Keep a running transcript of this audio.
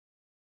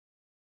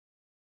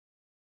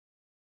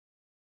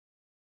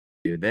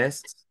Do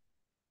this.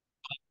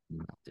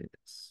 I'll do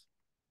this.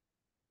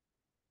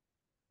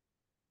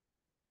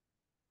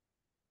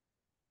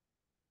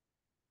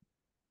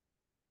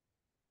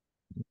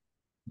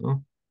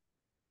 Oh,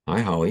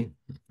 hi, Holly.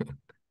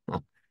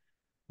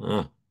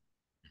 Ah,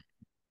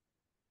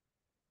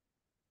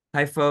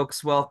 Hi,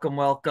 folks. Welcome,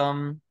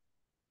 welcome.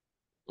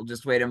 We'll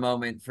just wait a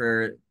moment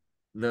for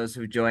those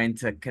who joined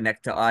to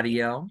connect to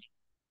audio.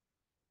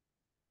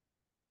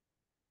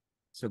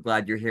 So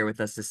glad you're here with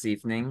us this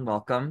evening.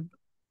 Welcome.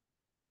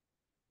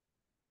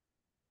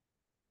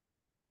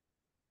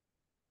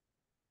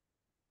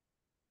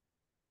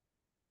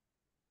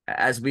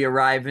 As we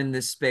arrive in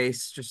this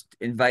space, just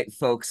invite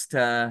folks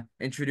to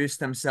introduce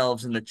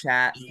themselves in the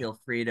chat. Feel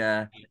free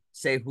to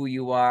say who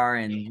you are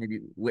and maybe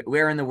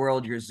where in the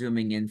world you're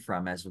zooming in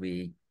from as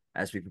we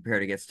prepare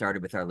to get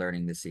started with our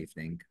learning this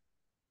evening.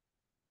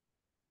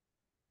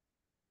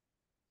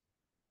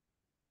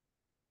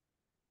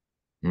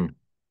 hmm.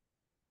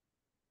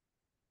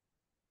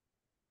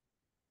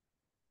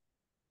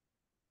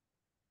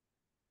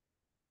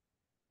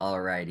 All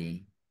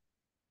righty.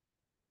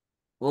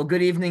 Well,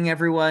 good evening,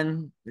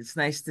 everyone. It's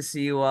nice to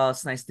see you all.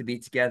 It's nice to be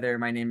together.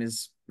 My name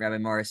is Rabbi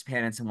Morris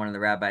Panitz. I'm one of the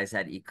rabbis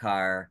at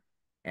IKAR,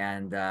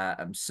 and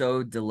I'm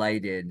so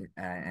delighted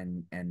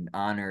and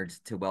honored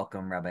to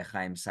welcome Rabbi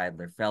Chaim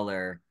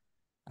Seidler-Feller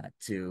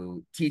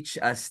to teach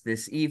us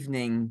this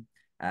evening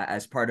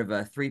as part of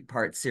a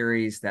three-part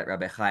series that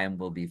Rabbi Chaim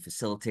will be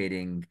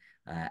facilitating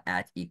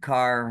at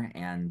IKAR.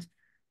 And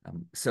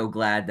I'm so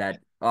glad that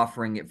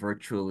offering it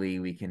virtually,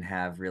 we can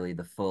have really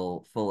the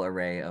full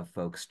array of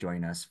folks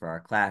join us for our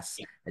class.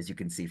 As you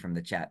can see from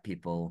the chat,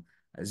 people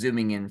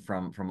zooming in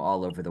from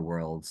all over the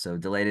world. So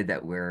delighted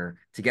that we're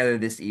together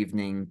this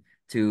evening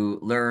to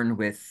learn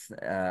with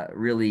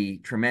really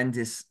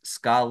tremendous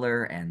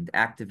scholar and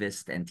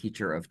activist and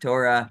teacher of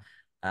Torah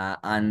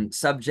on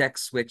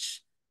subjects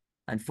which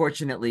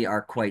unfortunately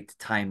are quite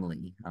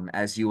timely.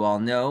 As you all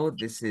know,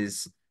 this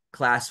is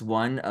class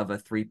one of a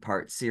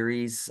three-part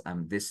series.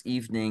 This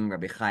evening,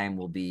 Rabbi Chaim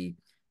will be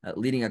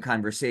leading a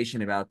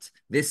conversation about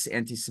this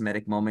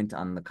anti-Semitic moment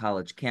on the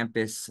college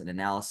campus, an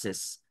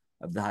analysis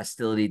of the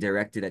hostility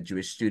directed at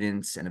Jewish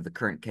students and of the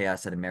current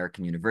chaos at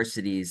American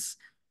universities.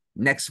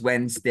 Next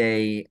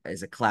Wednesday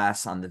is a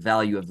class on the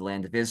value of the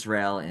land of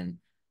Israel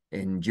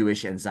in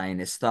Jewish and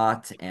Zionist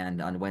thought.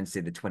 And on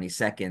Wednesday, the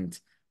 22nd,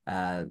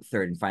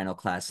 third and final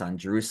class on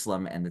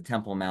Jerusalem and the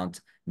Temple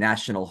Mount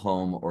National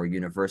Home or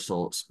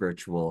Universal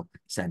Spiritual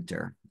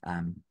Center.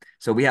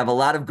 So we have a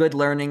lot of good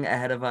learning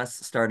ahead of us,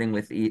 starting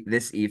with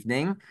this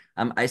evening.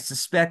 I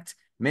suspect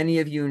many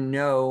of you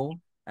know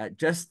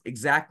just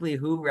exactly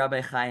who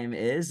Rabbi Chaim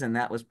is, and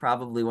that was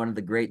probably one of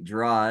the great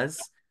draws.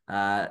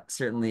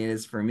 Certainly it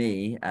is for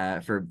me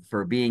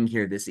for being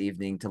here this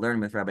evening to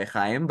learn with Rabbi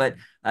Chaim. But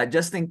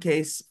just in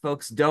case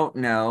folks don't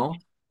know,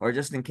 or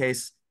just in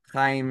case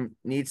Chaim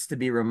needs to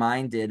be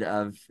reminded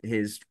of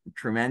his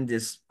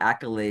tremendous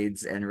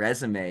accolades and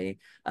resume,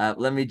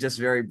 let me just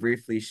very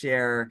briefly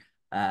share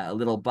a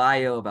little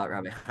bio about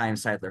Rabbi Chaim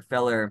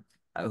Seidler-Feller,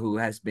 who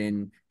has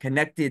been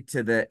connected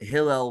to the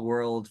Hillel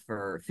world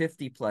for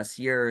 50 plus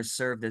years,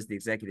 served as the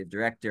executive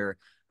director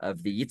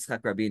of the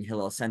Yitzhak Rabin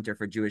Hillel Center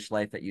for Jewish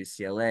Life at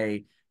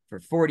UCLA for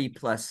 40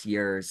 plus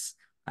years.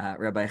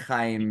 Rabbi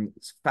Chaim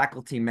is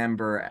faculty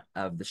member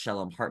of the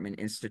Shalom Hartman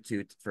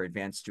Institute for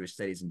Advanced Jewish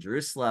Studies in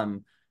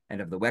Jerusalem and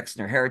of the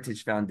Wexner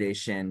Heritage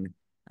Foundation.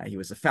 He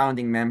was a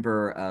founding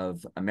member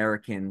of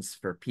Americans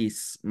for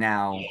Peace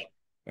Now,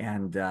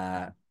 and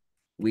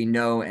we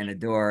know and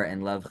adore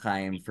and love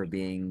Chaim for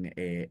being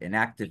an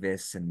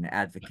activist and an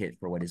advocate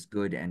for what is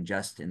good and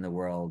just in the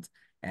world,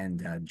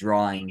 and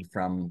drawing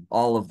from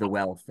all of the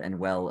wealth and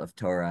well of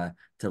Torah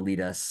to lead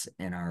us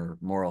in our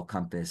moral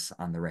compass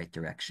on the right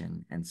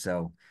direction. And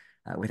so,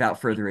 without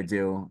further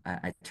ado,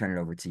 I turn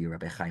it over to you,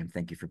 Rabbi Chaim.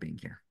 Thank you for being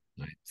here.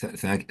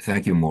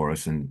 Thank you,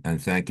 Morris, and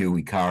thank you,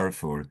 IKAR,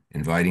 for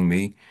inviting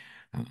me.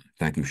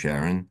 Thank you,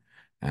 Sharon.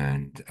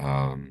 And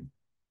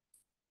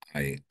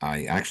I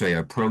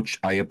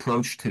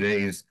approached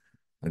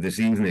this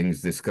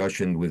evening's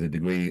discussion with a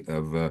degree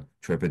of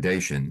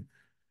trepidation,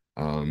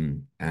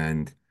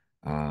 and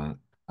I'm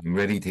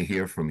ready to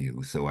hear from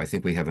you. So I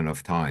think we have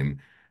enough time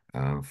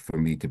for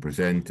me to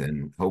present,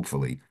 and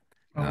hopefully,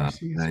 uh,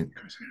 and,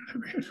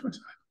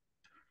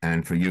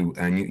 and for you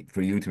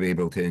to be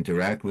able to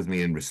interact with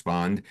me and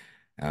respond.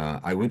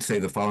 I would say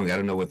the following. I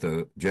don't know what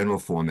the general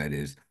format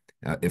is.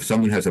 If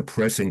someone has a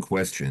pressing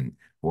question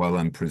while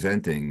I'm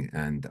presenting,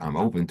 and I'm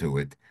open to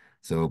it,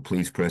 so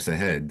please press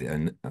ahead.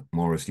 And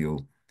Morris,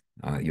 you'll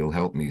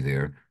help me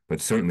there.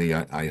 But certainly,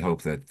 I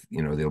hope that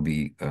there'll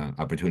be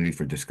opportunity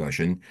for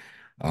discussion.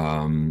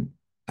 Um,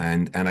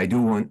 and I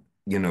do want,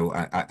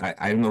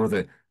 I know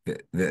that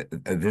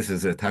this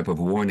is a type of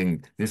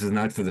warning. This is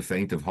not for the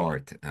faint of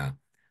heart.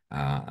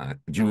 For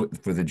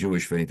the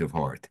Jewish faint of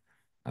heart.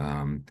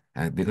 And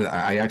because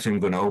I actually am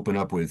going to open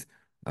up with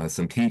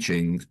some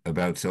teachings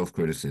about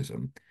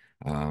self-criticism.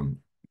 Um,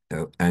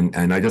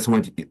 and I just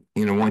want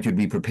you to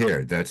be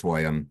prepared. That's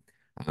why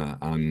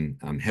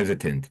I'm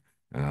hesitant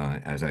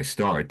as I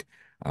start.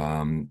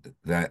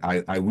 that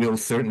I will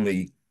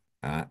certainly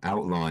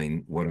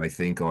outline what I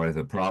think are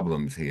the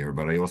problems here,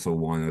 but I also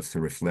want us to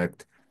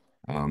reflect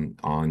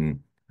on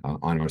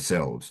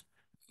ourselves.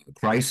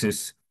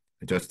 Crisis,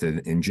 just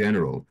in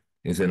general,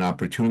 is an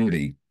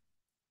opportunity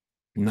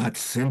not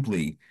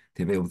simply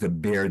to be able to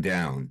bear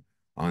down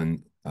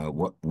on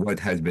what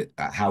has been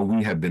how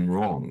we have been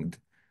wronged,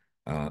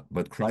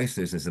 but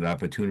crisis is an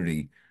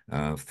opportunity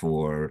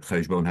for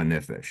cheshbon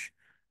hanefesh,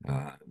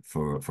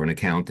 for an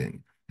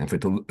accounting, and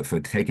for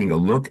taking a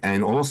look,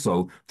 and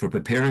also for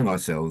preparing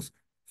ourselves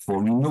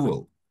for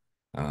renewal.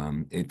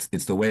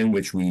 It's the way in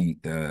which we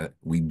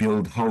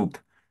build hope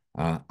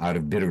out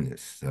of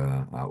bitterness,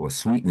 or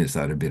sweetness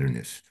out of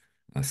bitterness.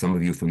 Some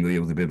of you familiar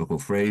with the biblical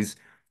phrase,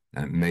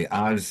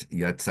 "Me'az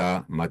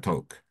yatsa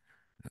matok,"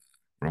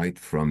 right?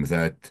 From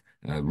that,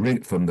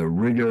 from the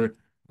rigor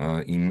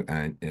and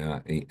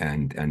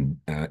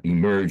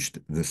emerged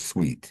the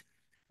sweet.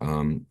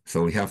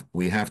 So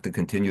we have to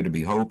continue to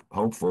be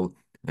hopeful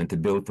and to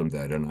build from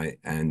that.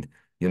 And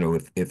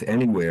if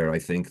anywhere, I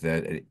think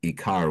that at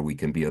IKAR we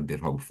can be a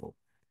bit hopeful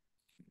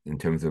in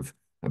terms of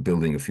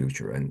building a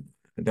future. And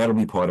that'll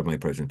be part of my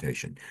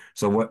presentation.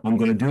 So what I'm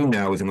going to do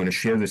now is I'm going to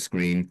share the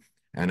screen,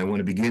 and I want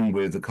to begin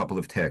with a couple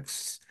of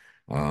texts.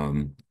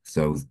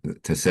 So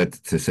to set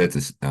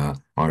this,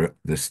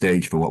 the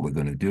stage for what we're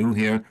going to do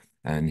here,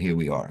 and here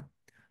we are.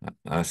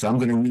 So I'm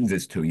going to read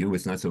this to you.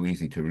 It's not so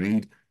easy to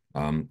read.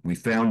 We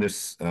found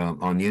this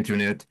on the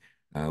internet.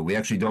 We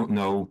actually don't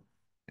know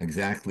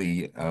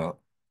exactly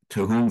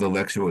to whom the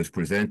lecture was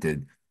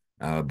presented,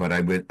 but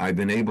I've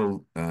been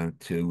able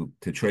to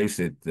trace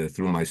it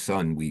through my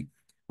son. We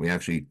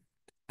actually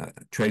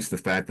traced the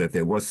fact that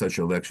there was such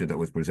a lecture that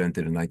was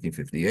presented in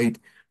 1958.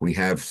 We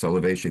have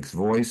Soloveitchik's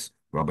voice.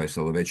 Rabbi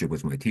Soloveitchik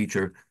was my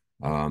teacher,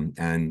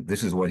 and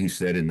this is what he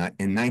said in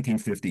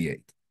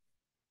 1958.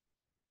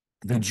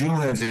 The Jew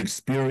has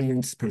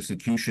experienced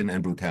persecution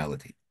and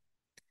brutality.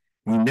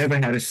 We never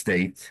had a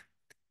state.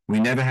 We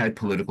never had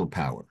political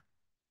power.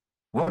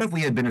 What if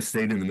we had been a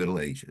state in the Middle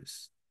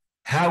Ages?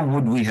 How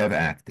would we have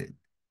acted?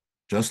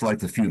 Just like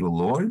the feudal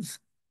lords?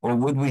 Or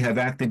would we have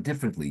acted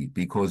differently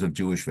because of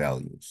Jewish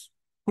values?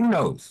 Who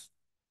knows?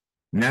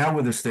 Now,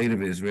 with the state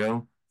of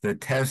Israel, the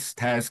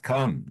test has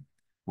come.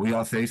 We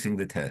are facing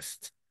the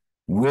test.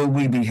 Will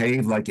we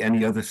behave like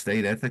any other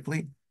state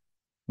ethically?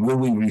 Will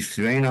we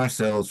restrain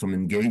ourselves from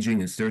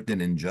engaging in certain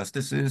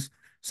injustices,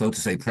 so to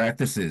say,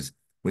 practices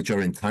which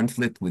are in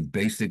conflict with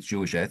basic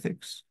Jewish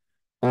ethics?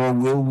 Or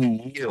will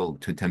we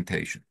yield to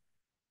temptation?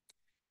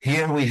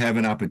 Here we have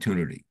an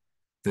opportunity.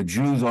 The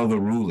Jews are the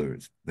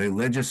rulers. They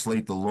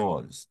legislate the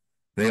laws.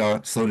 They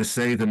are, so to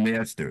say, the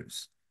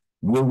masters.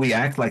 Will we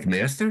act like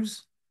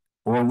masters?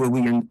 Or will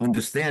we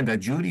understand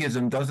that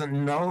Judaism doesn't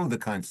know the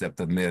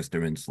concept of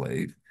master and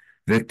slave,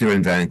 victor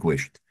and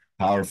vanquished,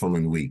 powerful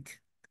and weak?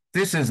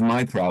 This is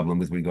my problem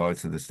with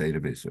regards to the state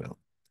of Israel.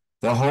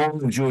 The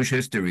whole of Jewish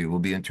history will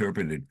be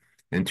interpreted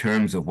in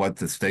terms of what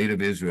the state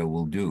of Israel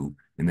will do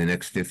in the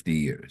next 50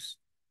 years.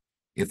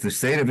 If the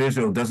state of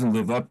Israel doesn't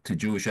live up to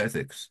Jewish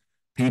ethics,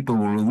 people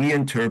will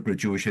reinterpret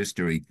Jewish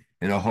history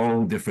in a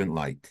whole different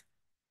light.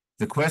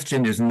 The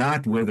question is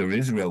not whether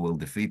Israel will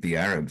defeat the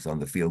Arabs on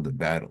the field of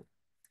battle,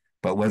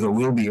 but whether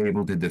we'll be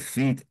able to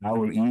defeat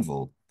our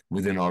evil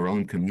within our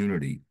own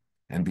community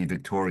and be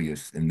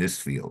victorious in this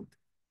field.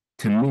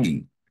 To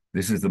me,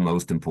 this is the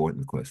most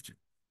important question.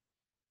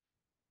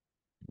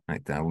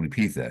 Right, I'll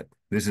repeat that.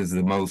 This is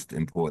the most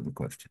important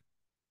question.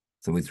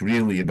 So it's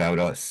really about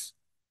us,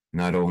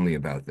 not only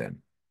about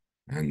them.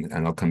 And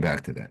I'll come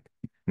back to that.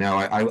 Now,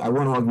 I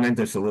want to augment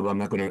this a little. I'm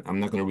not going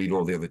to read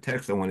all the other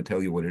text. I want to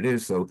tell you what it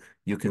is, so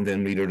you can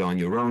then read it on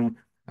your own.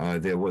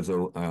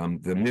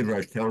 The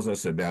Midrash tells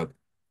us about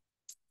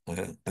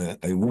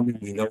a woman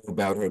we know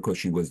about her because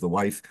she was the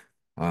wife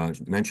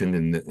mentioned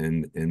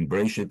in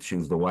Bereshit. She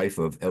was the wife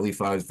of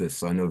Eliphaz, the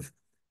son of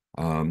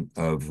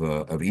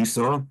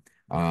Esau,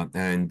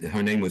 and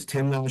her name was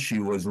Timnah. She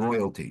was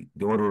royalty,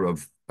 daughter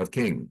of a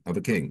king,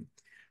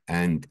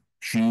 and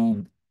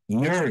she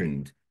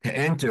yearned to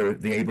enter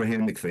the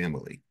Abrahamic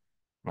family.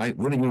 Right?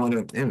 Wouldn't you want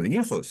to enter the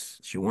Yichus?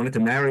 She wanted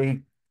to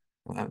marry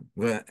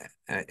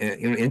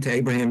into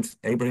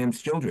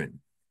Abraham's children,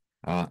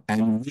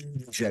 and we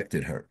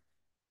rejected her.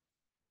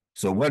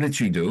 So what did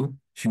she do?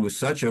 She was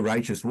such a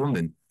righteous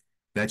woman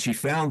that she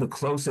found the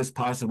closest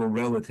possible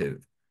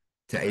relative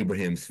to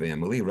Abraham's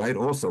family, right?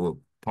 Also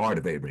a part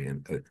of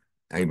Abraham's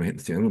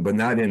family, but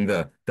not in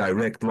the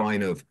direct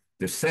line of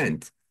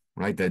descent,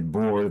 right? That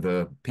bore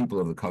the people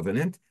of the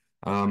covenant.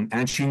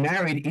 And she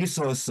married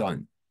Esau's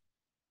son.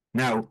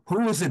 Now,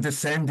 who was a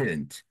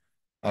descendant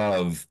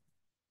of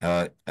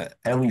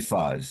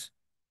Eliphaz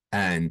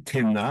and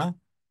Timnah?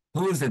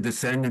 Who is a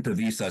descendant of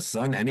Esau's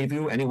son? Any of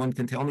you? Anyone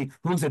can tell me?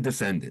 Who's a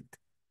descendant?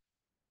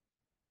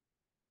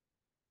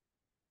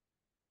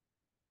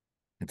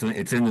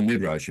 It's in the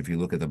Midrash if you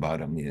look at the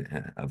bottom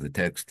of the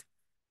text.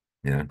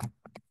 Yeah.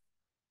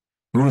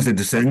 Who is the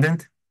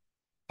descendant?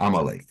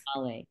 Amalek.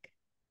 Alec.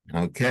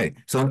 Okay.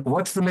 So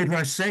what's the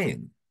Midrash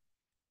saying?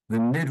 The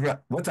Midrash,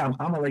 what's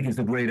Amalek is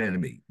the great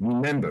enemy.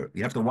 Remember,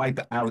 you have to wipe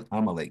out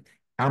Amalek.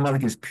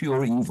 Amalek is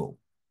pure evil.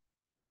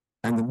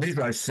 And the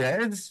Midrash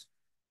says,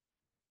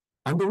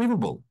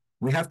 unbelievable.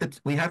 We have to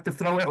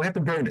throw it, we have to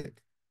burn it.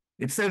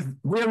 It says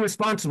we're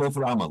responsible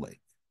for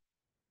Amalek.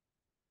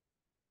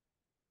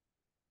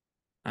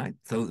 Right?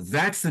 So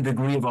that's the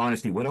degree of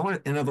honesty. What I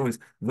want, in other words,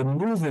 the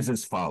move is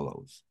as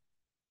follows.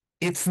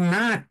 It's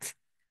not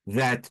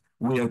that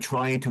we are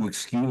trying to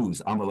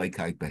excuse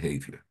Amalekite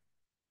behavior.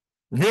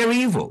 They're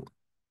evil,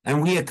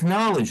 and we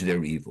acknowledge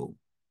their evil.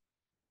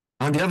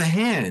 On the other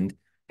hand,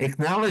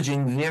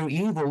 acknowledging their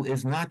evil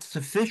is not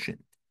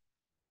sufficient.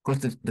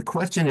 Because the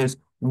question is,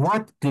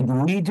 what did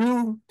we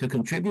do to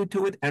contribute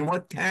to it, and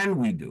what can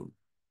we do?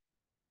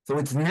 So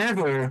it's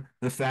never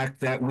the fact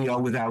that we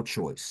are without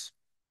choice.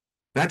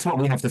 That's what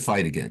we have to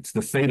fight against,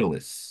 the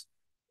fatalists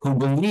who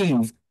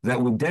believe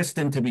that we're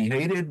destined to be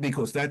hated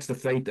because that's the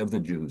fate of the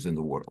Jews in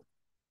the world.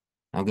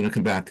 I'm going to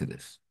come back to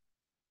this.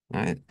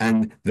 Right?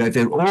 And that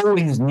there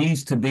always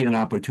needs to be an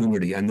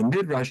opportunity. And the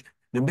Midrash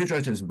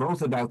is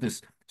both about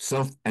this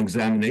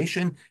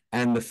self-examination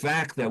and the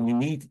fact that we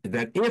need,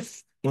 that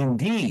if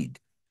indeed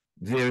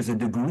there's a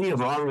degree of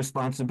our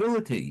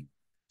responsibility,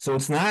 so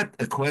it's not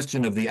a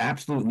question of the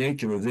absolute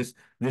nature of this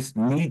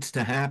needs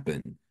to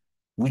happen.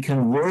 We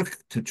can work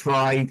to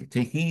try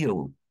to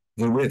heal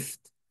the rift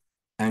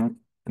and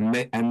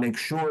make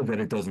sure that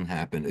it doesn't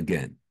happen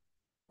again,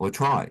 or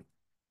try.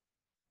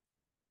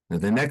 Now,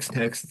 the next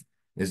text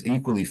is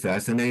equally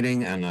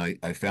fascinating, and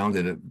I found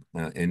it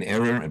in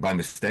error by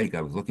mistake.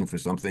 I was looking for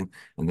something,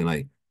 and then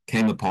I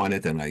came upon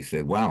it, and I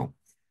said, wow,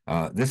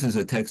 this is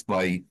a text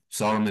by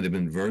Solomon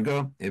ibn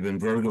Virga. Ibn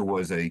Virga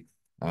was a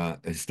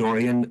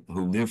historian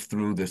who lived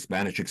through the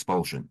Spanish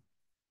expulsion.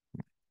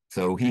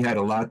 So he had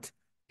a lot,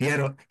 he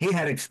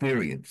had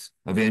experience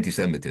of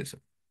anti-Semitism.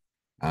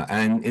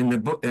 And in the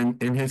book,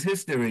 in his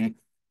history,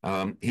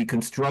 he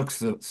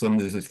constructs some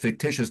of this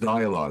fictitious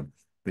dialogue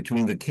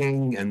between the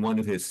king and one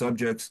of his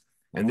subjects.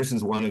 And this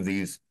is one of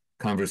these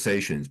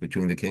conversations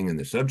between the king and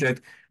the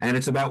subject. And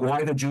it's about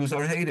why the Jews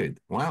are hated.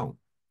 Wow.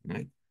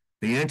 Right?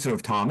 The answer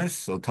of Thomas.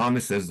 So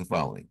Thomas says the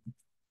following.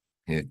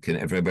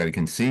 Everybody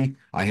can see,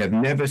 I have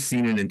never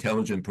seen an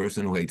intelligent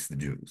person who hates the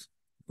Jews.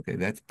 Okay,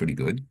 that's pretty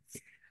good.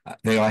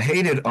 They are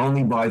hated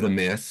only by the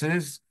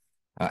masses.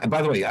 And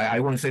by the way,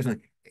 I want to say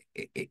something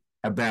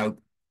about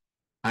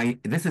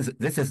this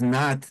is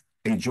not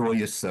a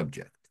joyous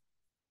subject,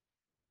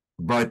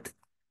 but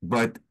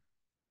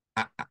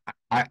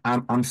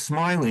I'm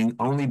smiling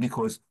only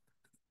because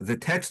the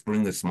text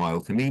brings a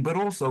smile to me, but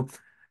also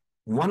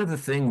one of the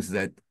things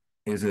that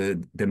is a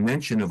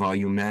dimension of our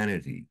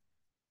humanity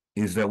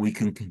is that we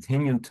can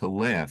continue to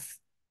laugh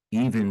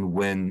even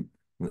when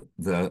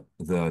the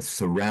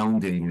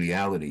surrounding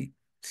reality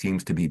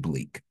seems to be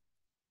bleak.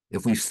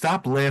 If we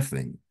stop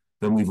laughing,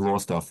 then we've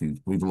lost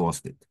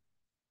it.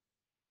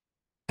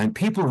 And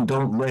people who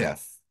don't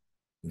laugh,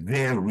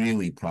 they're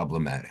really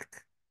problematic.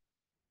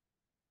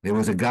 There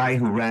was a guy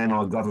who ran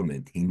our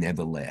government. He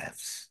never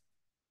laughs.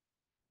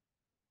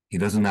 He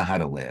doesn't know how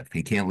to laugh.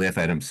 He can't laugh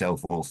at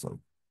himself also.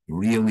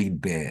 Really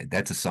bad.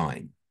 That's a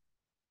sign.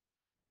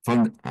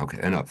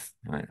 Okay, enough.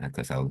 I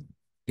guess I'll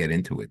get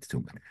into it too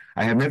much.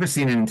 I have never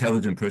seen an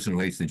intelligent person who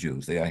hates the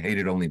Jews. They are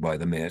hated only by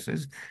the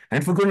masses,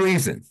 and for good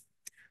reason.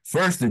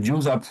 First, the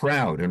Jews are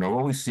proud and are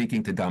always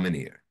seeking to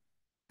domineer.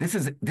 This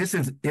is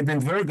Ibn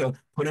Virga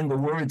putting the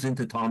words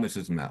into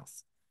Thomas's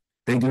mouth.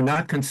 They do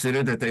not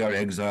consider that they are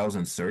exiles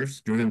and serfs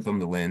driven from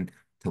the land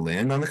to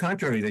land. On the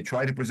contrary, they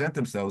try to present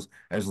themselves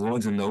as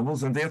lords and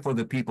nobles, and therefore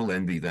the people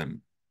envy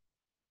them.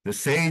 The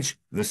sage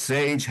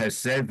has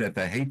said that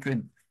the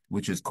hatred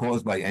which is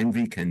caused by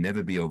envy can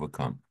never be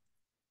overcome.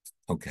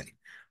 Okay.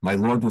 My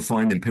Lord will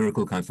find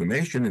empirical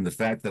confirmation in the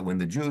fact that when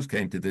the Jews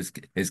came to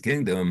his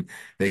kingdom,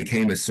 they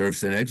came as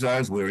serfs and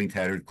exiles wearing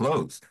tattered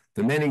clothes.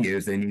 For many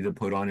years, they neither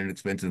put on an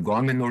expensive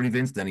garment nor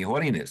evinced any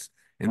haughtiness.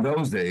 In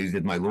those days,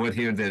 did my Lord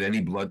hear that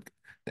any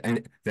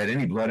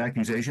blood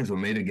accusations were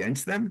made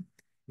against them?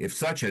 If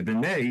such had been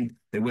made,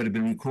 they would have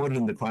been recorded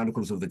in the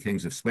chronicles of the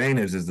kings of Spain,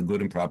 as is the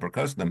good and proper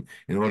custom,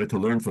 in order to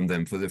learn from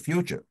them for the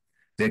future.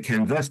 There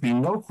can thus be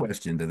no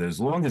question that as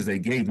long as they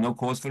gave no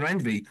cause for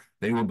envy,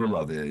 they were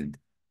beloved.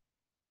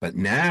 But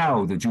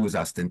now the Jew is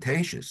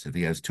ostentatious. If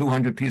he has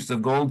 200 pieces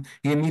of gold,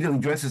 he immediately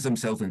dresses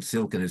himself in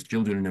silk and his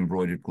children in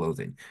embroidered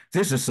clothing.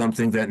 This is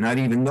something that not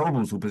even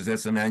nobles who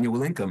possess an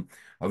annual income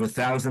of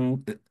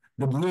 1,000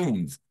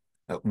 doubloons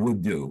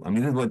would do. I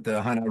mean, this is what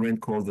Hannah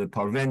Arendt called the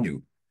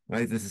parvenu,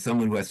 right? This is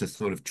someone who has to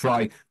sort of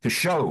try to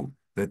show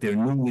that they're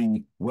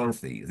newly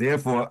wealthy.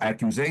 Therefore,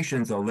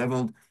 accusations are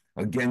leveled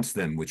against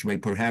them, which may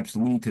perhaps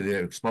lead to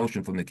their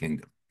expulsion from the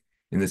kingdom.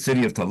 In the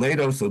city of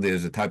Toledo, so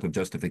there's a type of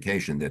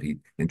justification that he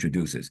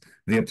introduces.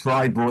 Their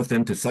pride brought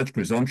them to such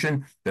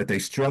presumption that they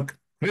struck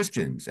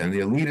Christians, and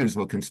their leaders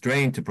were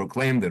constrained to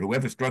proclaim that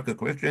whoever struck a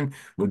Christian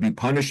would be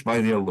punished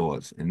by their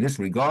laws. In this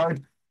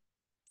regard,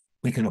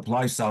 we can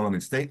apply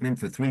Solomon's statement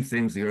for three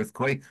things: the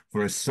earthquake,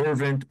 for a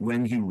servant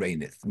when he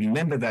reigneth.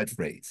 Remember that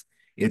phrase.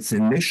 It's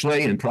in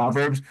Mishlei in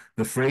Proverbs.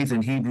 The phrase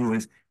in Hebrew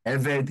is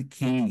Eved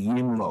ki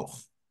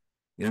yimloch.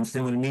 You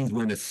understand what it means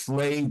when a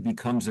slave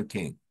becomes a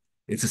king?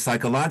 It's a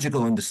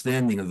psychological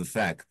understanding of the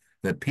fact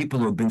that people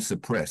who have been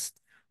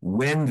suppressed,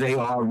 when they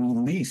are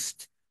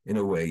released in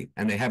a way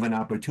and they have an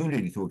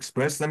opportunity to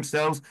express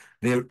themselves,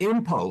 their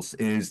impulse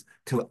is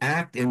to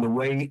act in the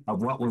way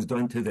of what was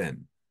done to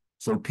them.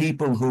 So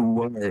people who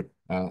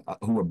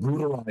were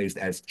brutalized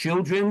as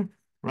children,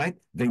 right?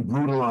 They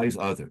brutalize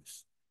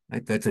others.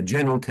 Right? That's a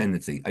general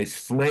tendency. A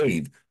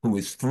slave who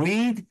is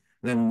freed,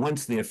 then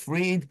once they're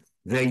freed,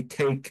 they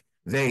take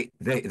they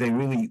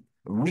really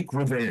wreak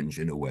revenge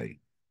in a way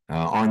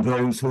on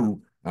those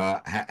who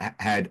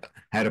had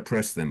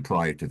oppressed them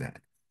prior to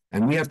that.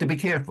 And we have to be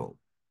careful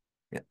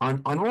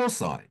on all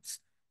sides.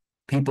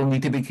 People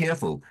need to be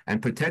careful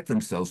and protect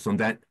themselves from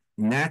that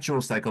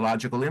natural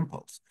psychological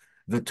impulse.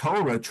 The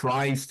Torah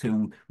tries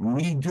to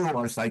redo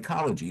our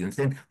psychology.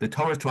 Instead, the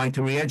Torah is trying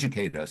to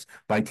re-educate us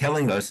by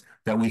telling us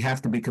that we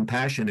have to be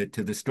compassionate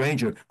to the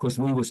stranger because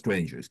we were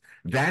strangers.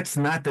 That's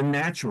not the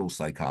natural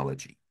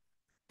psychology.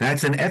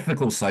 That's an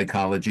ethical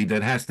psychology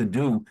that has to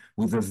do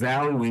with the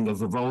valuing of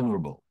the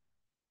vulnerable.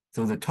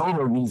 So the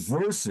Torah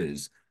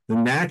reverses the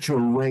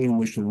natural way in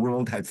which the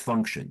world had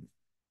functioned.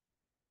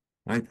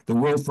 Right? The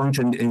world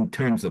functioned in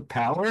terms of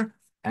power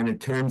and in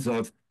terms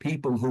of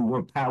people who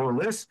were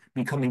powerless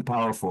becoming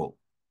powerful.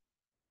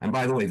 And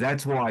by the way,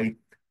 that's why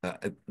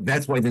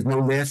there's no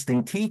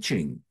lasting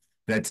teaching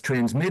that's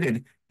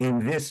transmitted in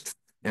this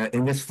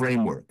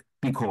framework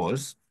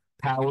because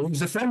power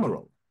is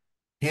ephemeral.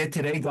 Here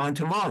today, gone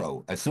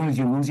tomorrow. As soon as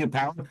you lose your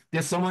power,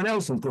 there's someone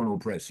else who's going to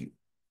oppress you.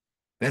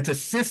 That's a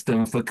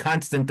system for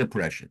constant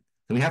oppression.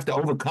 So we have to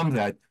overcome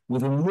that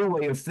with a new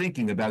way of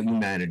thinking about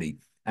humanity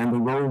and the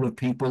role of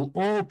people,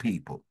 all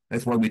people.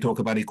 That's why we talk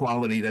about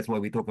equality. That's why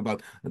we talk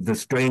about the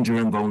stranger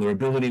and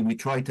vulnerability. We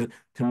try to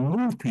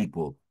move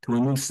people to a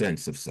new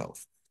sense of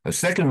self. A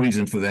second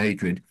reason for the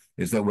hatred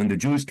is that when the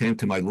Jews came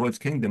to my Lord's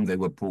kingdom, they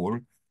were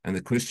poor and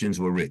the Christians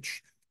were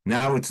rich.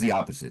 Now it's the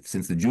opposite,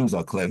 since the Jews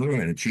are clever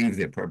and achieve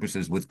their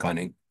purposes with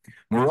cunning.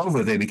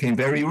 Moreover, they became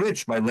very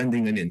rich by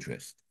lending an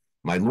interest.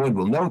 My Lord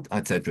will note,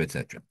 etc.,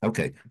 etc.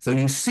 Okay, so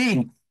you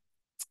see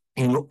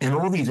in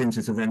all these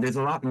instances, and there's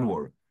a lot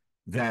more,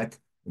 that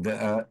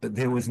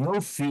there was no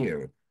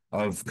fear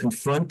of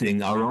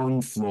confronting our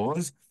own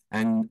flaws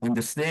and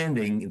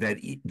understanding that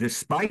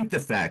despite the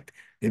fact,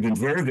 Ibn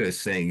Verga is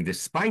saying,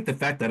 despite the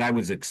fact that I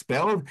was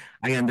expelled,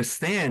 I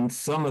understand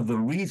some of the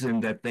reason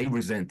that they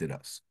resented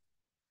us.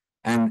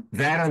 And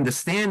that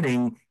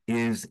understanding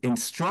is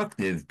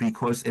instructive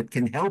because it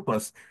can help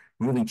us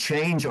really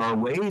change our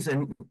ways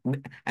and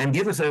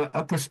give us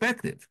a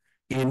perspective.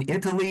 In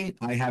Italy,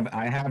 I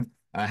have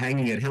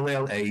hanging at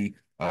Hillel a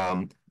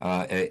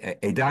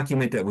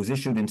document that was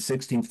issued in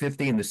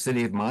 1650 in the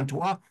city of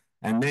Mantua,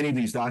 and many of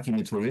these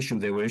documents were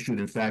issued. They were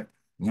issued, in fact,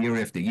 year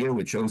after year,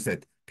 which shows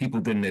that people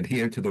didn't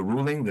adhere to the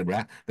ruling.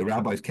 The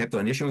rabbis kept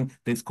on issuing.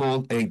 It's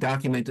called a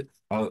document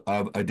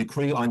of a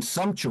decree on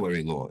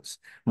sumptuary laws,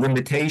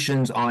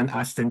 limitations on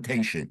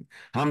ostentation,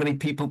 how many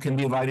people can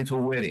be invited to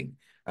a wedding,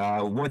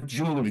 what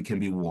jewelry can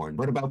be worn,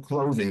 what about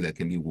clothing that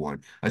can be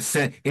worn,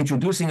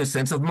 introducing a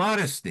sense of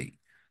modesty.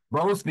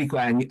 Both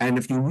because, and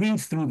if you read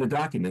through the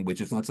document, which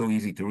is not so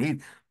easy to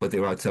read, but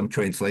there are some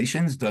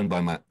translations done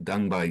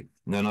by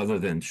none other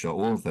than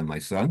Shaul, than my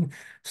son.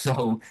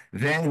 So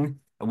then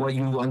what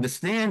you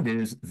understand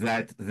is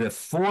that the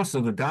force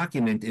of the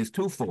document is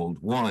twofold.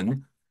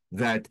 One,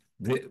 that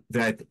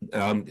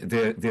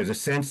there's a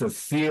sense of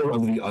fear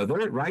of the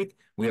other, right?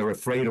 We are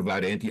afraid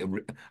about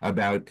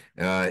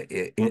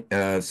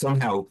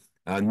somehow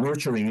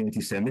nurturing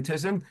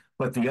anti-Semitism,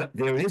 but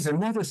there is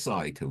another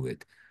side to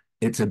it.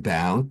 It's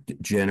about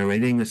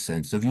generating a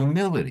sense of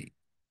humility.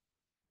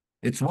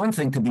 It's one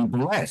thing to be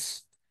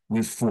blessed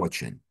with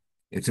fortune.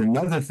 It's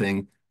another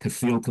thing to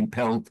feel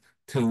compelled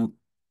to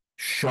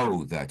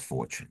show that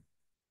fortune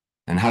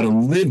and how do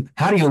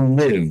you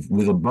live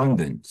with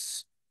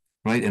abundance,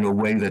 right, in a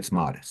way that's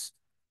modest.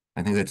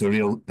 I think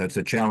that's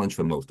a challenge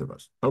for most of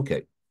us.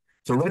 Okay,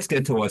 so let's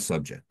get to our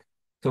subject.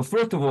 So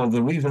first of all,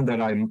 the reason that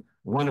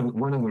one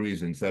of the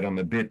reasons that I'm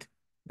a bit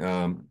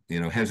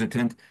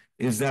hesitant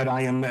is that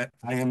I am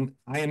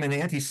an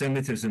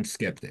anti-Semitism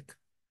skeptic.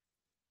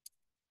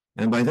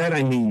 And by that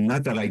I mean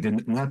not that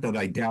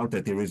I doubt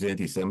that there is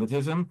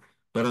anti-Semitism,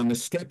 but I'm a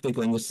skeptic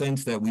in the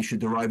sense that we should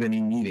derive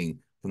any meaning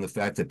from the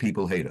fact that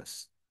people hate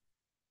us.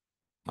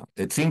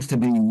 It seems to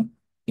be,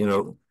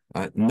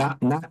 not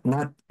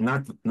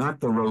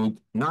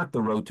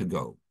the road to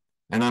go.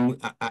 And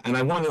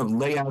I want to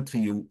lay out to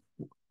you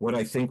what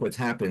I think what's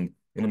happened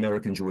in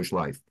American Jewish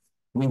life.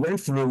 We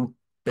went through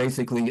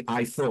basically,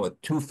 I thought,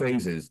 two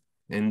phases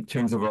in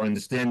terms of our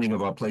understanding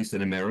of our place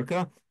in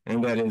America,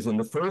 and that is in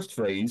the first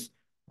phase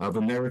of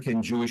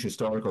American Jewish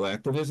historical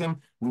activism,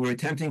 we were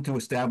attempting to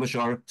establish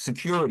our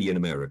security in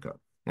America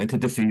and to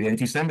defeat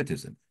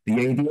anti-Semitism. The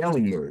ADL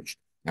emerged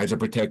as a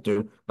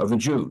protector of the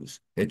Jews.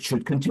 It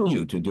should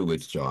continue to do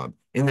its job.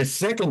 In the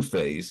second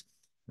phase,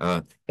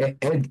 Edgar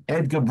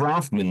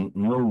Bronfman,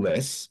 no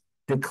less,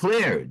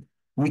 declared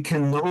We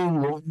can no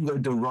longer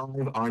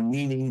derive our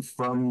meaning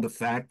from the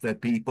fact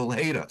that people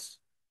hate us.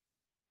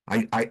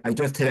 I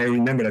just today I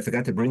remembered, I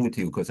forgot to bring it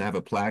to you because I have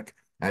a plaque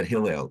at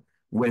Hillel.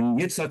 When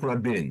Yitzhak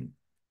Rabin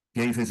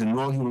gave his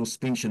inaugural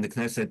speech in the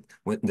Knesset,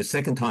 the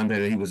second time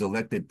that he was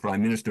elected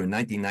prime minister in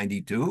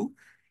 1992,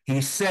 he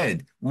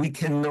said, we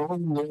can no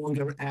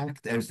longer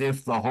act as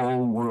if the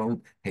whole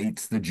world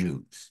hates the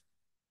Jews.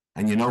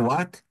 And you know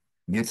what?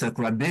 Yitzhak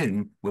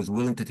Rabin was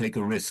willing to take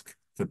a risk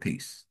for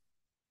peace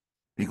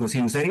because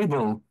he was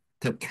able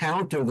to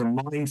counter the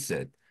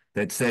mindset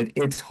that said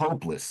it's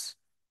hopeless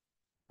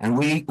and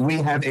we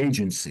have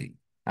agency.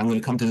 I'm going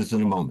to come to this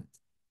in a moment.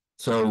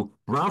 So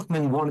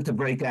Bronfman wanted to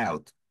break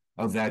out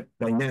of that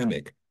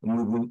dynamic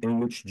in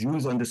which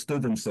Jews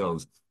understood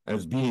themselves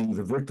as being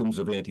the victims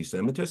of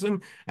anti-Semitism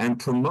and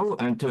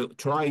promote and to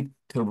try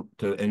to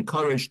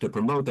encourage, to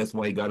promote. That's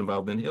why he got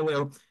involved in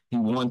Hillel. He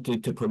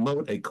wanted to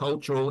promote a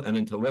cultural and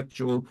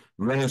intellectual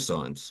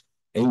renaissance,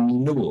 a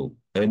renewal,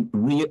 an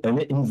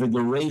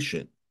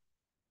invigoration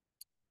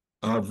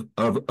of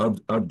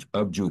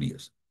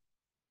Judaism.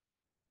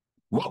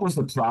 What was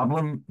the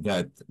problem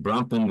that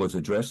Bronfman was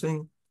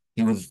addressing?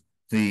 He was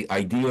the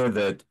idea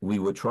that we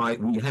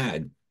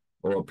had,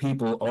 or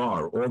people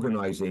are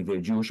organizing their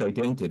Jewish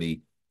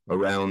identity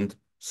around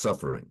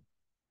suffering.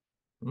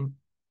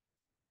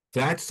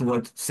 That's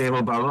what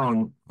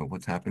Seidler-Baron, oh,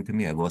 what's happened to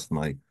me? I lost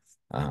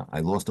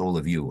all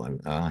of you.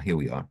 Here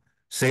we are.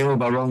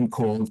 Seidler-Baron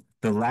called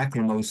the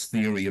lachrymose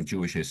theory of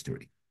Jewish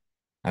history.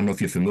 I don't know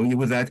if you're familiar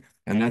with that.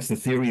 And that's the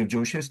theory of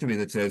Jewish history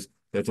that says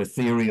that's a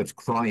theory of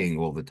crying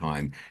all the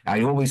time.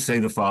 I always say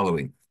the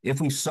following.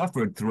 If we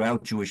suffered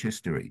throughout Jewish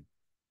history,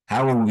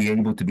 how are we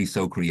able to be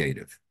so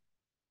creative?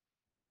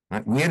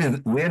 Right?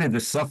 Where did the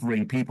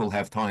suffering people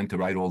have time to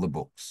write all the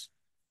books?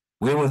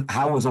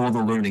 How was all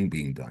the learning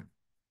being done?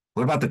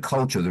 What about the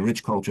culture, the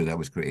rich culture that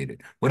was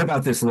created? What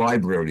about this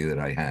library that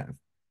I have?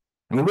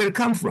 I mean, where did it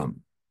come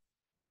from?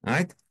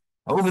 Right?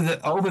 Over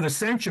the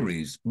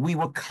centuries, we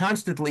were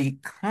constantly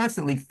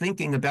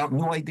thinking about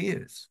new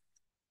ideas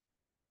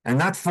and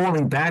not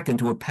falling back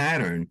into a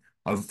pattern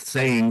of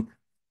saying,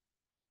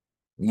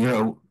 you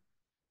know,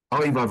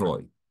 oy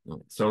vavoy.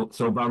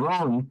 So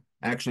Baron,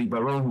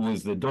 who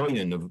was the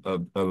doyen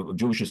of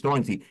Jewish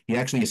historians, he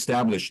actually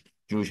established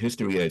Jewish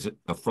history as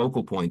a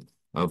focal point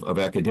of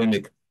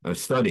academic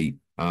study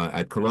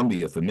at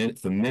Columbia for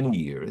many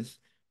years.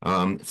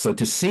 So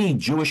to see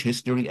Jewish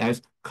history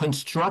as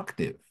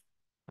constructive,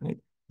 right?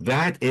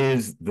 That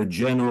is the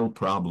general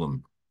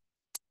problem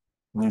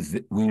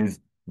with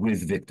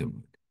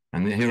victimhood.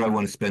 And here I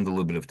want to spend a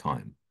little bit of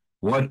time.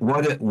 Why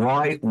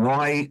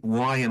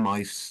am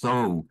I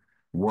so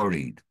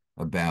worried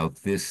about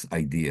this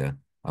idea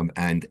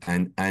about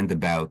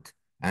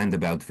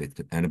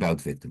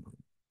victimhood?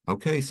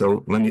 Okay,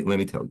 so let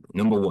me tell you.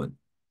 Number one,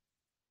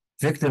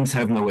 victims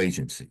have no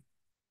agency.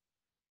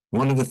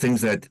 One of the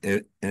things that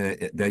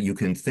you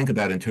can think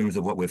about in terms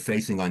of what we're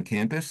facing on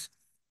campus,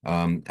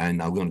 and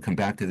I'm going to come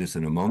back to this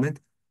in a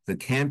moment. The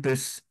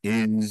campus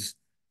is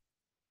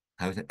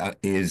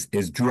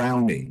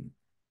drowning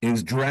in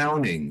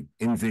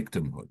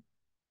victimhood.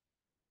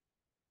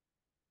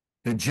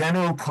 The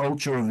general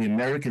culture of the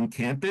American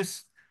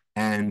campus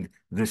and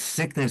the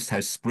sickness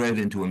has spread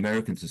into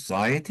American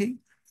society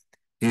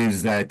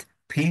is that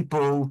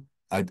people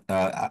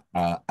are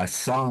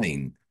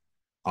assigned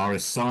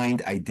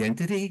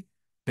identity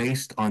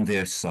based on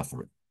their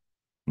suffering,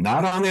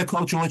 not on their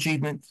cultural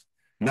achievements,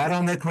 not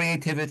on their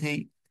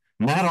creativity,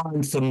 not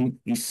on some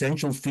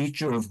essential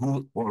feature of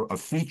who or a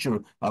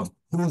feature of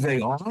who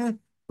they are,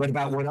 but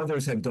about what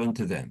others have done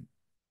to them.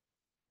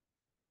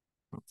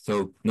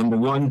 So number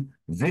one,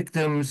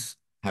 victims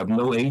have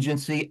no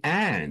agency,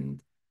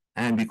 and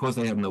because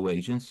they have no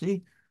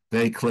agency,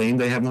 they claim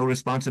they have no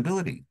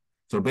responsibility.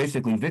 So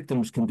basically,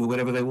 victims can do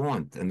whatever they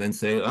want and then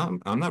say,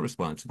 I'm not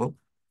responsible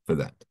for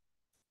that.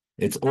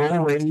 It's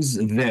always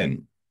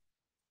them.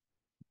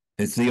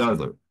 It's the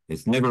other.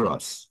 It's never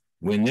us.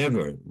 We're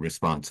never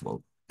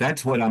responsible.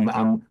 That's what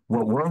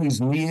what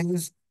worries me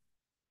is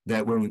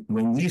that when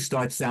we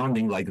start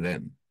sounding like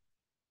them,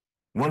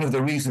 one of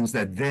the reasons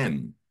that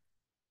them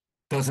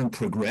doesn't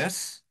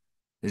progress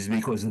is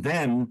because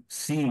them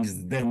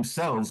sees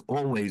themselves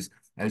always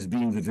as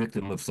being the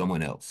victim of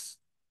someone else.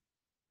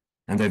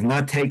 And they've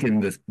not taken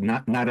this,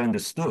 not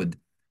understood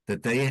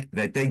that they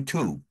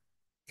too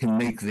can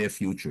make their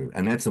future.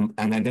 And that's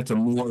a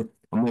more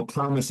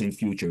promising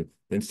future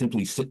than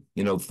simply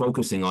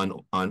focusing on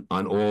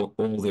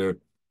all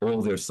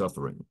their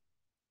suffering.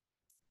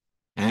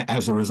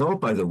 As a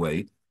result, by the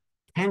way,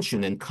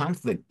 tension and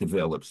conflict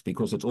develops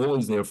because it's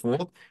always their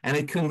fault, and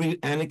it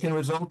can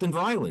result in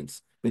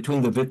violence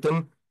between the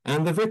victim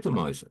and the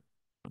victimizer.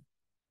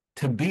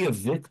 To be a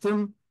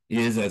victim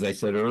is, as I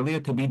said earlier,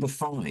 to be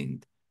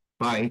defined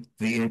by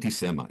the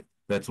anti-Semite.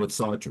 That's what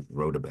Sartre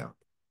wrote about.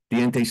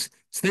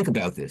 Think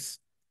about this.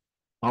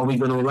 Are we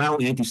going to allow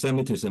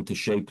anti-Semitism to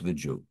shape the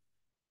Jew?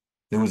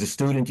 There was a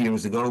student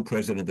years ago,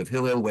 president of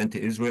Hillel, went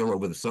to Israel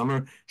over the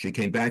summer. She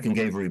came back and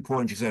gave a report,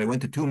 and she said, I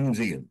went to 2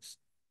 museums,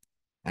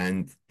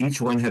 and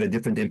each one had a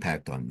different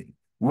impact on me.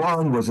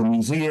 One was a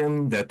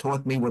museum that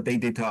taught me what they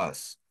did to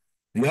us.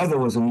 The other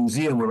was a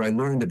museum where I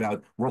learned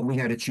about what we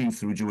had achieved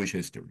through Jewish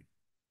history.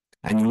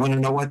 And you want to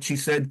know what she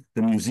said?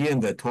 The museum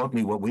that taught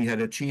me what we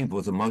had achieved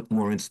was a much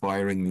more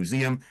inspiring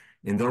museum.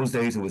 In those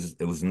days, it was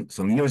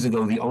some years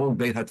ago, the old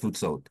Beit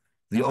HaTfutzot,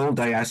 the old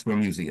Diaspora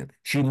Museum.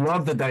 She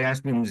loved the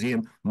Diaspora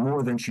Museum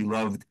more than she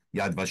loved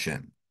Yad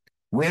Vashem.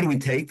 Where do we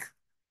take?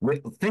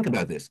 Think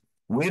about this.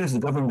 Where does the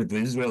government of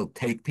Israel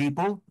take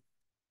people?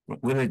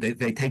 Where do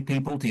they take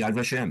people to Yad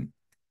Vashem?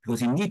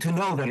 Because you need to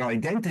know that our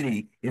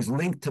identity is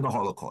linked to the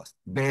Holocaust.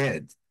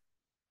 Bad.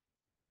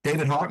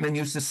 David Hartman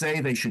used to say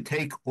they should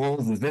take all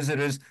the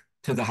visitors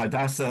to the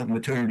Hadassah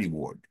maternity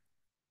ward.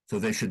 So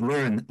they should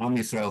learn Am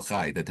Yisrael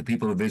Chai, that the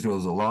people of Israel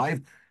is alive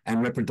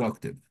and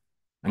reproductive.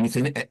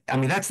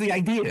 That's the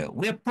idea.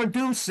 We're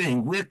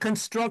producing, we're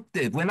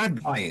constructive, we're not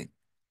dying.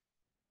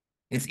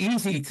 It's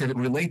easy to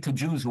relate to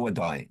Jews who are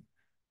dying.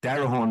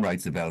 Dara Horn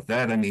writes about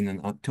that.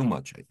 Not too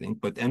much, I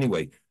think. But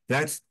anyway,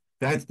 that's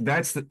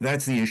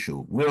the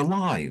issue. We're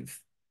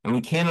alive, and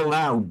we can't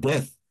allow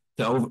death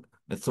to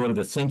sort of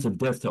a sense of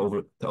death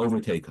to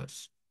overtake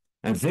us.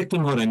 And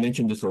victimhood, I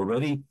mentioned this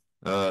already,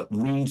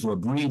 leads or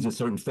breeds a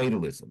certain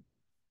fatalism.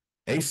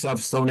 Esav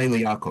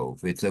Sonei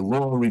Yaakov. It's a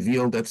law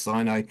revealed at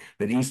Sinai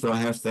that Esau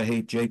has to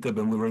hate Jacob,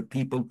 and we're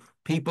people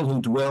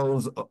who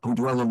dwell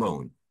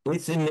alone.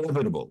 It's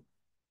inevitable.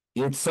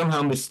 It's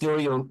somehow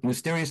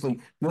mysteriously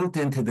built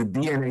into the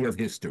DNA of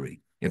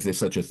history, if there's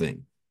such a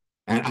thing.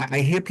 And I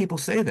hear people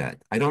say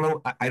that. I don't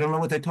know. I don't know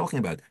what they're talking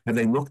about. Have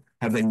they looked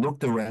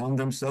around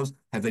themselves?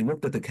 Have they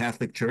looked at the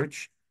Catholic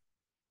Church,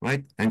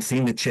 right, and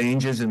seen the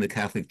changes in the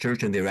Catholic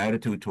Church and their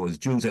attitude towards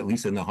Jews, at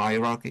least in the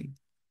hierarchy?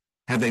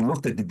 Have they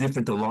looked at the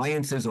different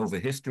alliances over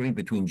history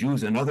between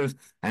Jews and others,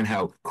 and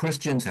how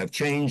Christians have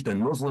changed and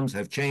Muslims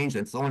have changed,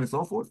 and so on and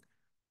so forth?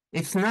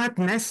 It's not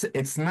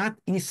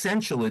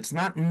essential. It's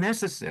not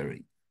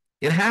necessary.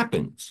 It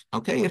happens.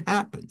 Okay, it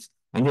happens.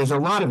 And there's a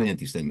lot of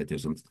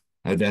anti-Semitism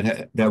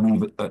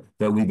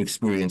that we've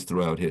experienced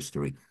throughout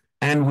history.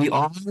 And we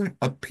are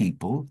a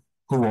people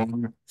who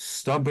are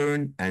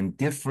stubborn and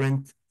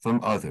different from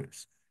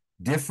others.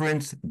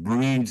 Difference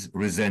breeds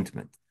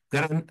resentment.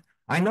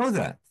 I know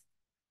that,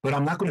 but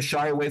I'm not going to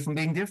shy away from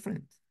being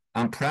different.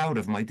 I'm proud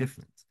of my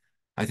difference.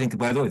 I think,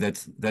 by the way,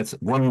 that's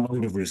one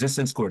mode of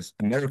resistance towards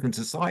American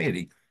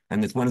society.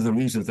 And it's one of the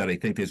reasons that I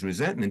think there's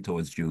resentment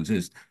towards Jews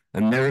is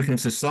American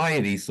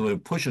society sort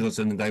of pushes us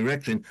in the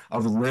direction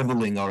of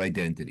leveling our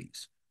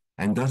identities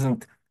and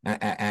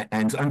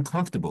and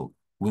uncomfortable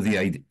with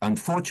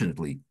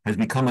unfortunately, has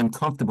become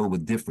uncomfortable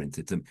with difference.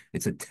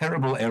 It's a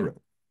terrible error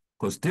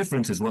because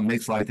difference is what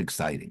makes life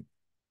exciting.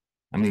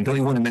 Don't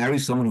you want to marry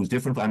someone who's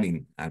different?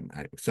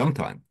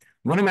 Sometime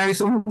you want to marry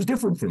someone who's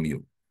different from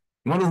you.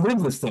 You want to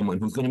live with someone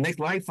who's going to make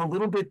life a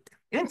little bit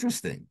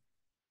interesting,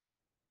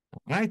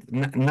 right?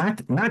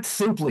 Not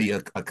simply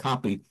a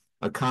copy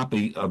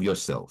of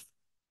yourself.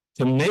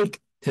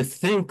 To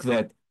think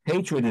that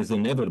hatred is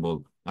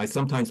inevitable, I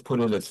sometimes put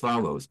it as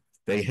follows: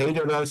 they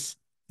hated us,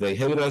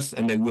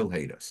 and they will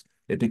hate us.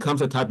 It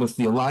becomes a type of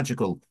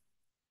theological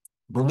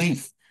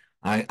belief.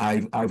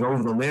 I've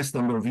over the last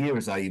number of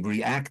years, I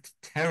react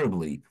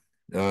terribly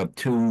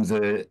to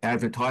the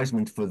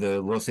advertisement for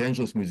the Los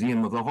Angeles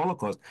Museum of the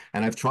Holocaust,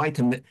 and I've tried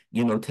to, I've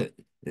noted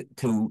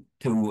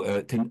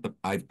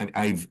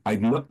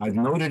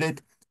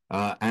it,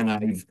 and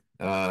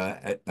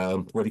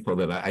what do you call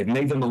that? I've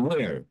made them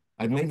aware.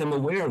 I've made them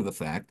aware of the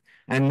fact,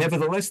 and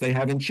nevertheless, they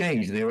haven't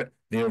changed. Their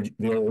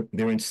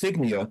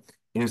insignia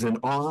is an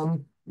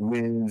arm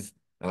with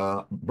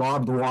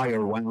barbed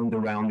wire wound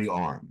around the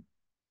arm.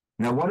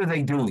 Now, what are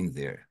they doing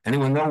there?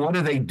 Anyone know what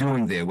are they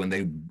doing there when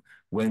they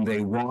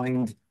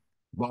wind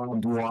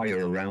barbed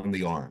wire around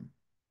the arm?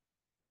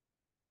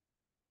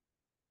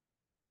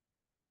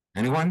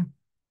 Anyone?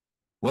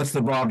 What's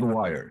the barbed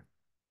wire?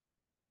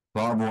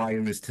 Barbed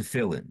wire is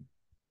tefillin.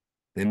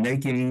 They're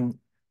making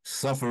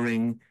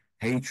suffering,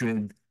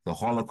 hatred, the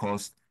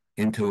Holocaust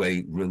into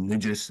a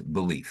religious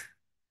belief.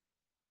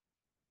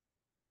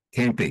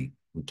 Can't be.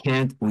 We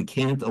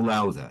can't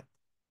allow that,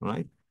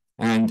 right?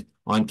 And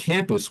on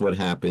campus, what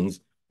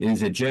happens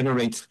is it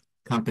generates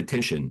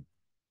competition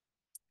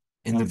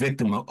in the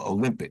victim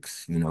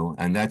Olympics,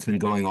 and that's been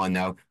going on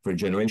now for a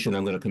generation.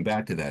 I'm going to come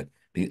back to that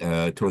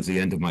towards the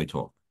end of my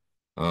talk.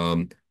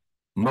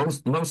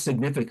 Most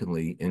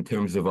significantly, in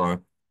terms of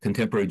our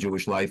contemporary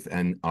Jewish life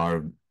and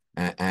our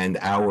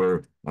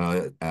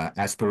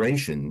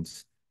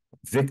aspirations,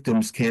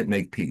 victims can't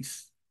make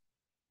peace.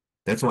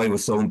 That's why it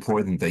was so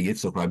important that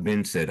Yitzhak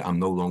Rabin said, "I'm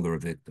no longer a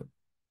victim,"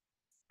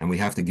 and we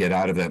have to get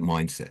out of that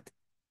mindset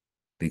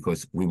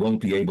because we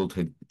won't be able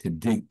to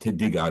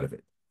dig out of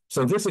it.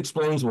 So this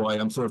explains why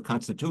I'm sort of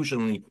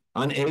constitutionally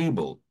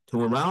unable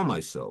to allow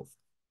myself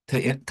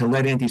to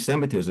let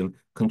anti-Semitism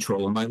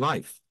control my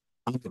life.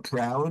 I'm a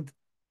proud,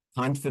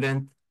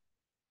 confident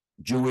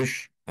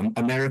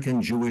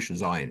American Jewish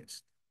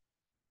Zionist,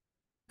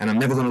 and I'm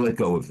never going to let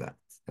go of that,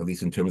 at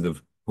least in terms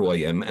of who I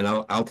am. And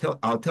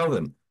I'll tell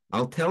them.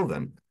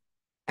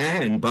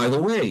 And by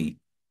the way,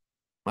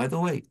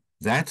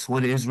 That's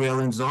what Israel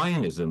and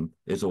Zionism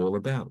is all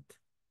about.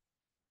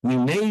 We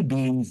may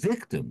be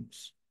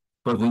victims,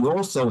 but we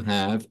also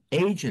have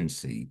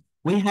agency.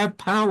 We have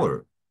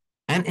power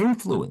and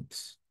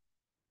influence.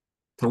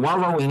 To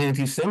wallow in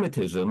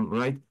anti-Semitism,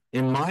 right,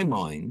 in my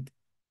mind,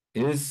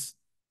 is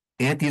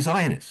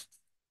anti-Zionist.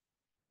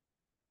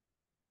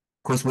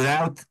 Because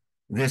without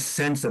this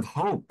sense of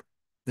hope,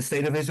 the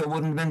state of Israel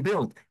wouldn't have been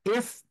built.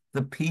 If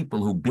the people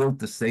who built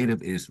the state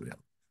of Israel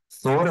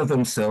thought of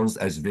themselves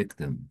as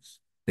victims,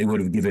 they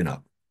would have given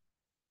up.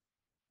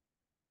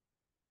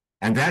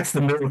 And that's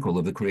the miracle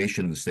of the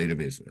creation of the state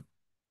of Israel.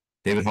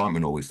 David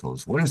Hartman always told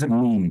us, what does it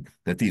mean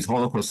that these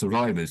Holocaust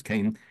survivors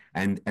came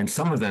and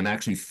some of them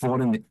actually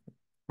fought in the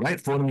right,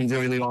 fought in the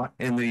Israeli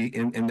in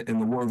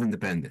the War of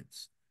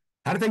Independence?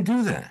 How did they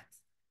do that?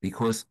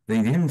 Because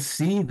they didn't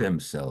see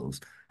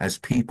themselves as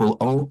people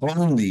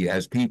only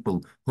as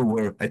people who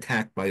were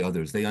attacked by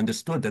others. They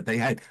understood that they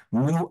had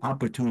new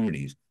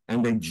opportunities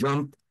and they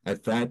jumped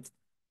at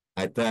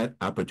that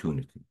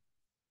opportunity.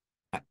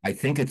 I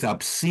think it's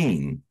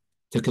obscene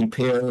to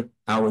compare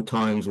our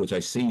times, which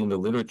I see in the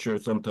literature,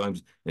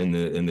 sometimes in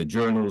the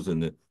journals, in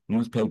the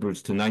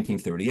newspapers, to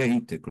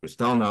 1938, to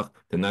Kristallnacht,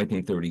 to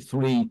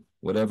 1933,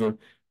 whatever.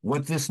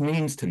 What this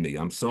means to me,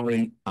 I'm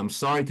sorry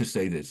to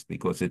say this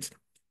because it's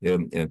a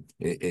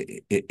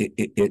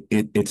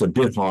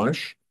bit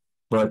harsh,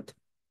 but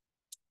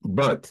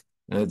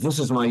this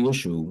is my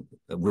issue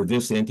with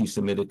this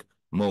anti-Semitic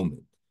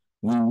moment.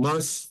 We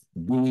must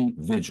be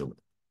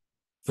vigilant,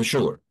 for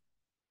sure.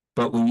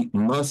 But we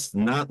must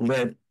not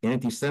let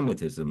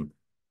anti-Semitism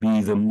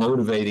be the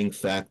motivating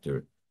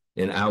factor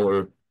in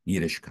our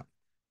Yiddishkeit,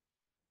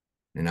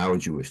 in our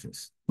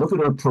Jewishness. Look at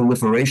the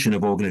proliferation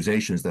of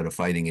organizations that are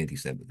fighting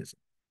anti-Semitism.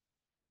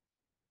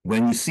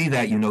 When you see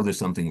that, you know there's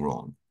something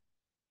wrong.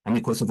 I mean,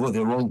 because of what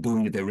they're all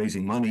doing it, they're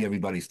raising money,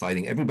 everybody's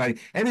fighting,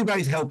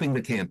 everybody's helping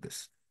the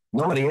campus.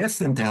 Nobody asked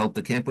them to help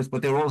the campus,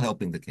 but they're all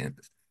helping the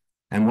campus.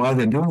 And while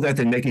they're doing that,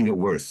 they're making it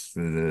worse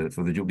for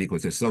the Jew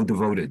because they're so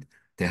devoted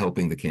to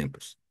helping the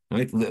campus.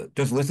 Right?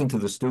 Just listen to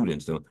the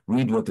students.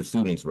 Read what the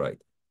students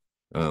write.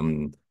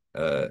 Um,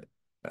 uh,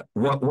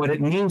 what it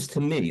means to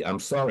me, I'm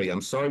sorry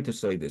to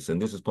say this, and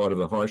this is part of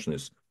the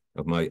harshness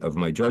of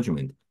my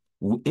judgment.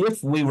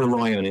 If we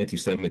rely on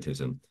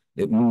anti-Semitism,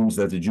 it means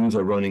that the Jews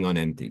are running on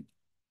empty.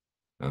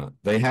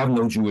 They have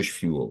no Jewish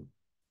fuel.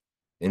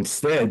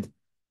 Instead,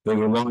 they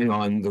rely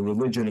on the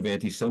religion of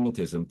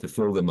anti-Semitism to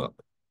fill them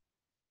up.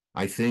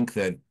 I think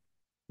that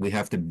we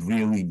have to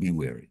really be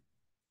wary.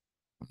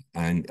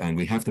 And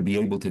we have to be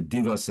able to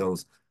dig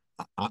ourselves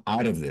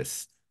out of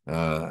this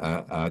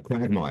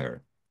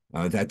quagmire.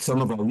 That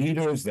some of our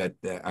leaders that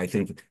I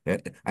think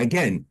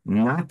again,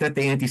 not that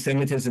the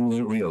anti-Semitism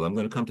isn't real. I'm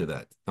going to come to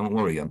that. Don't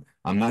worry.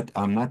 I'm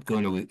not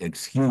going to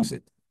excuse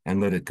it and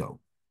let it go.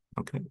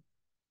 Okay.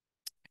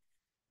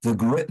 The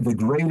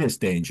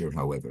greatest danger,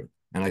 however,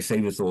 and I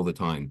say this all the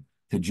time,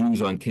 to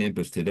Jews on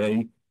campus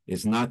today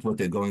is not what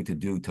they're going to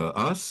do to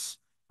us,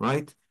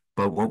 right?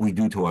 But what we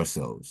do to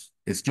ourselves.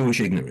 It's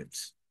Jewish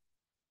ignorance.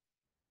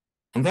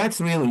 And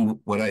that's really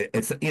what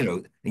it's,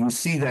 you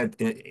see that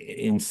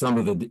in some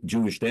of the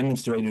Jewish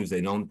demonstrators,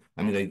 they don't,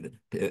 I mean,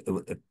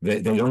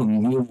 they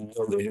don't really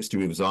know the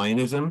history of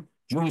Zionism.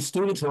 Jewish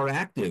students who are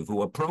active,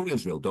 who are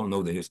pro-Israel, don't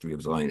know the history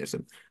of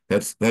Zionism.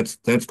 That's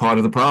part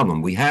of the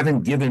problem. We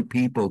haven't given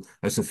people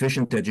a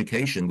sufficient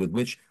education with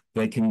which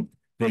they can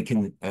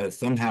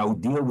somehow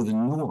deal with the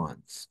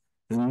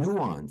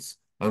nuance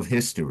of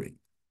history.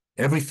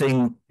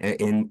 Everything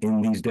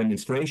in these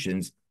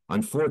demonstrations,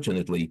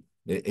 unfortunately,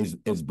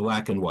 is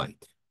black and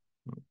white.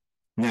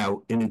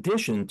 Now, in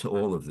addition to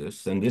all of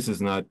this, and this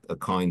is not a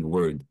kind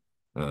word.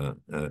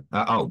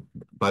 Oh,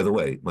 by the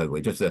way,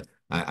 just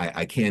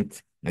I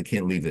can't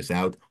leave this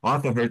out.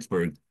 Arthur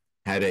Hertzberg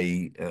had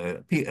a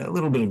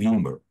little bit of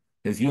humor.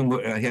 His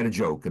humor, he had a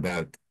joke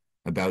about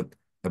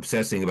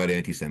obsessing about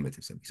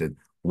anti-Semitism. He said,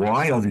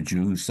 "Why are the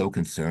Jews so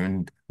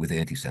concerned with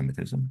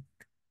anti-Semitism?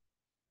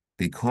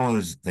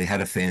 Because they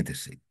had a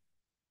fantasy.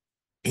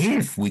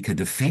 If we could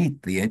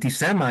defeat the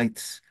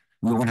anti-Semites,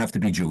 we won't have to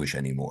be Jewish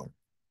anymore."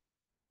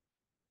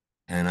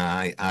 And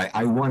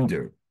I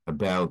wonder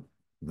about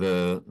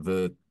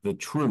the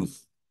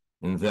truth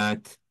in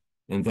that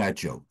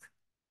joke.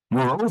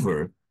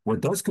 Moreover,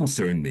 what does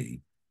concern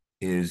me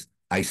is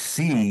I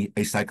see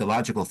a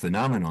psychological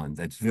phenomenon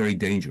that's very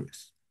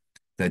dangerous,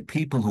 that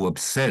people who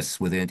obsess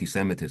with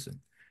anti-Semitism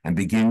and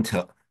begin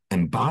to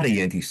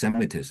embody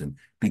anti-Semitism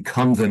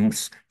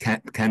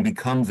can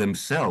become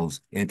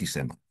themselves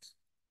anti-Semites.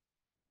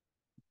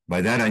 By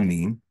that I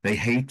mean they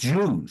hate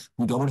Jews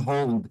who don't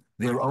hold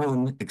their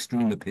own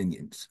extreme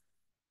opinions.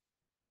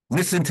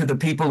 Listen to the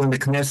people in the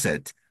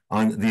Knesset,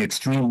 on the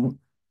extreme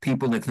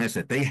people in the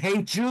Knesset. They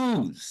hate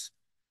Jews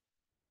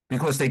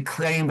because they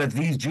claim that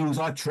these Jews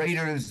are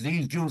traitors,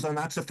 these Jews are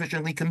not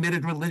sufficiently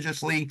committed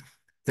religiously,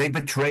 they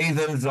betray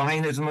the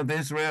Zionism of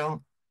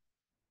Israel.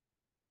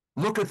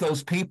 Look at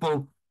those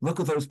people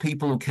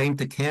who came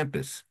to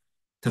campus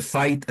to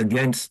fight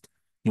against,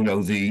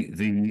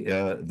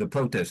 the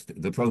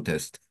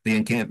protest, the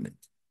encampment.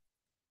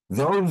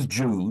 Those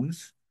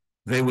Jews,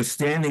 they were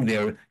standing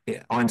there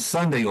on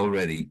Sunday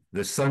already,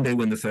 the Sunday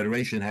when the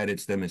Federation had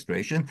its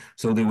demonstration.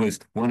 So there was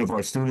one of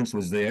our students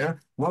was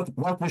there.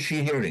 What was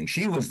she hearing?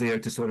 She was there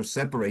to sort of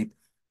separate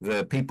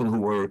the people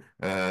who were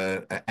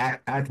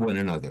at one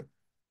another.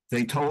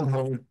 They told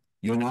her,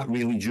 "You're not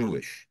really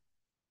Jewish."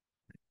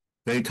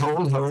 They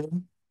told her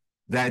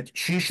that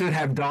she should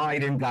have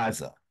died in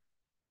Gaza.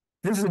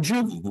 This is a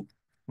Jew,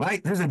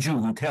 right? This is a Jew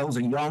who tells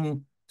a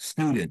young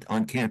student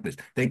on campus.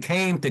 They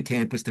came to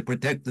campus to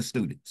protect the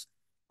students,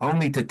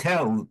 only to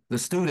tell the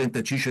student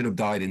that she should have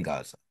died in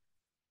Gaza.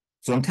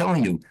 So I'm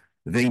telling you,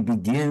 they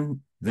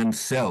begin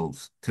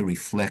themselves to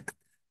reflect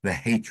the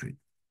hatred.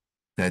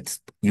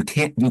 You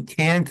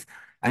can't.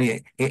 I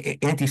mean,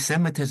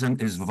 anti-Semitism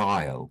is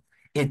vile.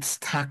 It's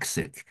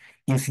toxic.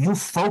 If you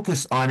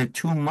focus on it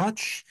too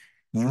much,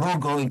 you're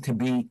going to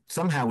be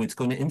somehow it's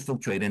going to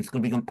infiltrate and it's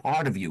going to become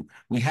part of you.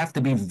 We have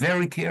to be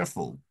very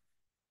careful.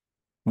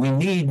 We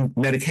need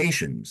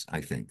medications,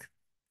 I think,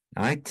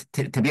 right,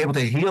 to be able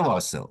to heal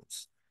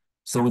ourselves,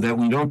 so that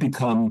we don't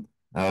become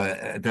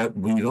in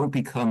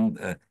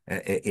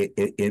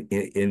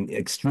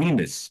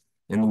extremists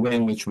in the way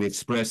in which we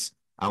express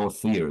our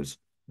fears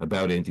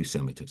about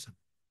anti-Semitism.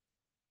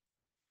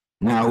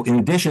 Now, in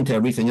addition to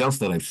everything else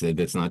that I've said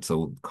that's not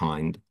so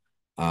kind,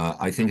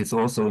 I think it's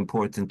also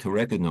important to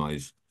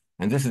recognize,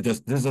 and this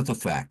is a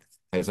fact,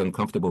 as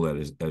uncomfortable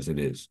as it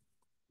is,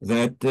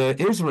 that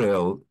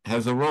Israel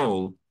has a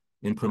role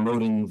in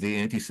promoting the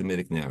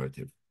anti-Semitic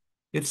narrative.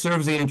 It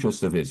serves the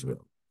interests of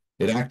Israel.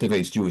 It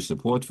activates Jewish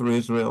support for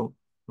Israel,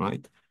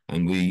 right?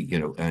 And we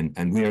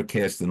are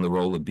cast in the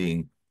role of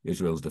being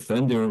Israel's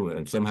defender,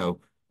 and somehow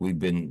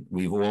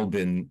we've all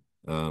been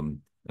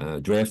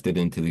drafted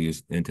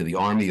into the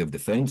army of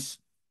defense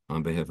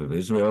on behalf of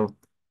Israel.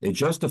 It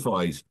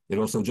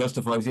also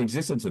justifies the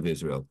existence of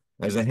Israel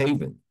as a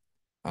haven.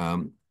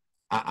 Um,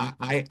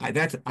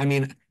 that's, I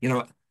mean,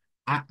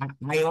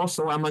 I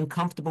also am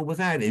uncomfortable with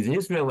that. Is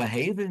Israel a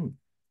haven?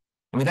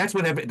 I mean,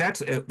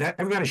 that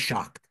everybody's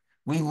shocked.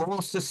 We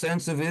lost the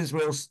sense of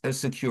Israel's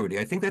security.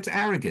 I think that's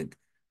arrogant.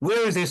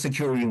 Where is there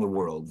security in the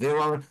world? There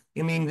are,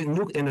 I mean,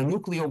 in a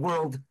nuclear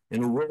world,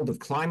 in a world of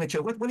climate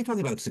change, what are you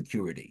talking about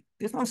security?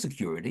 There's no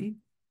security.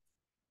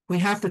 We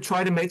have to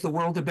try to make the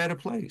world a better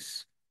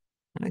place.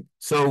 Right?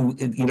 So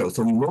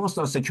we lost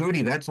our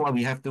security. That's why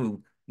we have to,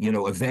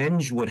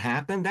 avenge what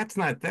happened. That's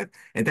not that,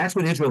 and that's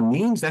what Israel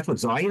means. That's what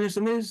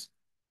Zionism is.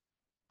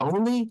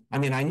 Only, I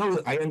mean,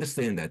 I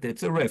understand that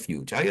it's a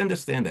refuge. I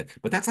understand that,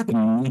 but that's not the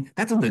meaning.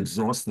 That doesn't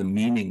exhaust the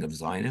meaning of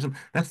Zionism.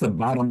 That's the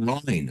bottom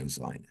line of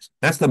Zionism.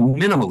 That's the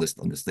minimalist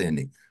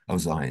understanding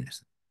of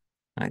Zionism,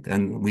 right?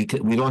 And we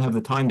don't have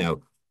the time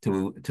now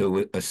to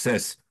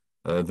assess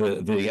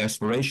the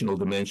aspirational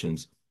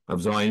dimensions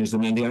of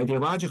Zionism and the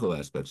ideological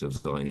aspects of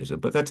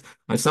Zionism. But that's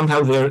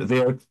somehow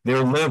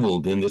they're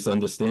leveled in this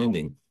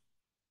understanding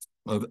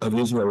of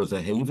Israel as a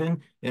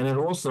haven, and it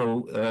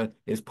also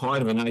is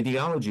part of an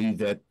ideology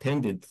that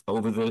tended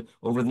over the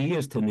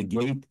years to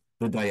negate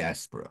the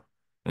diaspora.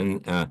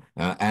 And here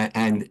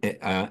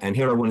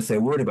I want to say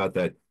a word about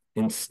that.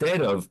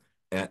 Instead of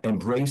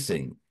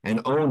embracing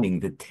and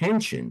owning the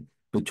tension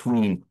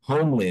between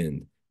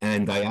homeland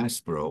and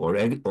diaspora or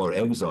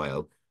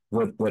exile,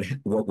 what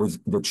was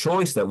the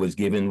choice that was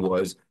given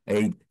was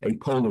a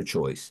polar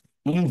choice: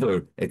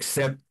 either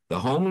accept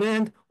the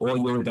homeland or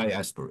you're a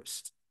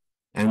diasporist.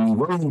 And we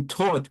weren't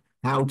taught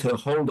how to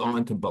hold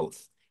on to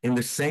both. In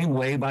the same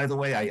way, by the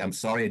way, I'm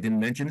sorry I didn't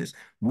mention this,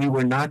 we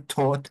were not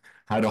taught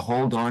how to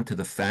hold on to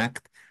the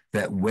fact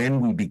that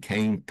when we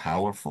became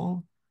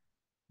powerful,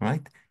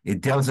 right, it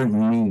doesn't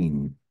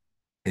mean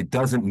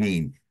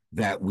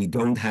that we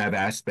don't have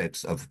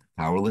aspects of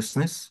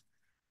powerlessness,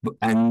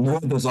 and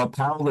nor does our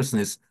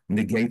powerlessness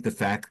negate the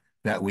fact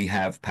that we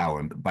have power.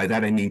 And by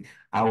that I mean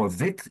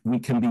we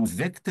can be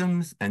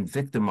victims and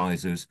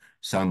victimizers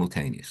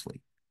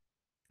simultaneously.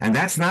 And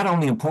that's not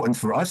only important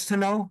for us to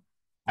know.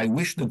 I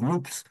wish the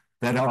groups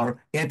that are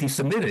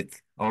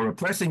anti-Semitic or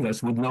oppressing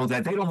us would know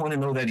that. They don't want to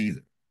know that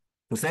either,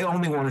 because they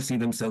only want to see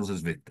themselves as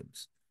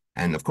victims.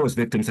 And of course,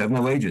 victims have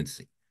no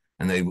agency,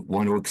 and they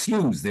want to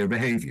excuse their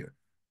behavior,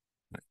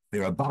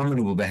 their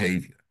abominable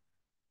behavior.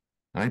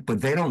 Right?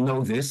 But they don't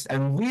know this,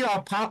 and we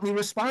are partly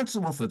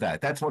responsible for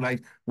that. That's why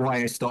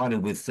I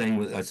started with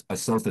saying a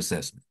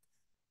self-assessment,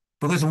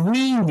 because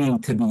we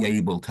need to be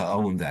able to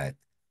own that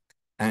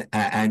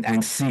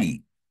and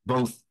see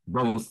both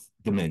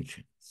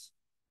dimensions.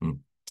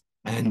 Hmm.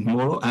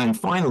 And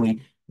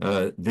finally,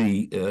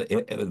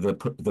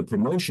 the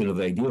promotion of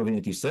the idea of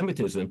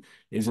anti-Semitism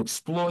is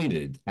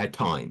exploited at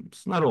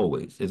times, not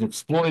always, is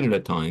exploited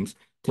at times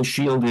to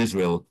shield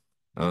Israel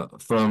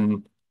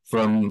from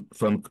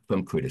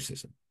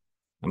criticism.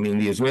 I mean,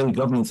 the Israeli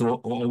government's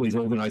always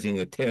organizing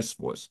a task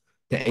force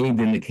to aid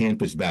in the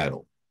campus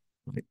battle.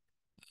 Right?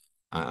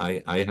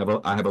 I have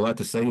a lot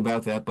to say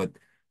about that, but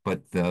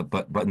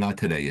not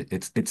today.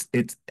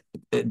 It,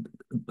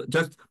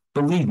 just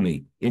believe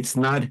me, it's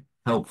not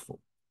helpful.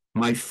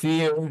 My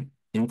fear,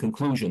 in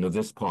conclusion of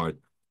this part,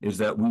 is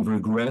that we've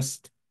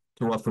regressed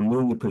to our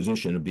familiar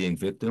position of being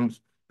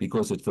victims,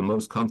 because it's the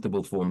most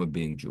comfortable form of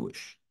being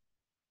Jewish.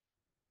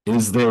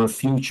 Is there a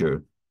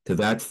future to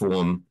that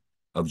form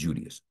of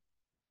Judaism?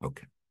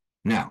 Okay.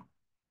 Now,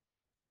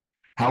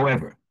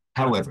 however,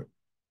 however,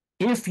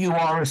 if you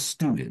are a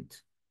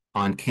student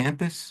on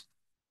campus,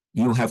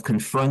 you have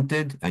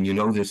confronted, and you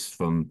know this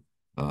from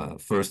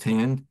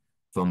firsthand,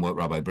 from what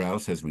Rabbi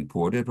Brous has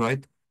reported,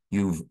 right?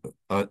 You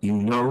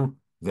know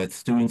that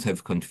students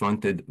have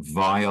confronted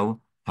vile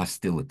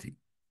hostility,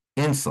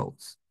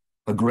 insults,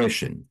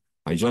 aggression.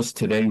 I just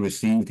today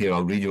received here.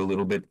 I'll read you a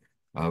little bit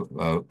a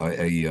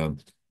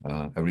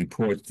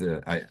report.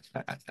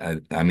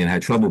 I mean, I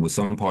had trouble with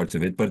some parts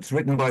of it, but it's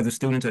written by the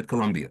students at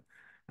Columbia,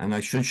 and I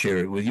should share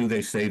it with you.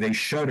 They say they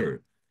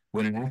shudder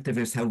when an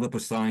activist held up a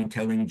sign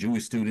telling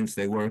Jewish students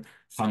they were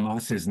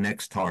Hamas's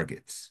next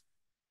targets.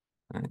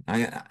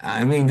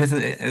 I mean,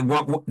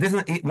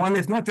 one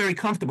is not very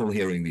comfortable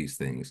hearing these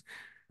things.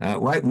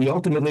 Right? We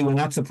ultimately were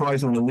not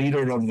surprised when the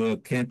leader of the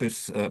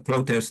campus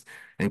protest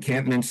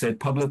encampment said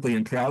publicly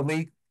and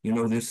proudly, you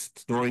know this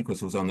story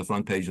because it was on the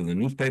front page of the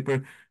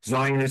newspaper,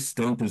 Zionists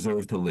don't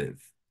deserve to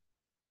live.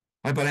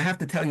 Right? But I have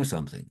to tell you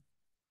something.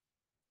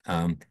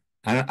 Um,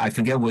 I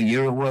forget what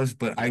year it was,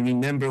 but I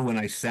remember when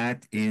I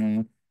sat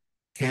in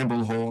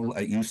Campbell Hall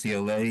at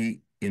UCLA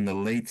in the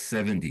late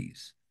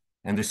 70s.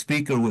 And the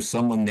speaker was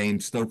someone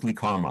named Stokely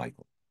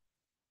Carmichael,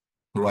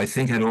 who I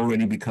think had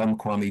already become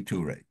Kwame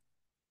Ture.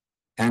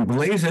 And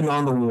blazoned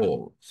on the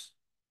walls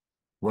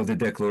were the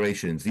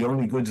declarations, the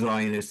only good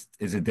Zionist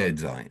is a dead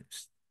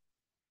Zionist.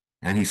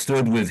 And he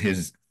stood with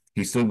his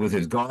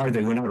guard.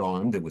 They were not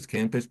armed, it was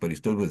campus, but he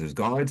stood with his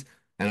guards.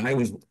 And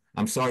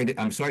I'm sorry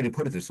to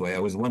put it this way, I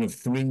was one of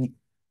three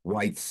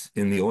whites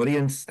in the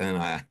audience,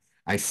 and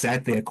I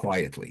sat there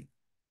quietly.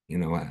 You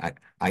know,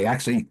 I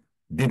actually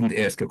didn't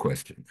ask a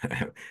question.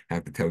 I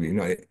have to tell you, you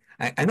know,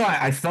 I know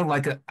I felt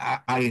like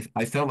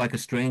I felt like a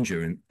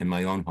stranger in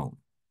my own home,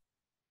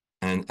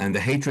 and the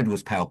hatred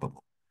was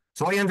palpable.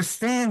 So I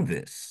understand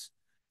this.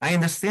 I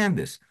understand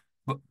this,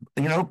 but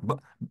you know,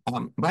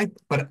 right,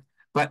 but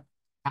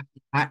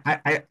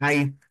I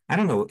I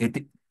don't know.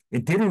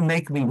 It didn't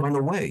make me run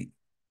away.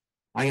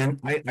 I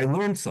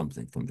learned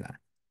something from that.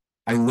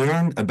 I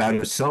learned about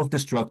a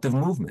self-destructive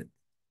movement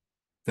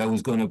that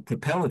was going to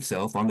propel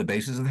itself on the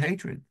basis of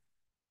hatred.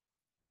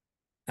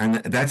 And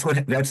that's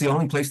the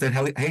only place that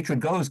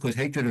hatred goes, because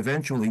hatred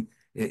eventually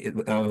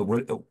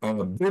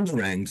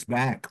boomerangs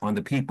back on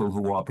the people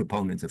who are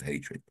proponents of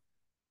hatred,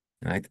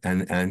 right?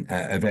 And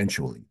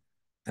eventually,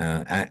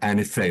 and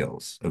it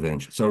fails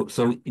eventually.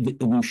 So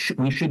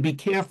we should be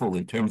careful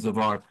in terms of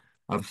our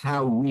of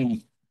how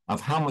we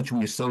of how much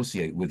we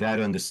associate with that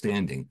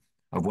understanding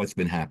of what's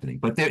been happening.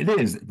 But there it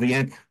is.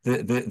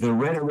 The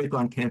rhetoric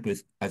on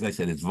campus, as I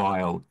said, is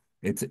vile.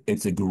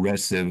 It's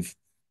aggressive.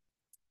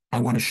 I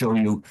want to show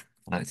you,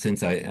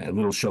 since a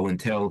little show and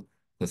tell,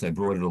 because I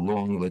brought it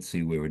along. Let's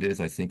see where it is.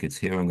 I think it's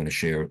here. I'm going to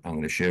share. I'm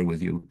going to share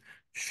with you.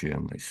 Share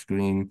my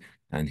screen,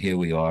 and here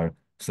we are.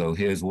 So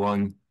here's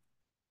one.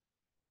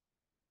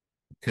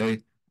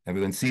 Okay,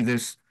 everyone see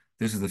this?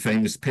 This is the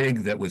famous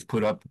pig that was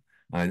put up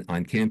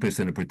on campus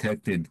in a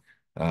protected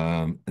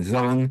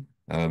zone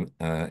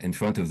in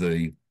front of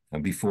the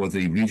before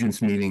the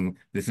Regents meeting.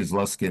 This is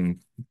Luskin,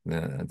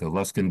 the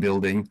Luskin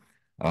building,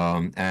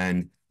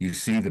 and you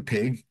see the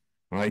pig,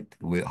 right,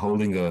 with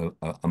holding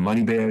a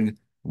money bag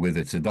with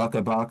a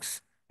tzedakah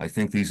box. I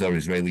think these are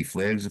Israeli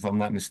flags, if I'm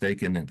not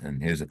mistaken.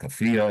 And here's a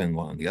kafia, and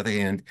on the other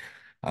hand,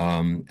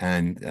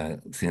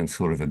 and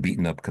sort of a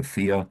beaten up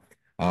kafia.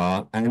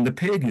 And the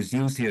pig is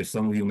used here.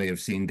 Some of you may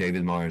have seen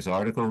David Meyer's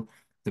article.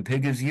 The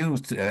pig is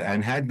used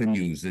and had been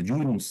used, the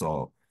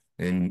Judensaw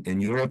in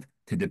Europe,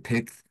 to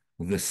depict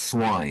the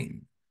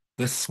swine.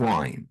 The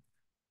swine.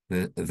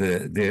 There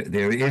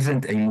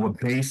isn't a more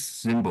base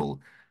symbol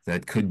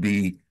that could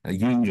be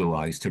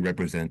utilized to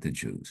represent the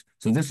Jews.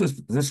 So this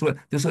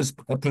was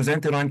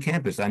presented on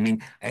campus. I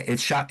mean,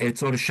 it's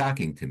sort of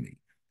shocking to me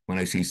when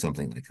I see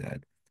something like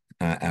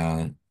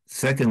that.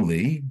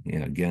 Secondly,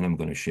 again, I'm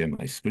going to share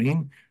my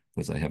screen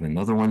because I have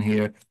another one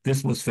here.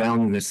 This was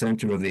found in the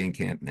center of the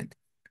encampment.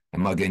 A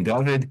Magen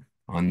David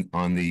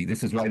on the,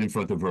 this is right in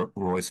front of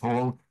Royce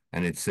Hall,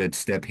 and it said,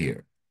 "Step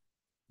here,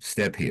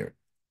 step here."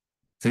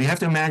 So you have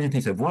to imagine to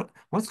yourself,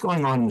 what's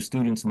going on in the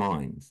students'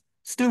 minds?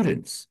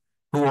 Students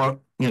who are,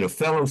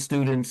 fellow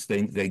students,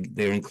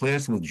 they're in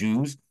class with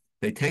Jews,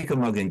 they take a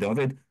Magen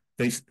David,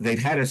 they've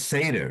had a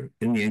Seder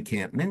in the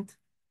encampment,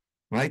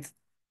 right?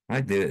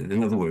 Right?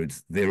 In other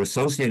words, they're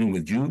associating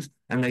with Jews,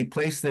 and they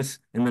place this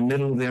in the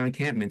middle of their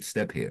encampment,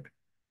 "Step here."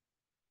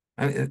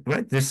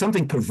 Right? There's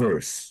something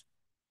perverse.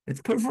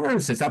 It's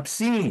perverse. It's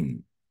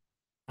obscene.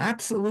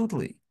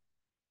 Absolutely.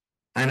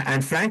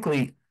 And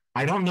frankly,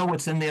 I don't know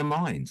what's in their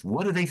minds.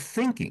 What are they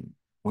thinking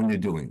when they're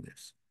doing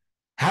this?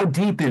 How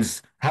deep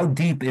is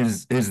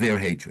their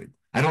hatred?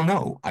 I don't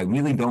know. I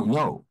really don't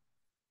know.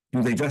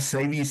 Do they just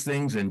say these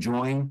things and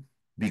join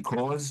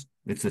because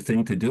it's the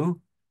thing to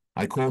do?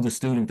 I called a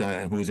student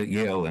who was at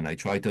Yale, and I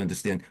tried to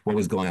understand what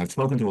was going on. I've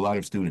spoken to a lot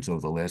of students over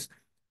the last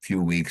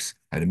few weeks,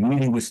 had a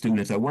meeting with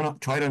students. I want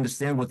to try to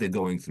understand what they're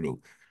going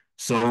through.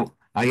 So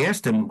I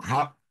asked him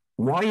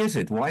why is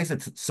it? Why is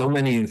it so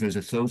many of his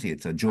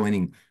associates are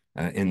joining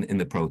in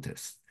the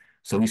protests?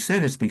 So he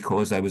said it's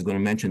because I was going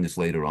to mention this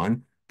later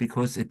on,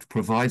 because it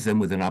provides them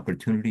with an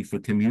opportunity for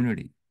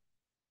community.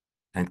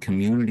 And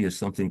community is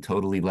something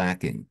totally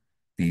lacking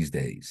these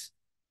days,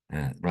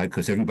 right?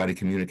 Because everybody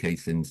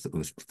communicates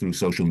through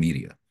social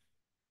media.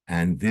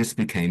 And this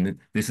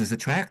is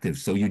attractive.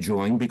 So you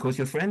join because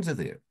your friends are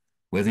there,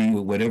 whether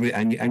you whatever,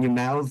 and you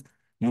mouth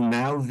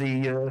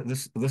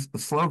the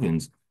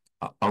slogans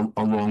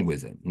along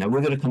with it. Now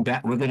we're going to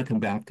come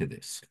back to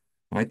this,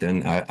 right?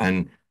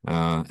 And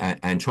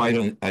try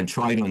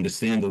to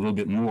understand a little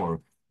bit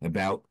more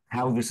about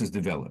how this is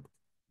developed,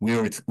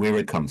 where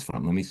it comes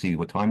from. Let me see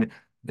what time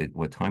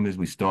is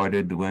we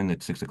started when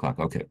at 6 o'clock.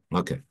 Okay,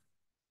 okay.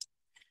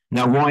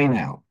 Now why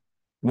now?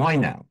 Why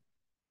now?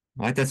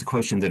 Right? That's a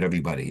question that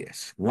everybody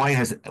asks. Why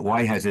has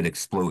it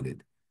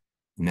exploded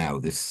now?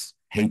 This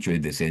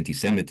hatred, this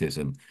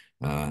anti-Semitism,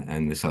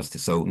 and this hostility.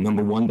 So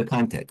number one, the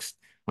context.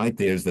 Right?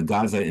 There's the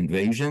Gaza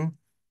invasion,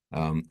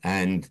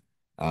 and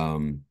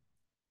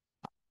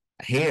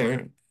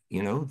here,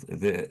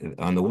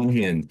 on the one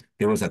hand,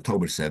 there was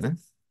October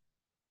 7th.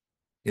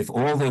 If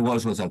all there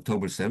was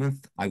October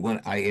 7th,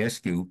 I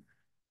ask you,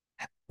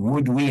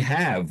 would we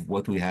have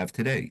what we have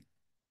today?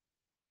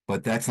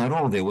 But that's not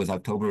all. There was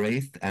October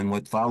 8th and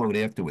what followed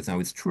afterwards. Now,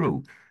 it's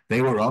true.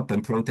 They were up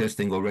and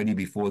protesting already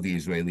before the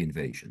Israeli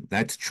invasion.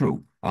 That's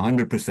true,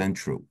 100%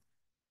 true.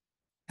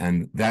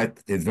 And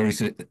that is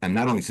and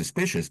not only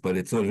suspicious, but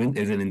it sort of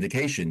is an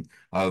indication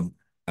of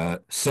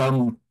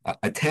some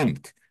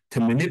attempt to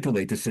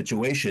manipulate the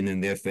situation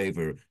in their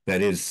favor.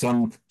 That is,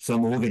 some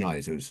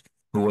organizers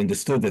who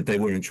understood that they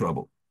were in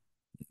trouble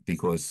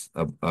because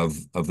of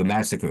the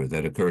massacre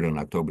that occurred on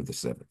October the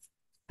 7th.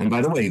 And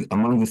by the way,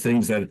 among the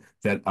things that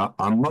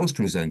are most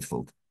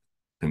resentful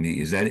to me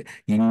is that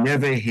you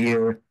never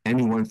hear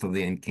anyone from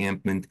the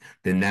encampment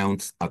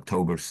denounce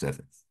October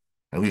 7th.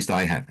 At least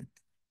I haven't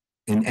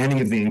in any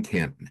of the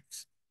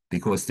encampments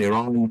because they're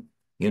on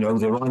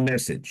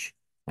message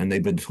and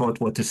they've been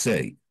taught what to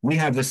say. We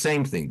have the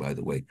same thing, by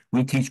the way.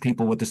 We teach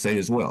people what to say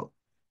as well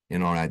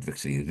in our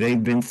advocacy.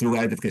 They've been through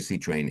advocacy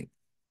training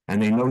and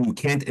they know you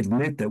can't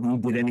admit that we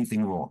did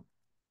anything wrong.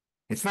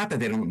 It's not that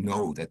they don't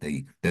know that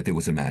there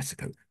was a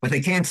massacre, but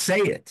they can't say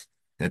it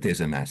that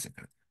there's a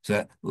massacre.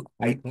 So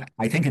I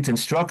think it's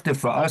instructive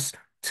for us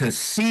to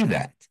see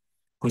that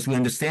because we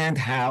understand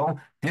how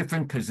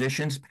different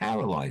positions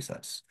paralyze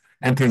us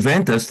and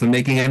prevent us from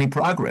making any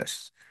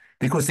progress.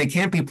 Because there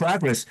can't be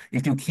progress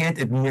if you can't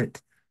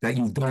admit that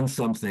you've done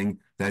something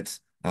that's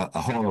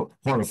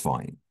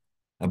horrifying,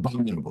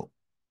 abominable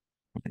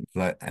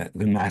the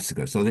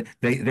massacre. So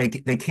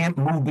they can't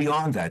move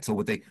beyond that. So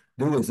what they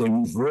do is they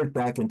revert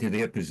back into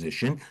their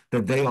position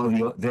that they are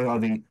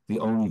the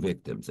only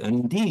victims. And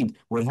indeed,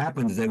 what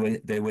happens is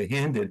they were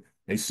handed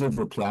a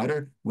silver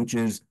platter, which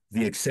is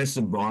the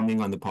excessive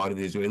bombing on the part of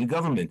the Israeli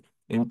government.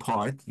 In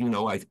part,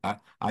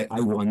 I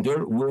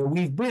wonder where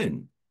we've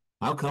been.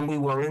 How come we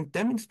weren't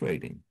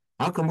demonstrating?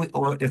 How come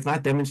or if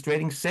not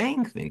demonstrating,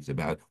 saying things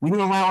about it? We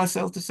didn't allow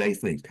ourselves to say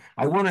things.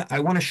 I want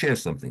to share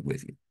something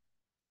with you.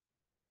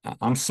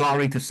 I'm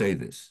sorry to say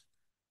this.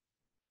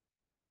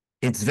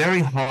 It's very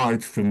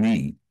hard for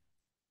me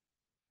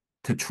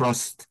to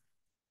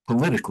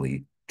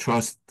politically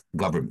trust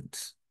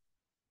governments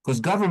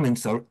because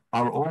governments are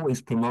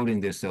always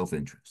promoting their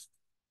self-interest.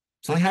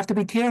 So you have to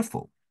be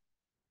careful,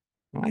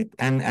 right?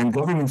 And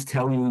governments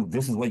tell you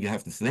this is what you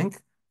have to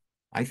think.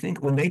 I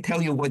think when they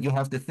tell you what you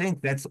have to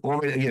think, that's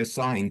already a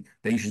sign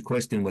that you should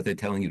question what they're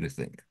telling you to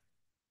think.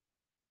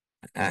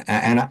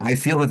 And I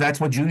feel that that's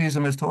what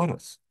Judaism has taught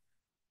us,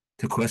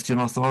 to question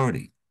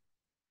authority.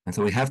 And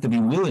so we have to be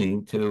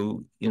willing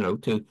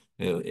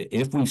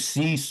if we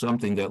see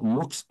something that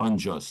looks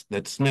unjust,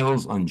 that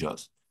smells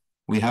unjust,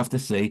 we have to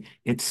say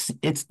it's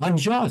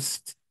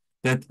unjust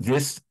that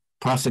this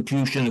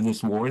prosecution of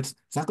this war, it's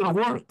not going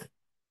to work.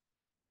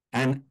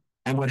 And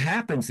what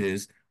happens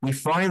is we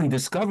finally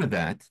discover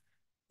that,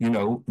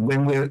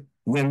 when we're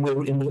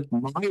mired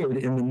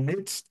in the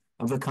midst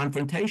of the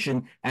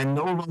confrontation and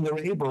no longer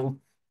able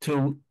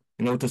to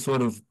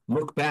sort of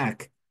look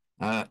back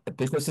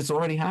because it's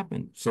already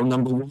happened. So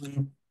number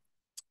one,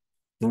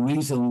 the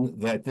reason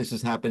that this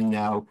is happening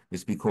now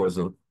is because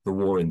of the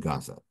war in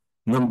Gaza.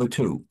 Number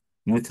two,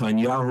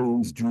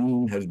 Netanyahu's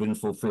dream has been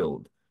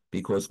fulfilled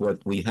because what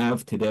we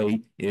have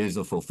today is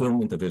a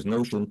fulfillment of his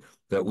notion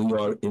that we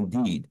are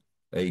indeed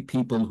a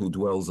people who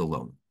dwells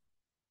alone.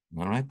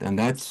 All right, and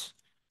that's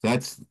in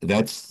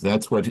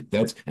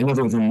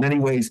other words, in many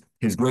ways,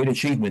 his great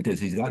achievement is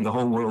he's gotten the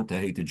whole world to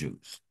hate the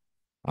Jews.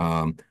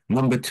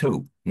 Number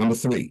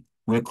three,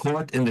 we're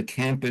caught in the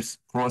campus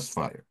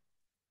crossfire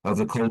of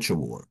the culture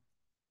war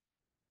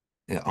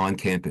on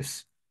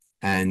campus.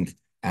 And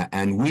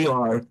we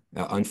are,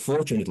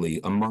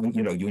 unfortunately,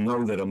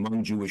 that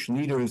among Jewish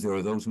leaders, there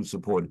are those who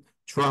support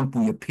Trump.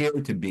 We appear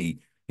to be,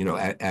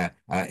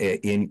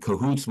 in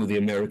cahoots with the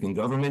American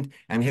government.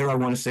 And here I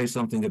want to say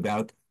something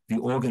about the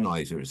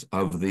organizers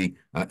of the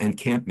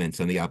encampments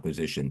and the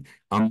opposition.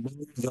 Among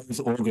those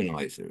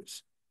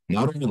organizers,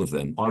 not all of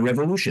them, are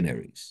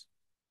revolutionaries.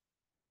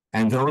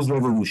 And those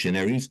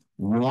revolutionaries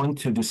want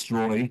to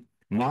destroy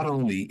not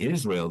only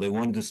Israel, they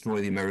want to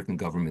destroy the American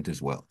government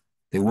as well.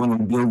 They want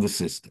to build the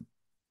system.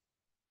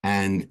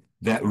 And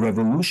that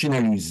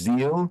revolutionary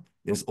zeal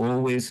is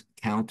always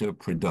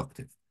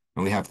counterproductive.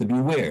 And we have to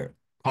beware.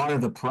 Part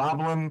of the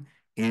problem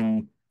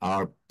in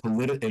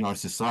in our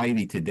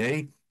society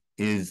today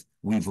is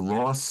we've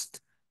lost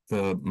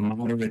the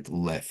moderate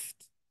left.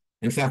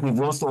 In fact, we've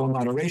lost all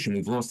moderation.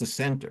 We've lost the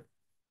center.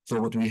 So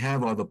what we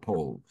have are the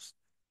poles.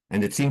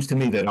 And it seems to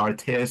me that our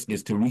task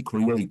is to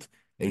recreate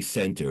a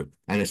center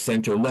and a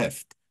center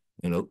left.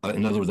 In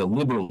other words, a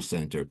liberal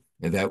center,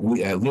 a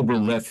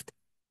liberal left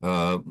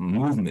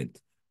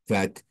movement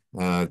that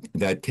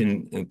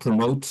can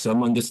promote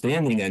some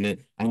understanding and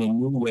a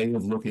new way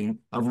of looking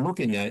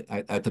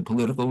at the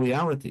political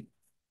reality.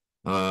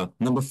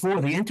 Number four,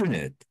 the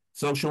internet,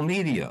 social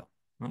media,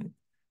 right?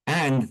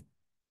 And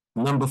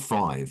number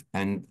five,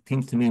 and it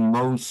seems to me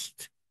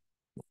most,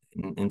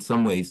 in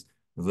some ways,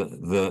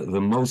 the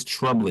most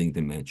troubling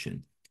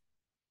dimension,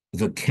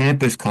 the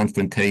campus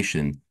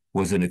confrontation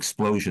was an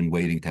explosion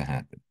waiting to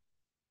happen.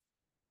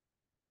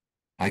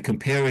 I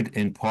compare it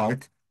in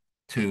part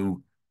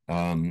to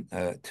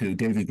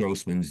David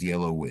Grossman's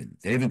Yellow Wind.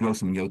 David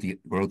Grossman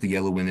wrote the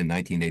Yellow Wind in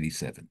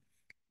 1987.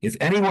 If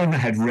anyone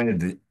had read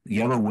the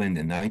Yellow Wind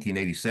in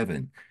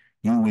 1987,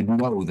 you would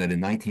know that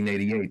in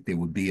 1988 there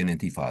would be an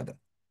intifada.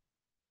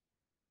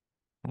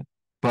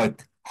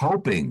 But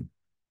hoping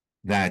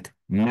that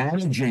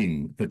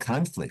managing the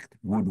conflict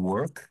would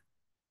work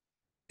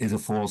is a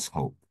false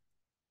hope.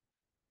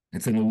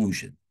 It's an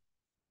illusion.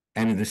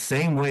 And in the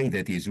same way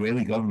that the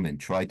Israeli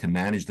government tried to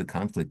manage the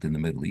conflict in the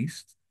Middle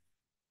East,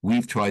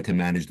 we've tried to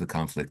manage the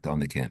conflict on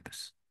the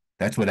campus.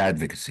 That's what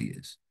advocacy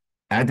is.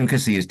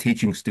 Advocacy is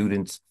teaching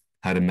students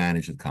how to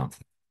manage the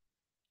conflict.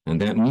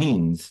 And that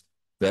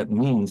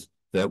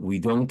we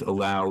don't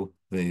allow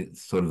the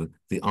sort of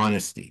the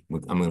honesty.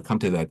 I'm going to come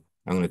to that.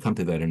 I'm going to come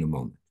to that in a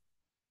moment.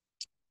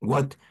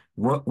 What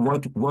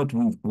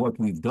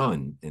we've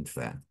done, in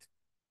fact,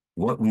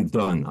 what we've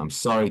done, I'm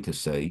sorry to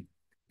say,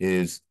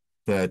 is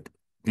that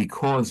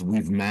because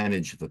we've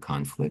managed the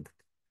conflict,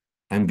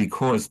 and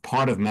because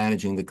part of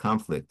managing the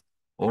conflict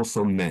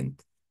also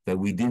meant that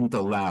we didn't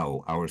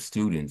allow our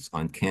students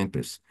on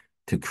campus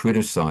to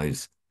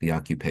criticize the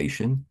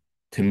occupation,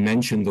 to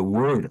mention the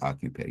word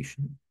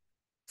occupation.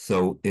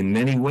 So in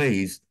many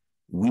ways,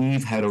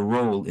 we've had a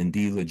role in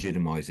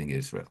delegitimizing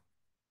Israel.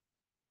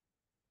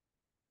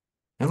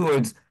 In other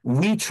words,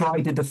 we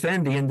tried to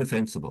defend the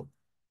indefensible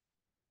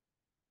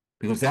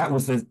because that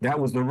was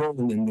the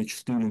role in which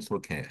students were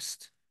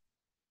cast.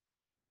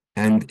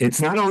 And it's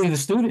not only the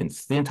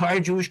students, the entire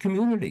Jewish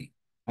community.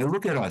 I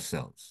look at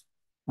ourselves.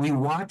 We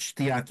watched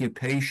the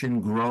occupation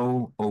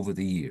grow over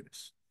the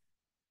years.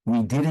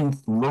 We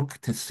didn't look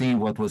to see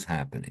what was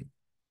happening.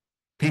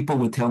 People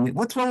would tell me,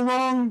 what's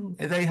wrong?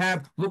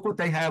 Look what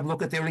they have,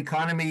 look at their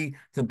economy,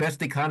 the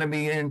best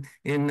economy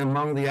in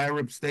among the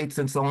Arab states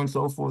and so on and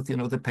so forth,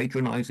 the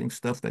patronizing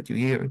stuff that you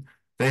hear.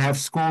 They have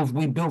schools,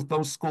 we built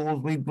those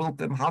schools, we built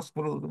them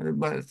hospitals,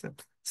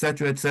 et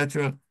cetera, et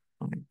cetera.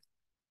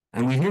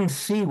 And we didn't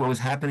see what was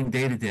happening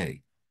day to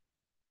day.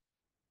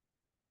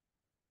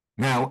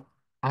 Now,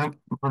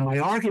 my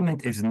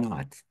argument is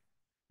not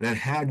that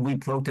had we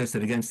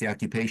protested against the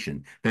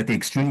occupation, that the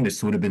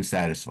extremists would have been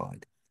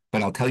satisfied.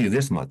 But I'll tell you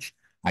this much.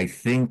 I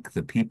think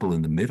the people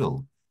in the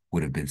middle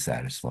would have been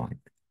satisfied.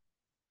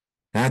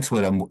 That's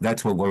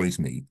what worries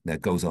me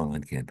that goes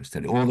on campus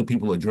today. All the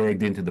people are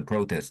dragged into the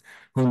protest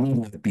who need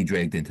not be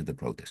dragged into the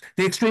protest.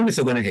 The extremists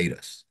are going to hate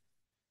us.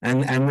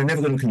 And we're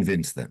never going to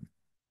convince them.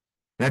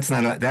 That's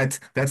not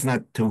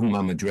to whom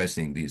I'm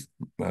addressing these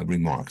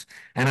remarks.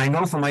 And I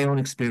know from my own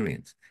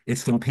experience,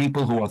 it's from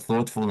people who are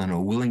thoughtful and are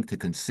willing to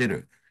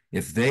consider.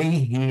 If they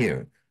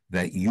hear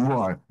that you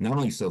are not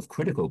only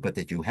self-critical, but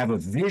that you have a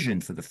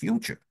vision for the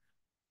future.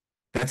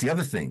 That's the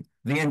other thing.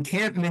 The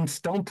encampments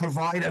don't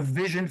provide a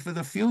vision for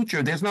the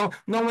future. There's no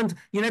one,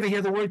 you never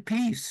hear the word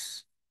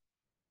peace.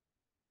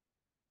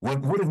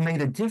 What would have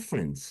made a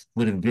difference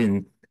would have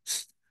been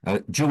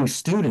Jewish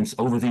students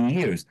over the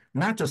years,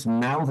 not just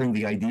mouthing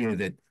the idea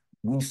that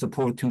we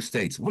support two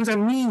states. What does that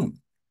mean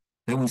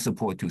that we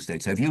support two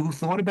states? Have you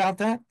thought about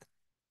that?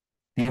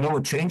 Do you know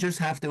what changes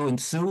have to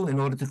ensue in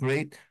order to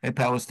create a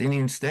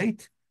Palestinian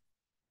state?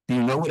 Do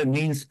you know what it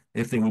means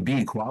if there would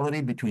be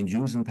equality between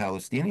Jews and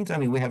Palestinians? I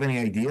mean, we have any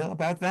idea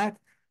about that?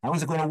 How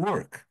is it going to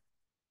work?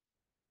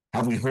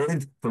 Have we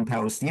heard from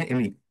Palestinians? I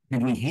mean,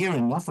 did we hear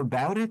enough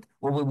about it?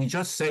 Or will we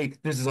just say,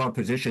 this is our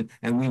position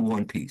and we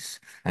want peace?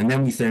 And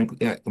then we think,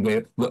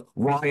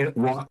 why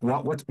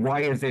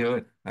is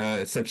there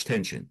such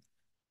tension?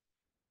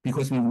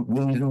 Because we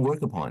really didn't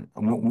work upon it.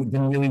 We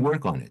didn't really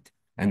work on it.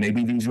 And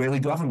maybe the Israeli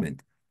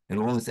government and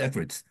all its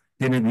efforts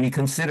didn't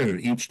reconsider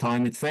each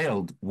time it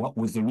failed what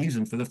was the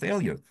reason for the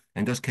failure,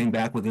 and just came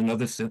back with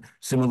another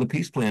similar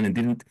peace plan, and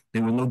didn't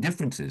there were no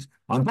differences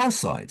on both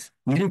sides.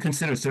 We didn't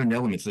consider certain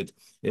elements that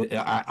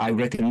I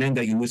recommend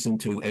that you listen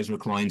to Ezra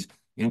Klein's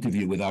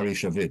interview with Ari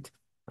Shavit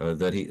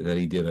that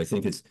he did. I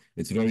think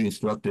it's very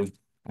instructive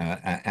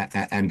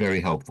and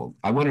very helpful.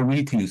 I want to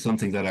read to you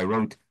something that I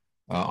wrote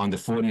on the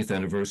 40th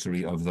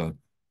anniversary of the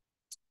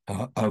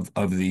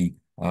of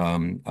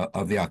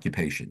the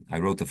occupation. I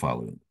wrote the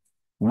following: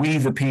 We,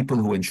 the people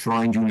who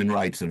enshrined human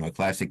rights in our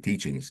classic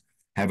teachings,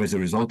 have, as a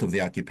result of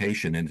the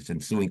occupation and its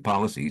ensuing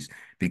policies,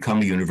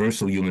 become a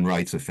universal human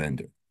rights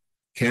offender,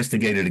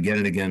 castigated again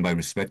and again by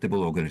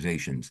respectable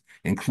organizations,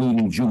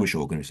 including Jewish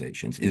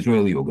organizations,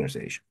 Israeli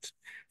organizations.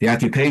 The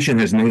occupation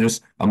has made us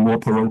a more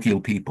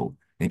parochial people,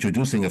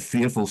 introducing a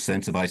fearful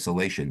sense of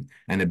isolation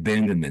and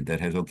abandonment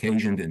that has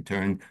occasioned, in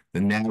turn,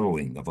 the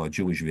narrowing of our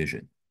Jewish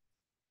vision.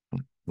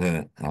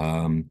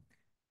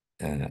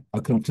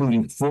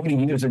 Concluding 40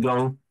 years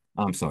ago,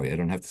 I'm sorry, I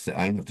don't have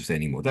to say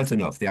anymore. That's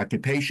enough. The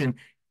occupation,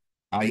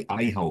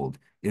 I hold,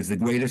 is the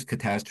greatest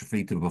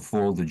catastrophe to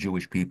befall the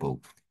Jewish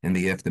people in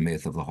the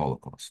aftermath of the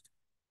Holocaust.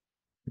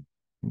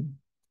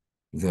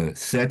 The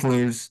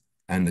settlers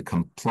and the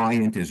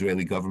compliant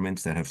Israeli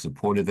governments that have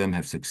supported them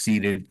have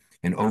succeeded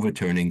in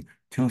overturning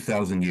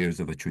 2,000 years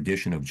of a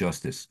tradition of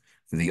justice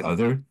for the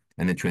other,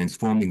 and in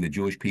transforming the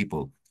Jewish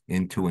people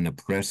into an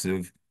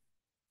oppressive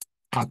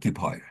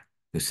occupier.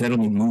 The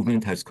settlement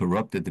movement has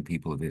corrupted the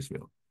people of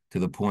Israel to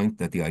the point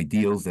that the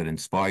ideals that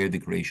inspired the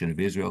creation of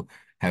Israel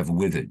have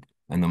withered,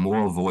 and the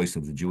moral voice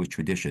of the Jewish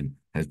tradition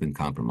has been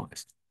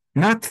compromised.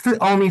 Not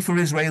only for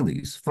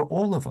Israelis, for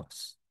all of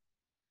us.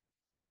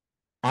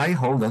 I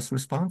hold us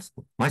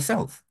responsible,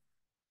 myself,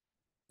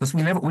 because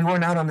we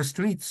weren't out on the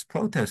streets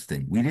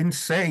protesting. We didn't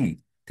say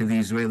to the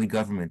Israeli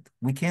government,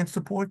 we can't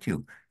support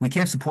you. We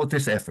can't support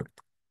this effort.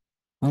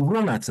 We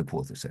will not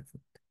support this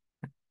effort.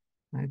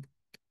 Right?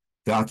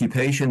 The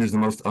occupation is the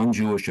most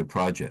un-Jewish of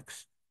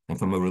projects, and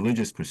from a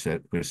religious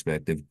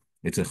perspective,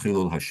 it's a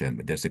chilul Hashem,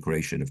 a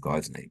desecration of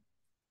God's name.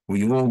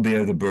 We all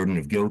bear the burden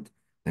of guilt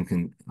and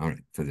can. All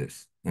right, for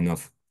this,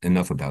 enough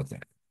about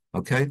that.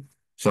 Okay,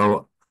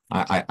 so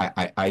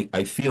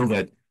I feel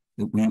that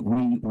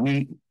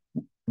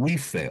we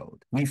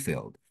failed. We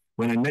failed.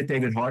 When I met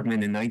David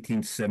Hartman in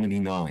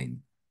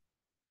 1979,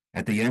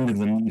 at the end of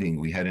the meeting,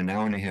 we had an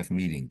hour and a half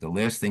meeting. The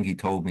last thing he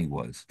told me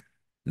was,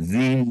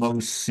 the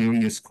most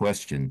serious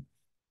question,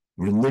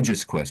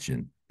 religious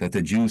question, that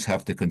the Jews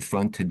have to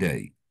confront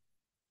today.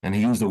 And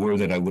he used a word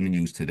that I wouldn't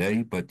use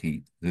today, but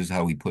this is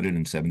how he put it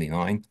in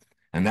 79.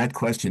 And that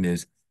question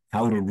is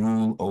how to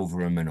rule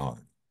over a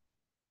minority.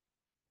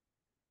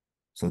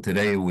 So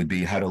today it would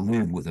be how to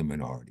live with a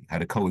minority, how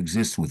to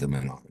coexist with a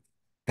minority.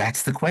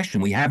 That's the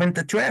question. We haven't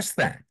addressed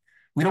that.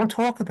 We don't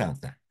talk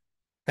about that.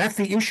 That's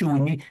the issue we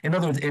need. In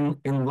other words,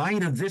 in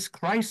light of this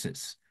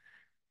crisis,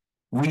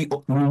 we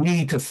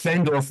need to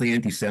fend off the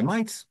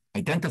anti-Semites,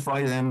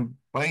 identify them,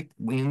 right?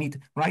 We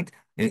need, right?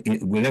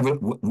 Whatever,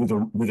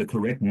 with the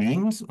correct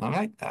means, all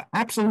right?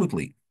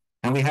 Absolutely.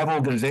 And we have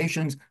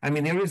organizations. I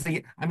mean,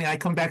 I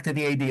come back to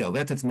the ADL.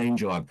 That's its main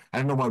job. I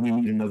don't know why we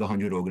need another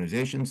 100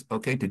 organizations,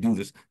 okay, to do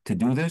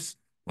this.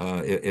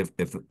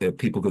 If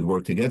people could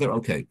work together,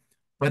 okay.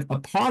 But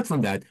apart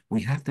from that,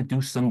 we have to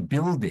do some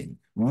building,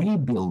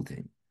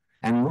 rebuilding,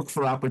 and look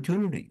for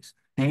opportunities.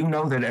 Do you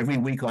know that every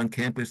week on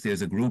campus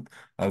there's a group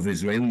of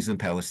Israelis and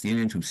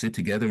Palestinians who sit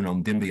together in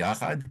Omdim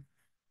B'Yachad,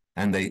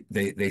 and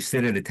they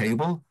sit at a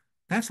table?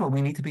 That's what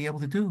we need to be able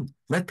to do.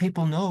 Let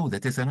people know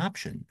that there's an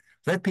option.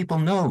 Let people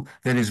know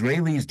that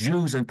Israelis,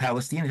 Jews, and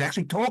Palestinians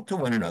actually talk to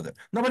one another.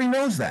 Nobody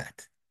knows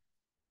that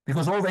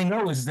because all they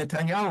know is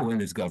Netanyahu and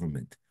his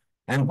government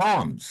and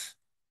bombs.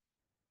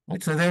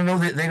 Right? So they don't know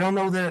that they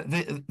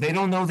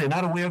don't know they're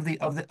not aware of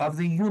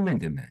the human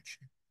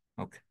dimension.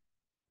 Okay.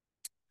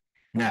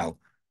 Now,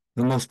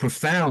 the most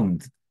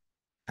profound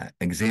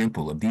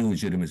example of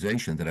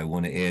delegitimization that I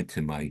want to add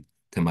to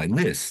my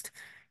list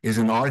is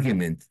an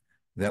argument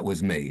that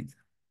was made,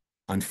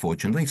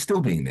 unfortunately,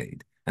 still being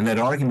made. And that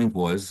argument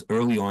was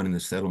early on in the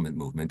settlement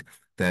movement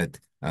that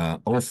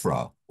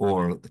Ofra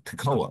or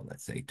Tekoa,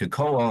 let's say,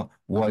 Tekoa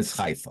was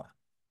Haifa.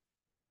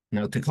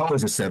 Now, Tekoa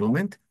is a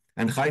settlement,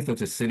 and Haifa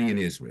is a city in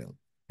Israel,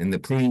 in the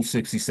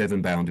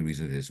pre-67 boundaries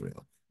of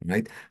Israel,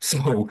 right?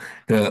 So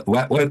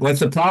what's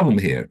the problem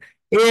here?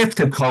 If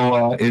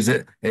Tekoa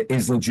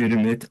is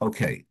legitimate,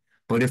 okay.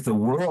 But if the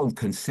world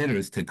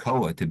considers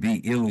Tekoa to be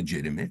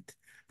illegitimate,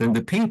 then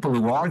the people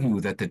who argue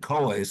that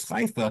Tekoa is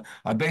Haifa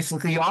are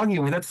basically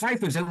arguing that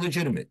Haifa is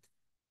illegitimate,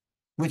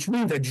 which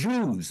means that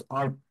Jews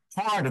are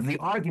part of the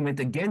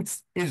argument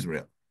against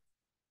Israel.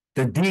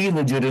 The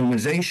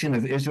delegitimization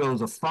of Israel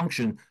is a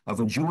function of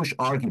a Jewish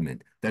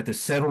argument that the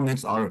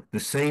settlements are the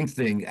same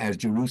thing as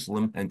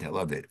Jerusalem and Tel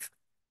Aviv.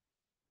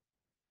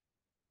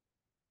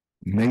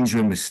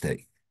 Major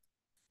mistake.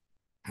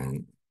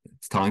 And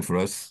it's time for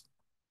us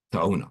to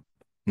own up.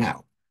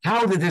 Now,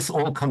 how did this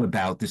all come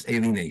about, this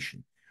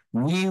alienation?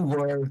 We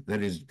were,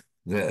 that is,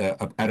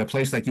 at a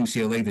place like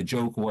UCLA, the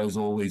joke was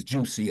always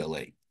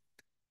JewCLA.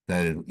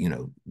 that,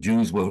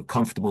 Jews were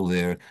comfortable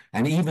there.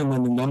 And even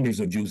when the numbers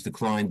of Jews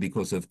declined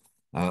because of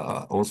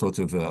all sorts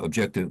of I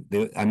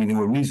mean, there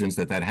were reasons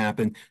that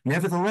happened.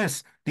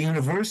 Nevertheless, the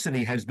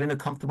university has been a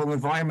comfortable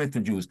environment for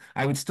Jews.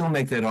 I would still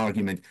make that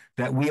argument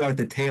that we are at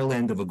the tail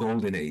end of a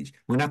golden age.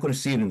 We're not going to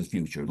see it in the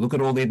future. Look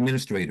at all the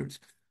administrators.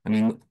 I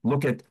mean,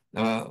 look at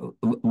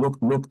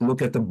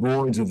the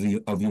boards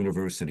of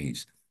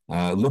universities.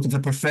 Look at the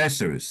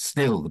professors,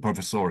 still the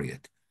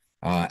professoriate,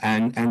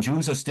 and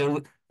Jews are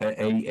still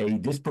a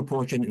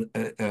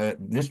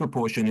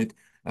disproportionate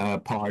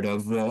part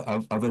of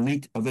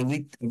elite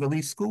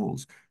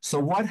schools. So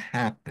what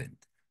happened?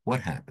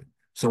 What happened?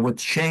 So what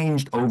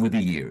changed over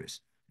the years?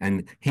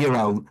 And here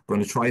I'm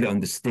going to try to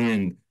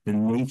understand the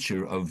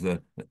nature of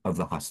the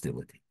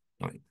hostility.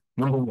 All right.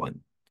 Number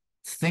one,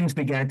 things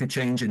began to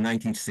change in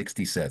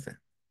 1967.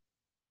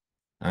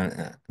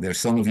 There's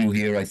some of you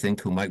here, I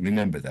think, who might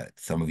remember that.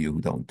 Some of you who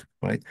don't,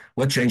 right?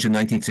 What changed in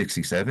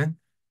 1967?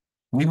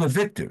 We were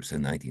victors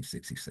in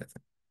 1967.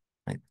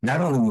 Right? Not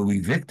only were we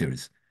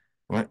victors,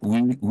 right?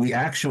 We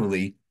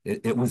actually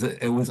it was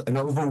an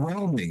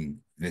overwhelming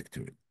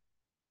victory,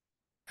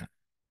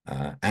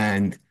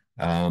 and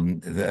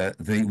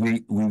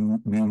we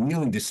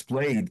really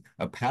displayed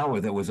a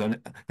power that was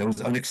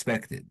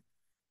unexpected,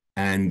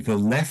 and the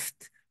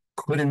left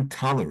couldn't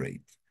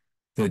tolerate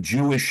the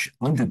Jewish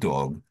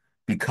underdog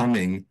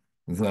becoming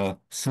the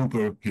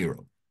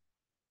superhero.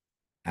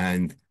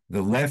 And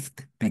the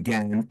left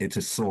began its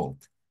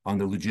assault on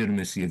the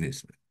legitimacy of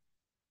Israel.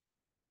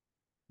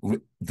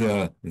 What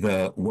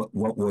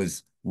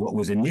was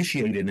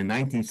initiated in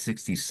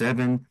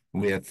 1967,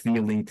 we are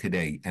feeling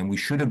today, and we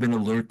should have been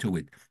alert to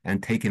it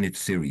and taken it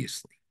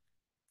seriously,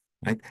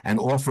 right? And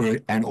offer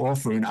an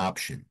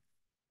option,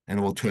 an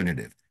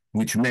alternative,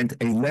 which meant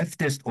a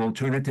leftist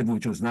alternative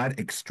which was not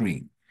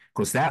extreme,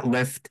 because that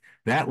left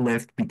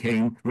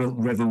became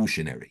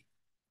revolutionary.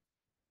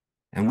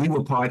 And we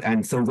were part,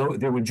 and so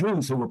there were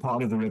Jews who were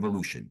part of the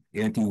revolution,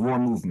 the anti-war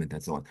movement,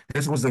 and so on.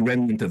 This was the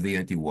remnant of the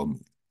anti-war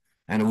movement.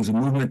 And it was a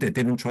movement that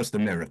didn't trust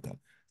America.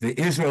 The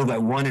Israel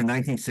that won in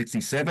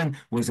 1967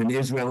 was an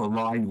Israel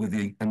aligned with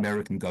the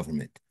American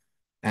government.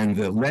 And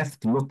the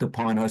left looked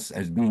upon us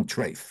as being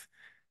treif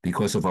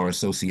because of our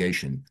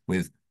association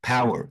with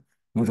power,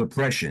 with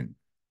oppression,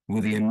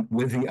 with the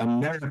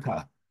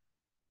America,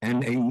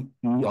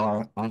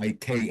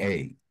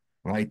 Amerika,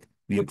 right?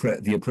 The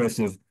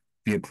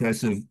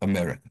oppressive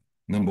America,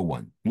 number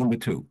one. Number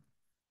two,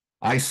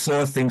 I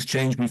saw things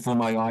change before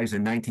my eyes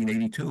in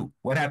 1982.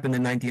 What happened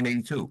in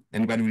 1982?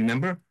 Anybody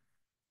remember?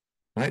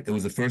 Right? It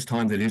was the first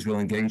time that Israel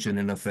engaged in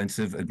an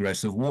offensive,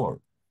 aggressive war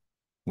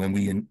when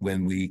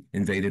we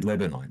invaded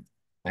Lebanon,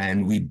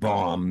 and we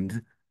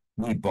bombed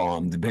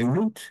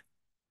Beirut.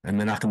 And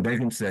Menachem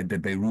Begin said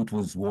that Beirut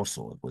was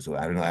Warsaw. It was,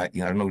 I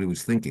don't know what he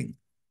was thinking,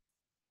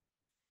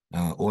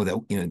 or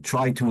that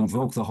tried to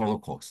invoke the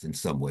Holocaust in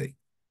some way,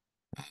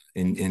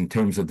 in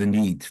terms of the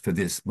need for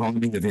this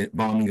bombing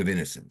of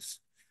innocence.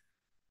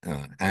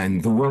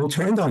 And the world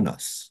turned on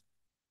us.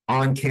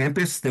 On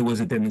campus, there was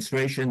a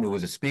demonstration. There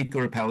was a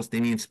speaker, a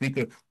Palestinian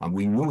speaker.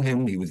 We knew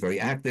him. He was very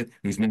active.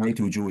 He was married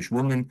to a Jewish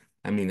woman.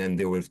 I mean, and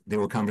there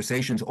were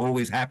conversations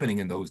always happening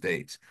in those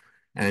days.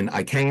 And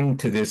I came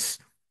to this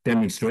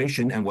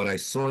demonstration, and what I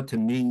saw to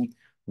me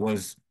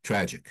was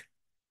tragic,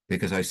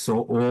 because I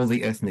saw all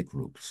the ethnic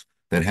groups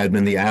that had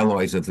been the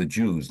allies of the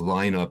Jews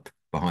line up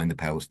behind the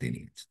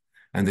Palestinians.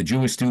 And the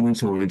Jewish students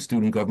who were in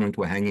student government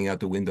were hanging out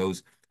the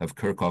windows of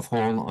Kirchhoff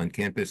Hall on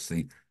campus,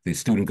 the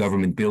student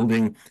government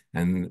building,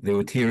 and there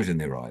were tears in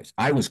their eyes.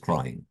 I was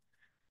crying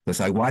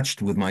because I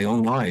watched with my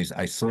own eyes.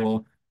 I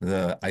saw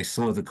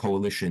the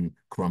coalition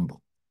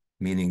crumble,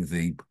 meaning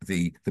the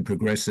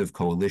progressive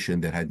coalition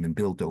that had been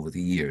built over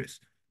the years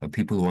of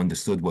people who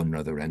understood one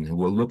another and who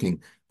were looking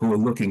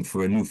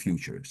for a new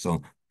future.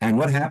 So, and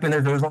what happened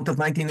as a result of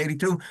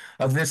 1982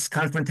 of this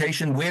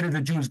confrontation? Where did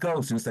the Jews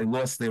go since they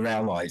lost their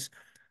allies?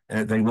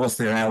 They lost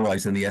their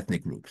allies in the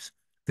ethnic groups.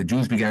 The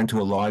Jews began to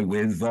ally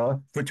with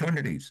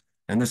fraternities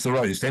and the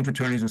sororities, same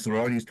fraternities and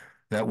sororities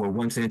that were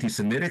once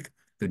anti-Semitic.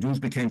 The Jews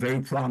became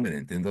very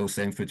prominent in those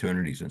same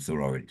fraternities and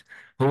sororities.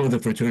 Who are the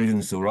fraternities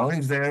and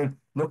sororities? They're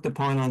looked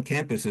upon on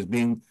campus as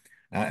being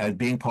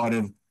part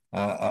of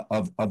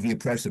the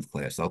oppressive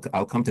class.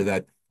 I'll come to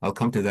that. I'll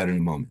come to that in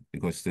a moment,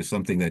 because there's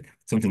something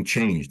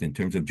changed in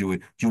terms of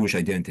Jewish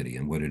identity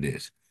and what it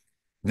is.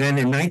 Then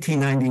in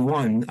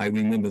 1991, I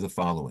remember the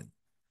following.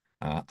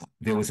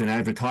 There was an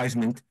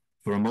advertisement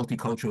for a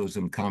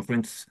multiculturalism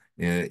conference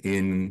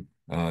in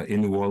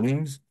New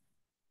Orleans.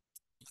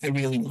 I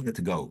really wanted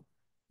to go.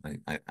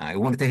 I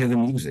wanted to hear the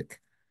music.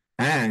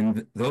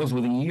 And those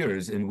were the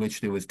years in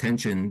which there was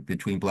tension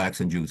between blacks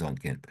and Jews on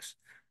campus.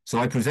 So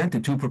I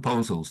presented two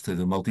proposals to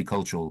the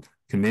Multicultural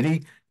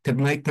Committee to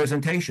make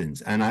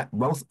presentations, and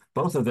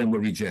both of them were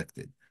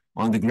rejected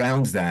on the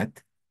grounds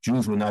that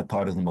Jews were not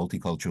part of the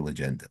multicultural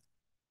agenda.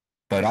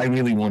 But I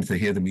really wanted to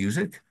hear the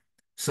music,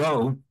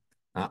 so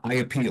I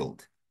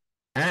appealed,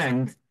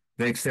 and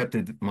they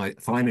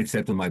finally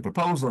accepted my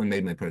proposal and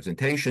made my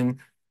presentation.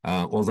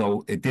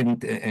 Although it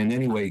didn't, in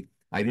any way,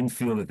 I didn't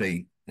feel that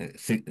they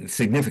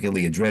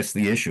significantly address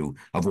the issue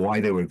of why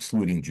they were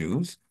excluding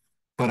Jews,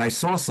 but I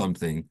saw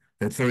something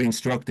that's very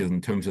instructive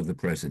in terms of the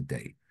present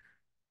day.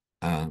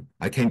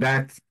 I came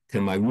back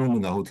to my room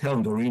in the hotel,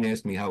 and Doreen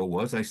asked me how it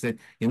was. I said,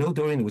 you know,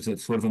 Doreen, it was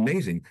sort of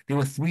amazing. There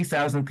were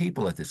 3,000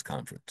 people at this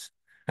conference.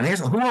 And I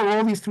asked, who are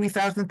all these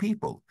 3,000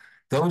 people?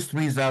 Those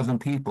 3,000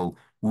 people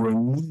were a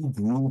new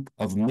group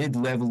of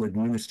mid-level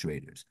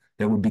administrators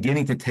that were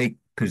beginning to take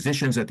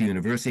positions at the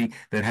university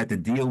that had to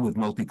deal with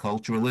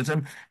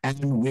multiculturalism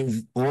and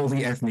with all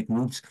the ethnic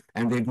groups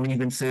and their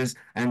grievances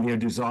and their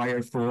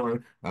desire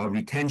for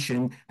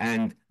retention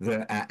and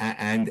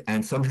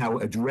somehow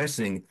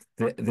addressing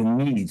the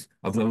needs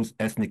of those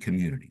ethnic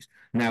communities.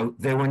 Now,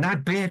 they were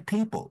not bad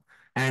people,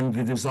 and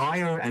the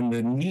desire and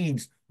the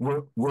needs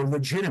were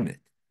legitimate,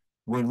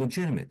 were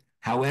legitimate.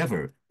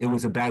 However, it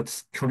was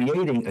about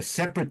creating a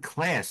separate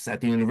class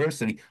at the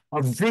university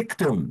of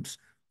victims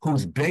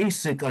whose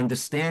basic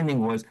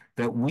understanding was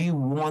that we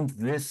want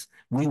this,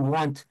 we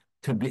want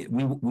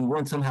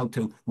somehow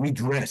to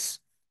redress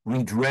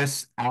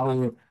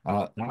our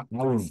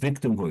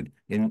victimhood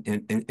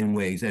in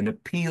ways and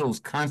appeals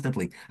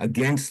constantly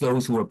against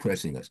those who are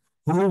oppressing us.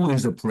 Who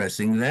is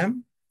oppressing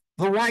them?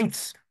 The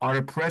whites are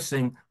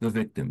oppressing the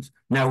victims.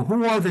 Now,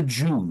 who are the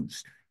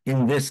Jews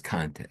in this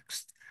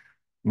context?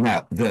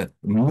 Now, the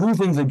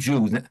moving the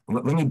Jews,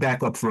 let me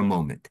back up for a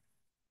moment.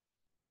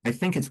 I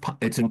think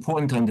it's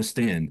important to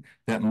understand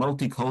that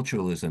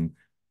multiculturalism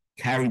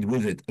carried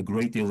with it a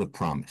great deal of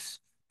promise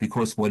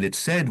because what it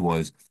said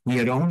was we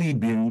had only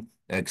been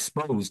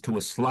exposed to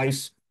a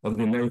slice of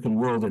the American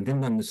world and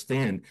didn't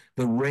understand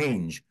the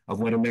range of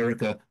what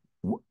America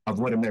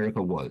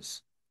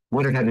was,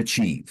 what it had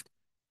achieved.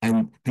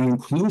 And the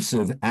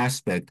inclusive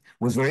aspect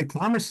was very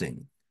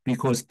promising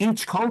because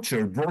each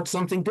culture brought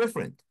something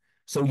different.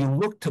 So you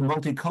look to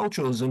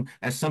multiculturalism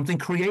as something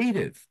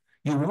creative.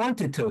 You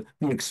wanted to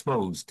be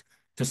exposed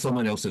to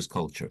someone else's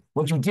culture.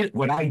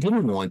 What I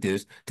didn't want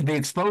is to be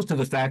exposed to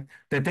the fact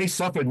that they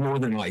suffered more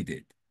than I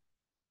did.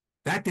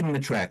 That didn't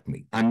attract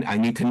me. I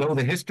need to know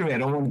the history. I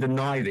don't want to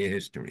deny their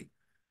history.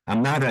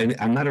 I'm not a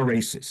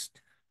racist.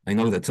 I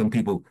know that some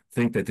people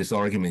think that this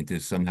argument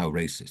is somehow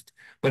racist,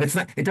 but it's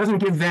not, it doesn't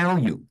give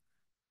value.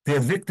 Their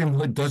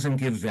victimhood doesn't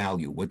give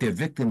value. What their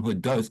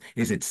victimhood does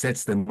is it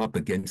sets them up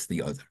against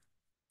the other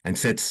and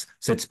sets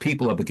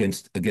people up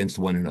against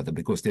one another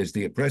because there's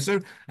the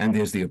oppressor and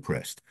there's the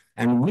oppressed.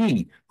 And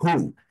we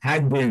who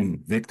had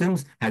been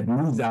victims had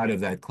moved out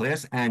of that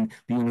class, and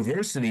the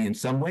university in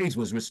some ways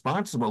was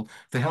responsible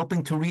for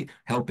helping for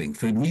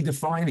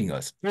redefining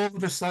us. All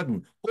of a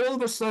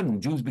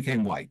sudden, Jews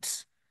became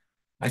whites.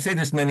 I say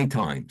this many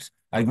times.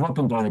 I grew up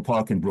in Borough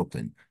Park in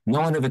Brooklyn. No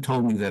one ever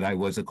told me that I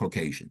was a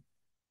Caucasian.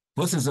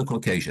 This is a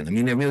Caucasian. I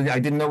mean, I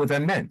didn't know what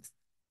that meant.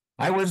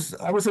 I was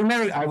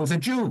American. I was a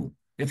Jew.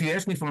 If you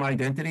ask me for my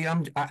identity,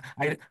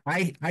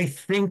 I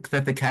think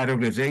that the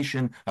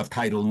categorization of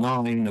Title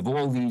IX, of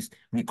all these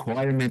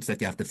requirements that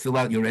you have to fill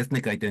out your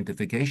ethnic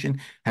identification,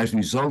 has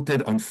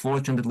resulted,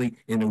 unfortunately,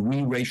 in a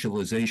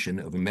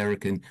re-racialization of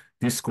American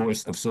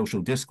discourse, of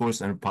social discourse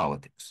and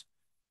politics.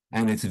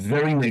 And it's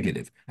very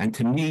negative. And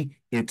to me,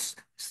 it's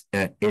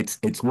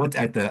what's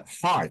at the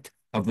heart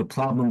of the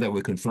problem that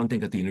we're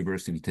confronting at the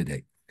university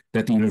today.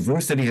 That the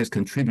university has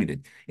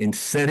contributed in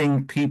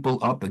setting people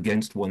up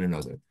against one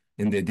another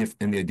in their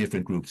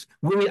different groups.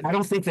 Really, I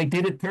don't think they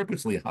did it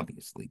purposely,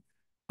 obviously,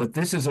 but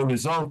this is a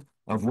result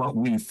of what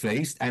we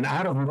faced and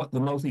out of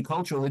the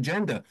multicultural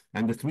agenda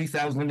and the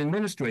 3,000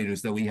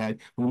 administrators that we had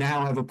who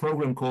now have a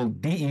program called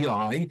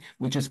DEI,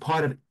 which is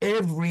part of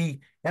every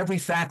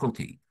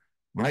faculty,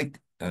 right?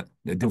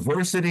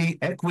 Diversity,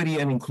 equity,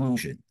 and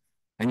inclusion.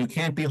 And you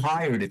can't be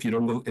hired if you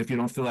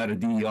don't fill out a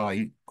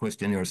DEI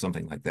questionnaire or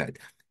something like that.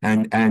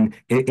 And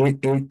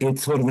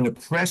it's sort of an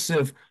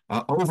oppressive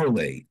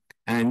overlay.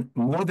 And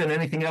more than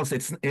anything else,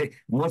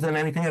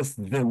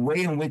 the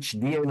way in which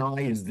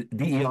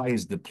DEI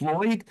is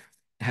deployed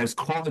has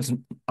caused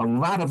a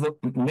lot of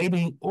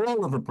maybe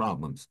all of the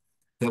problems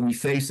that we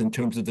face in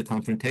terms of the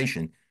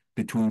confrontation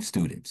between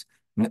students.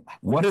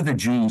 What are the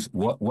Jews?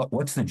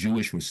 What's the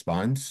Jewish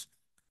response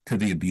to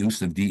the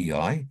abuse of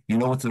DEI? You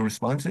know what the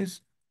response is?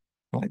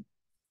 Right?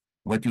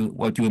 What you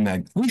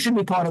imagine? We should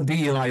be part of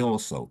DEI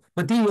also,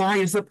 but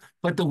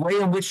but the way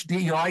in which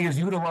DEI is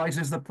utilized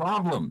is the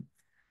problem.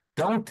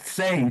 Don't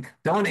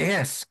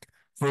ask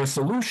for a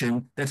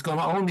solution that's going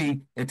to only,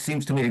 it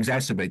seems to me,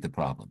 exacerbate the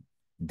problem.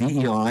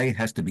 DEI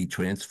has to be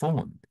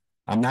transformed.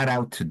 I'm not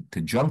out to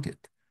junk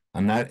it.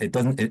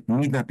 It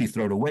need not be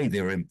thrown away.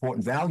 There are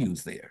important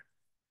values there,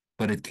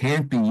 but it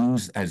can't be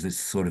used as this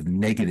sort of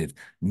negative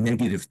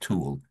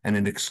tool and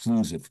an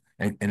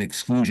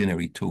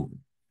exclusionary tool.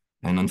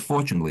 And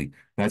unfortunately,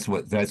 that's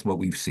what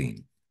we've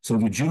seen. So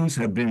the Jews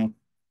have been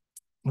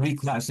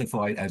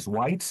reclassified as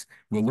whites,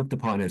 were looked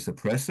upon as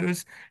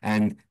oppressors,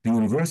 and the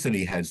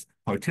university has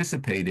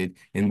participated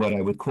in what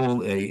I would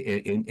call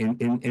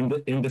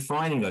in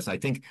defining us. By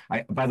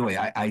the way,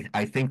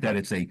 I think that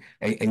it's a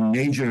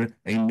major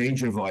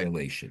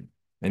violation,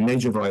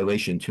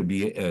 to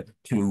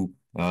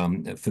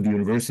for the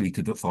university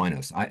to define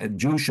us.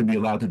 Jews should be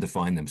allowed to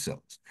define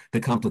themselves. The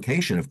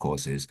complication, of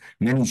course, is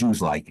many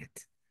Jews like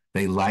it.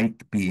 They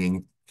like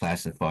being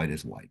classified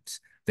as whites.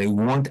 They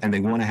want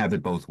to have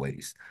it both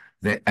ways.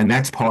 And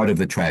that's part of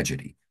the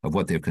tragedy of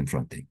what they're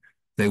confronting.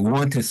 They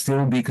want to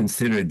still be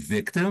considered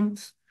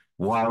victims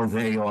while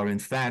they are, in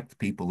fact,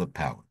 people of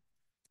power.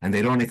 And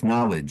they don't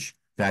acknowledge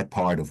that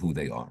part of who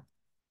they are.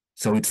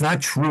 So it's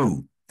not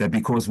true that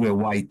because we're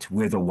white,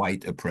 we're the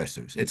white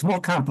oppressors. It's more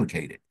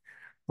complicated.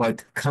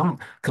 But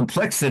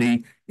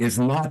complexity is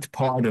not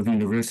part of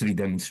university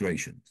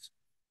demonstrations,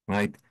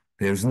 right?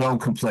 There's no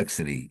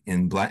complexity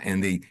in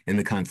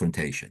the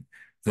confrontation.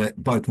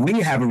 But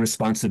we have a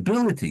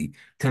responsibility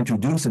to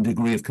introduce a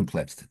degree of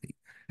complexity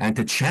and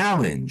to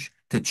challenge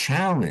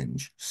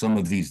some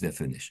of these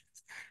definitions.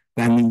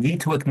 And we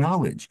need to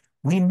acknowledge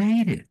we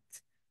made it.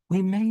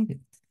 We made it.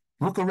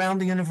 Look around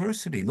the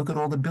university. Look at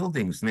all the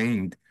buildings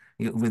named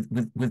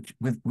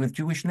with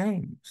Jewish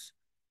names.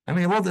 I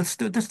mean, well, the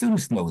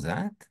students know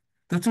that.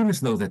 The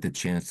students know that the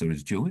chancellor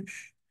is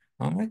Jewish.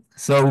 All right.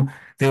 So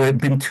there have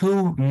been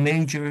two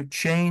major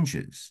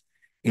changes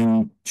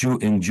in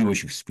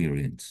Jewish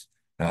experience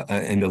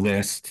in the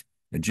last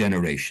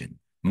generation: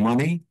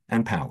 money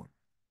and power.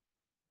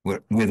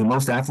 We're the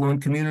most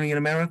affluent community in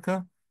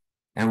America,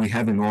 and we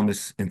have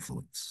enormous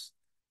influence.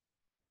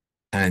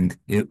 And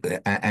it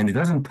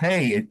doesn't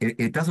pay.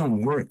 It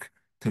doesn't work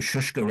to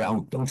shush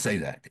around. Don't say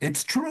that.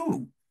 It's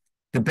true.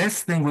 The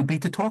best thing would be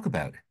to talk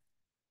about it,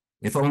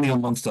 if only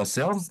amongst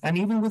ourselves and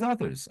even with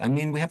others. I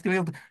mean, we have to be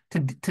able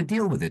to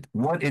deal with it.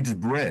 What it's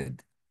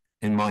bred,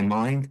 in my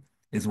mind,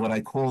 is what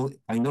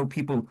I know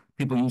people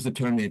use the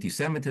term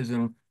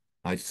anti-Semitism.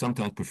 I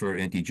sometimes prefer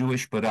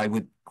anti-Jewish, but I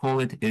call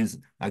it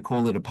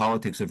a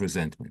politics of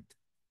resentment.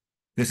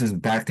 This is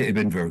back to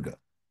Ibn Verga.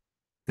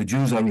 The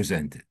Jews are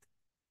resented.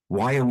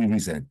 Why are we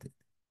resented?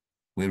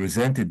 We're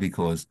resented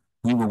because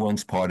we were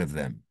once part of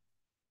them.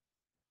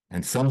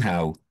 And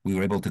somehow we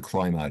were able to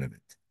climb out of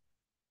it.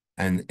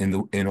 And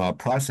in our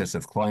process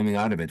of climbing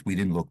out of it, we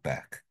didn't look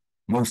back.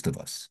 Most of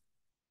us.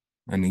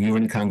 I mean, you're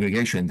in a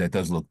congregation that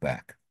does look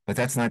back, but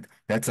that's not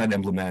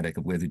emblematic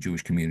of where the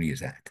Jewish community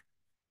is at.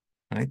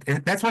 Right?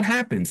 That's what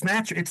happens.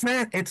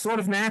 It's sort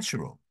of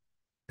natural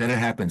that it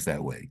happens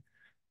that way.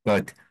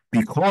 But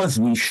because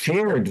we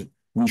had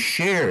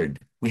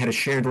a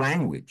shared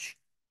language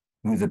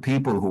with the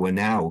people who are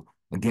now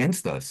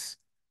against us,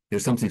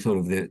 there's something sort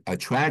of a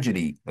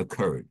tragedy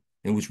occurred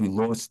in which we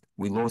lost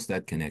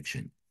that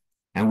connection.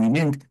 And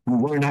we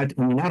were not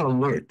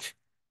alert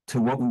to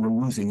what we were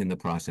losing in the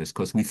process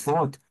because we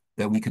thought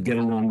that we could get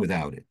along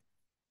without it.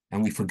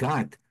 And we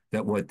forgot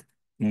that what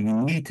we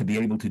need to be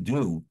able to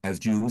do as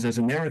Jews, as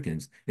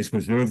Americans, is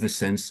preserve the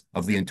sense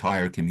of the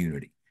entire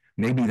community.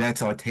 Maybe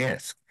that's our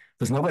task,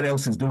 because nobody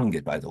else is doing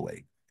it, by the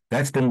way.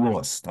 That's been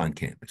lost on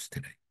campus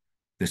today.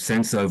 The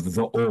sense of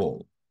the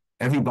all.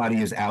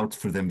 Everybody is out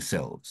for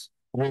themselves.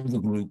 All the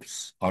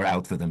groups are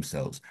out for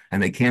themselves,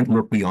 and they can't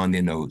look beyond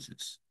their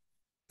noses.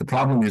 The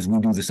problem is we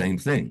do the same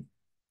thing.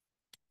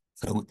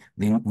 So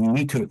we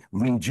need to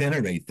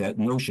regenerate that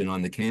notion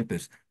on the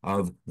campus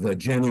of the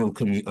general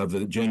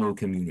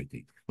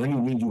community. Let me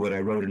read you what I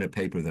wrote in a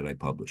paper that I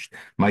published.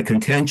 My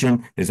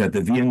contention is that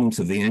the vehemence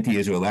of the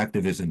anti-Israel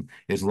activism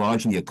is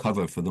largely a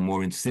cover for the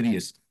more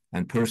insidious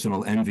and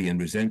personal envy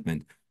and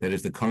resentment that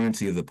is the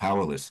currency of the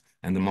powerless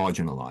and the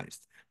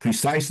marginalized.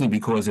 Precisely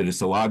because it is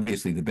so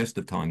obviously the best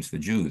of times for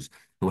Jews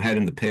who had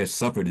in the past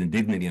suffered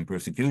indignity and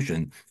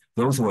persecution,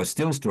 those who are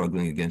still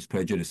struggling against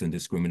prejudice and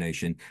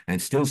discrimination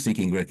and still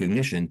seeking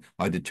recognition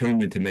are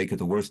determined to make it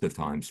the worst of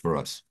times for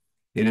us.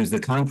 It is the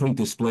concrete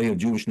display of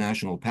Jewish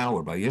national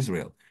power by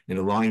Israel in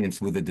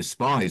alliance with a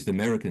despised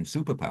American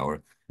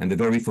superpower and the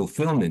very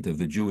fulfillment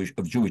of Jewish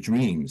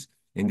dreams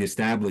in the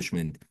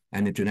establishment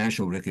and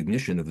international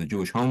recognition of the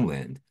Jewish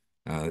homeland.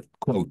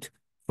 Quote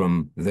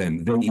from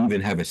them, they even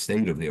have a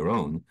state of their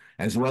own,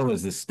 as well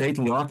as the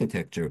stately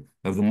architecture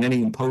of the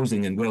many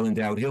imposing and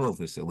well-endowed hill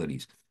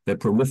facilities that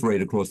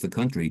proliferate across the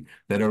country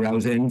that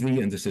arouse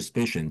envy and the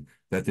suspicion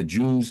that the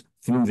Jews,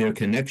 through their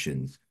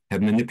connections,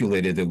 have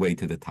manipulated their way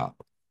to the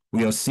top.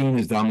 We are seen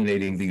as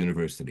dominating the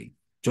university.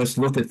 Just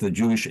look at the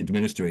Jewish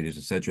administrators,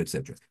 etc.,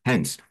 etc.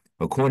 Hence,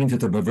 according to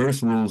the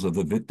perverse rules of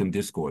the victim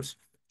discourse,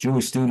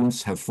 Jewish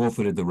students have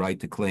forfeited the right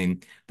to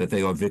claim that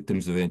they are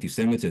victims of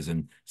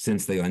anti-Semitism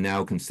since they are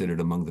now considered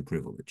among the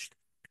privileged.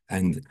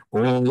 And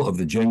all of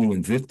the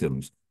genuine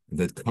victims,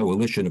 the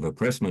coalition of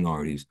oppressed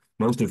minorities,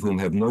 most of whom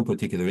have no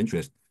particular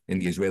interest in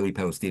the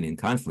Israeli-Palestinian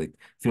conflict,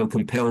 feel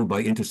compelled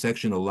by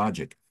intersectional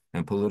logic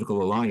and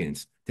political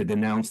alliance to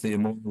denounce the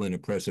immoral and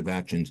oppressive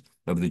actions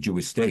of the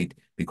Jewish state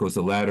because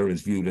the latter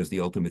is viewed as the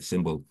ultimate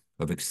symbol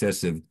of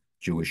excessive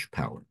Jewish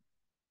power.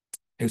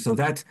 And so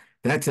that's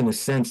in a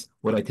sense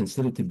what I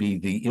consider to be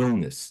the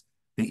illness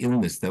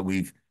that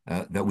we've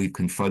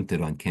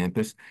confronted on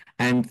campus.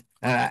 And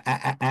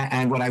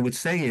what I would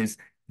say is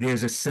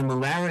there's a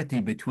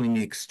similarity between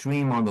the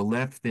extreme on the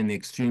left and the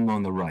extreme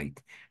on the right.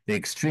 The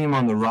extreme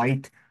on the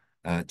right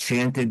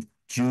chanted,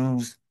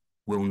 "Jews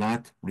will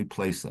not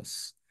replace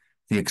us."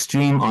 The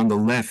extreme on the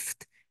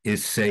left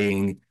is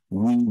saying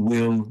we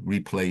will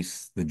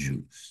replace the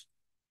Jews.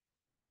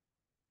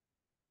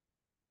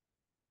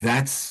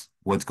 That's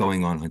what's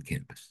going on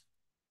campus.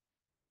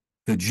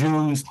 The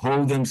Jews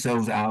hold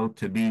themselves out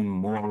to be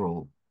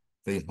moral.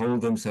 They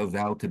hold themselves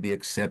out to be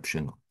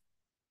exceptional.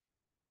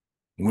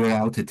 We're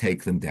out to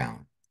take them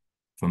down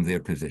from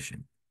their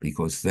position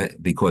because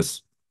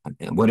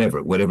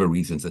whatever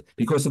reasons,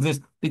 because of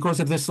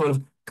this sort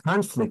of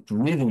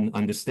conflict-ridden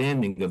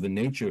understanding of the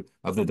nature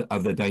of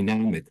the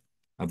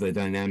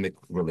dynamic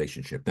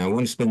relationship. Now, I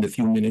want to spend a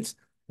few minutes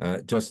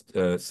just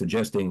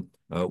suggesting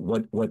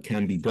what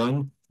can be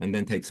done, and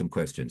then take some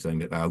questions.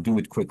 I'll do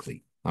it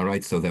quickly, all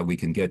right, so that we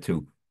can get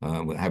to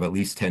have at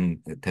least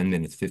 10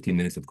 minutes, 15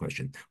 minutes of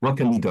questions. What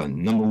can be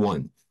done? Number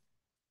one,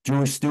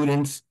 Jewish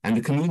students and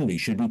the community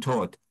should be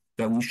taught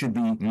that we should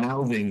be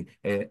mouthing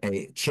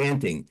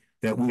chanting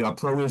that we are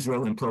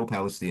pro-Israel and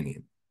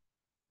pro-Palestinian.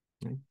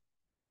 Right?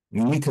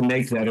 We need to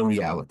make that a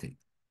reality,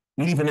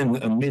 even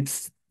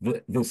amidst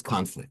this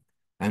conflict,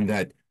 and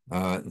that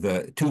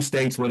the two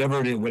states,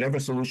 whatever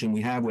solution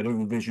we have,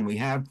 whatever vision we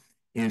have,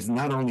 is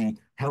not only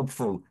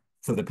helpful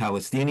for the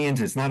Palestinians,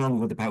 it's not only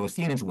what the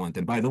Palestinians want.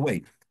 And by the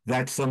way,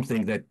 that's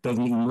something that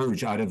doesn't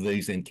emerge out of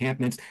these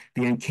encampments.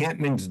 The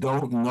encampments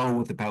don't know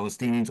what the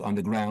Palestinians on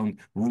the ground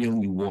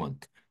really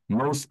want.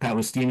 Most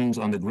Palestinians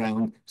on the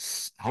ground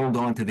hold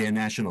on to their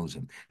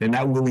nationalism. They're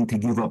not willing to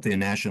give up their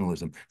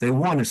nationalism. They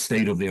want a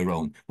state of their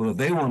own. Well, if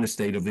they want a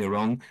state of their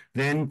own,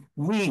 then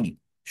we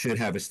should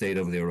have a state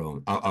of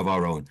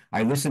our own.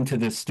 I listened to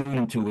this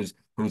student who's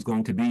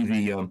going to be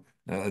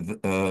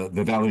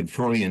the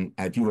valedictorian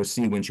at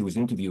USC when she was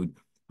interviewed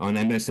on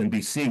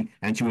MSNBC,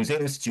 and she was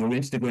asked, your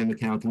Instagram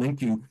account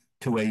linked you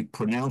to a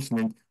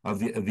pronouncement of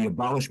the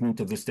abolishment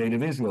of the state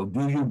of Israel.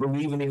 Do you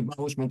believe in the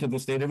abolishment of the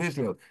state of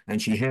Israel?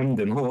 And she hemmed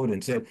and hawed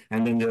and said,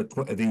 and then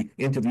the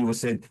interviewer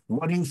said,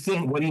 what do you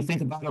think? What do you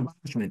think about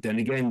abolishment? And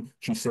again,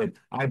 she said,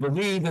 I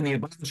believe in the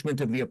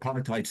abolishment of the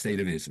apartheid state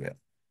of Israel.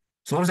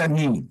 So what does that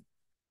mean?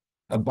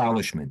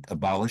 Abolishment.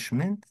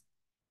 Abolishment?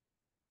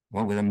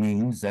 Well, that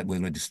means that we're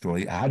going to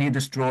destroy. How do you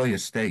destroy a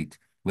state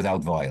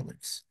without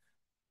violence?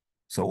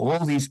 So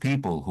all these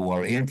people who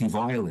are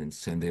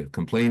anti-violence and they're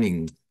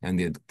complaining and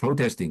they're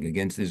protesting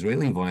against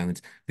Israeli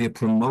violence, they're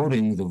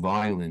promoting the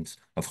violence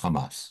of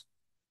Hamas,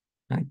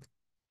 right?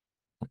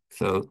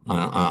 So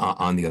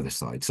on the other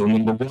side. So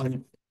number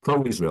one,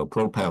 pro-Israel,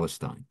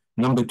 pro-Palestine.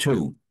 Number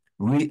two,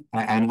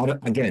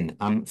 again,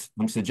 I'm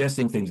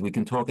suggesting things. We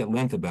can talk at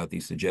length about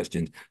these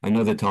suggestions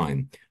another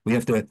time. We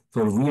have to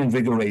sort of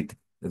reinvigorate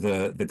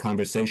the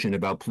conversation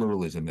about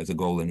pluralism as a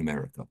goal in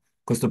America.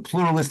 Because the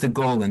pluralistic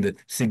goal and the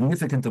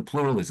significance of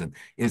pluralism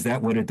is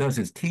that what it does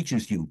is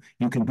teaches you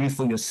can be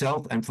for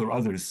yourself and for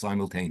others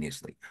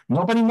simultaneously.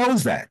 Nobody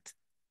knows that.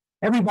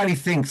 Everybody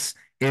thinks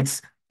they're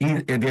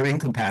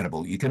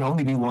incompatible. You can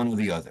only be one or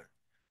the other.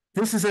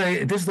 This is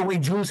the way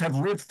Jews have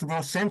lived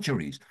throughout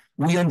centuries.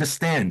 We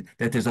understand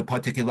that there's a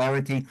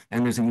particularity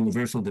and there's a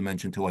universal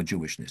dimension to our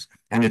Jewishness,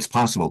 and it's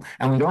possible.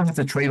 And we don't have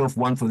to trade off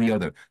one for the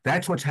other.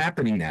 That's what's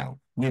happening now.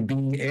 We're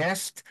being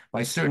asked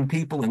by certain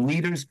people and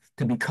leaders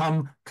to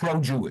become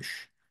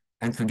pro-Jewish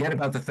and forget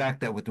about the fact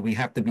that we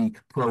have to be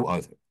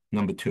pro-other.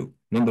 Number two.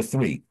 Number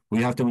three,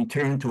 we have to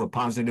return to a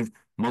positive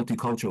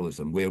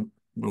multiculturalism where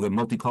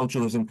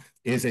multiculturalism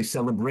is a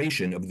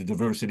celebration of the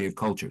diversity of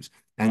cultures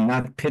and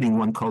not pitting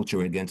one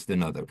culture against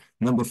another.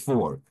 Number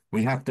four,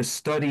 we have to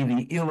study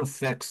the ill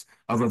effects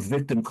of a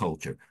victim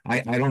culture. I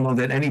don't know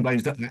that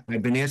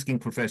I've been asking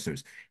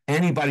professors,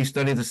 anybody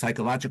study the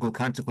psychological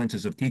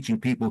consequences of teaching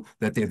people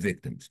that they're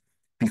victims?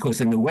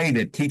 Because in the way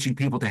they're teaching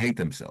people to hate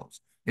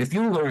themselves. If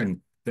you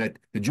learn that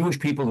the Jewish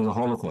people are the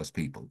Holocaust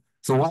people,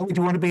 so why would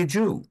you want to be a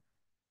Jew?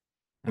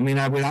 I mean,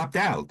 I would opt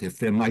out.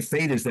 If my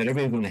fate is that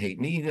everyone's going to hate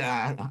me,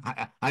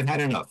 I've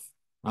had enough.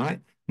 All right.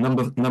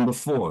 Number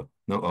four,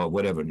 no, or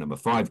whatever. Number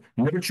five,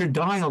 nurture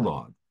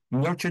dialogue.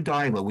 Nurture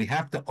dialogue. We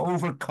have to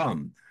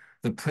overcome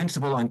the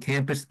principle on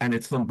campus, and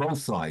it's from both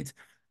sides.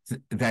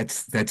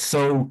 That's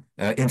so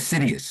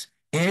insidious.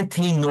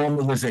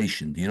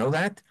 Anti-normalization. Do you know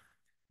that?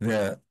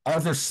 The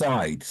other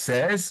side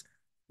says,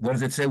 what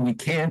does it say? We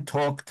can't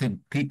talk to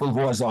people who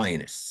are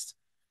Zionists.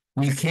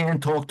 We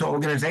can't talk to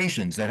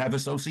organizations that have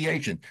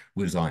association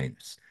with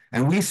Zionists.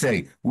 And we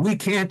say, we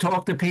can't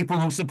talk to people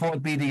who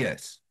support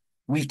BDS.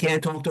 We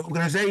can't talk to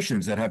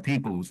organizations that have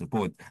people who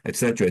support, et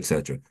cetera, et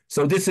cetera.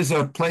 So this is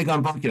a plague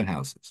on both your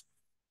houses.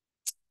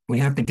 We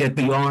have to get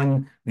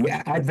beyond the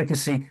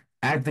advocacy.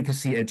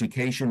 Advocacy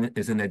education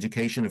is an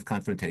education of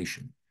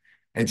confrontation.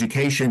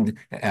 Education,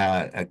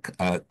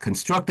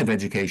 constructive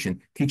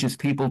education, teaches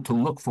people to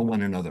look for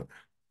one another.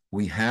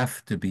 We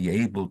have to be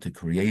able to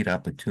create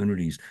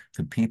opportunities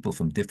for people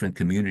from different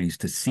communities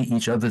to see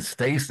each other's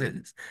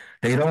faces.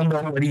 They don't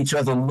know what each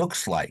other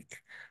looks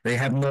like. They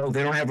don't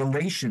have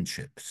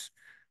relationships.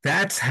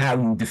 That's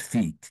how you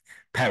defeat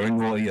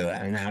paranoia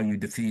and how you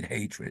defeat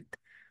hatred.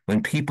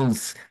 When people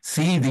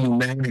see the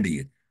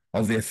humanity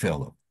of their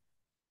fellow.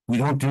 We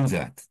don't do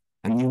that.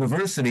 And the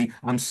university,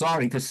 I'm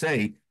sorry to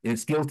say,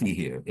 is guilty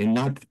here in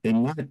not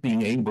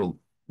being able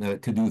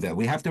to do that.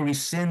 We have to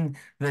rescind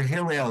the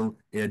Hillel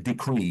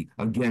decree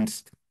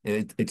against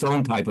its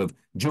own type of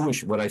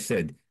Jewish, what I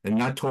said, and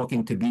not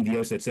talking to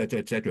BDS, et cetera,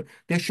 et cetera.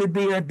 There should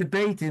be a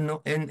debate in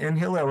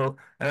Hillel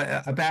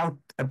about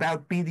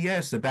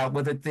BDS, about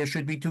whether there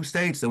should be two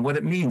states and what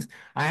it means.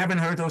 I haven't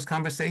heard those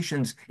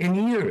conversations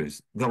in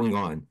years going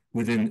on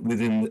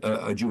within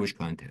a Jewish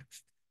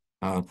context.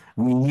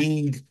 We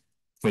need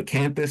for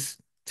campus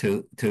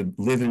to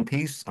live in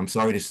peace. I'm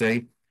sorry to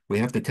say, we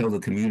have to tell the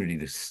community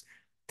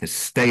to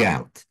stay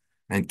out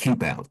and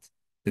keep out.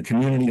 The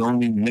community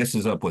only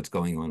messes up what's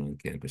going on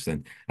campus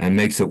and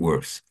makes it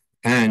worse.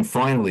 And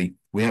finally,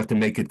 we have to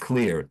make it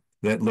clear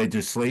that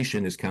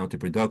legislation is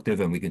counterproductive,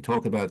 and we can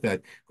talk about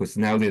that because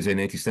now there's an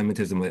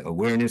anti-Semitism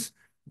awareness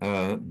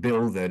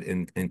bill that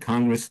in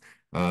Congress.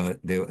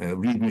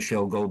 Read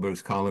Michelle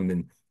Goldberg's column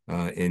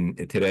in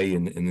today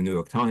in the New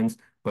York Times.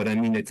 But I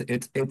mean,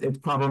 it's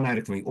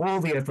problematic for me.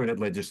 All the effort at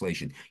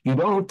legislation. You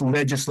don't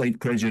legislate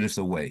prejudice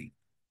away.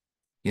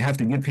 You have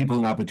to give people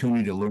an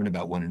opportunity to learn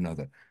about one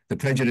another. The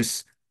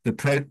prejudice,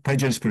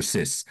 prejudice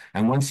persists,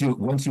 and once you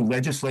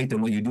legislate,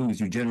 then what you do is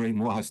you generate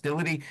more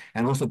hostility,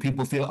 and also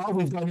people feel, oh,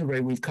 we've done it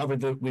right, we've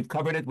covered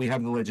it, we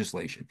have the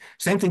legislation.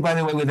 Same thing, by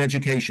the way, with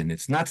education.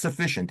 It's not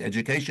sufficient.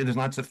 Education is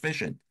not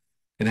sufficient.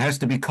 It has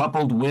to be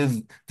coupled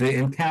with the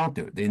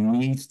encounter. There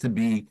needs to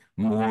be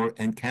more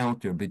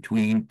encounter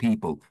between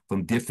people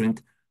from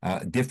different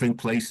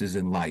places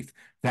in life.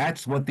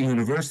 That's what the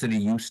university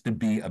used to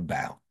be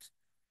about.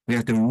 We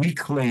have to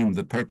reclaim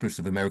the purpose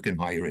of American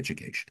higher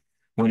education.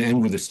 I want to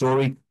end with a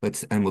story,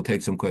 and we'll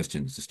take some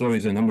questions. The story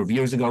is a number of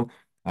years ago.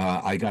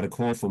 I got a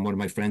call from one of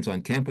my friends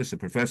on campus, a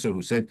professor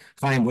who said,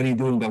 Chaim, what are you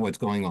doing about what's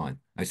going on?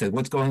 I said,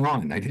 what's going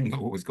on? I didn't know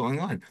what was going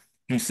on.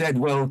 He said,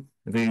 well,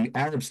 the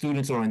Arab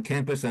students are on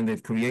campus and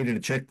they've created a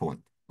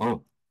checkpoint.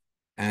 Oh,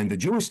 and the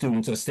Jewish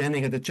students are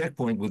standing at the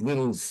checkpoint with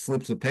little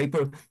slips of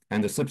paper,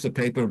 and the slips of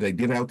paper they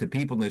give out to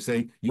people and they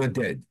say, you're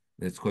dead.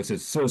 It's because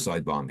it's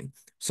suicide bombing.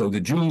 So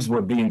the Jews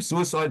were being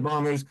suicide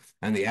bombers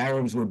and the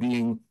Arabs were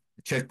being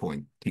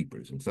checkpoint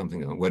keepers and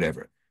something,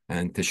 whatever,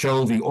 and to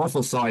show the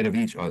awful side of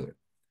each other.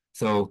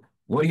 So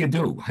what do you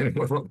do?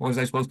 What was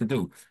I supposed to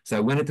do? So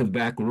I went into the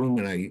back room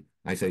and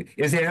I say,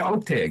 is there an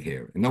oak tag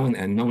here? And no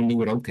one knew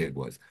what oak tag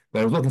was.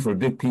 But I was looking for a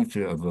big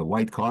picture of a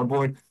white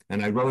cardboard,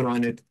 and I wrote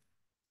on it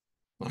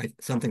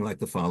something like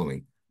the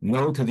following: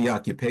 no to the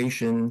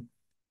occupation,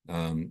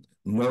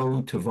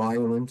 no to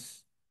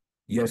violence,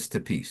 yes to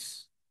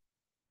peace.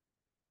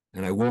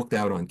 And I walked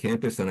out on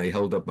campus and I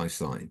held up my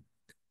sign.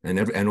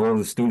 And all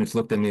the students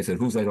looked at me and said,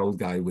 who's that old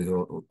guy with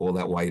all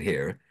that white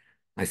hair?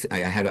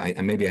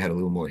 Maybe I had a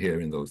little more hair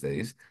in those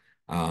days.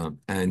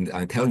 And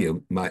I tell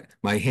you,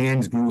 my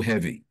hands grew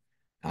heavy.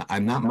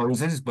 I'm not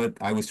Moses, but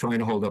I was trying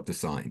to hold up the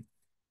sign.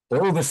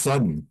 All of a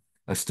sudden,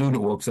 a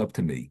student walks up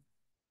to me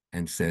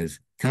and says,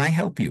 can I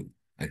help you?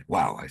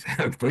 Wow. I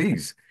said,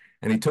 please.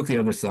 And he took the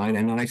other side.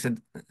 And then I said,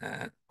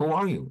 who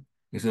are you?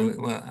 He said,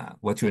 well,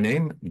 what's your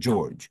name?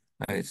 George.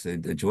 I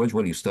said, George,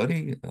 what do you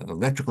study?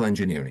 Electrical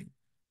engineering.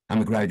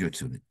 I'm a graduate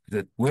student. I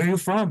said, where are you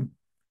from?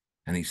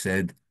 And he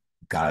said,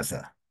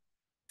 Gaza.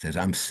 He says,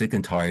 I'm sick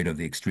and tired of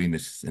the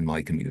extremists in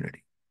my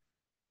community.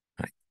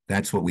 Right?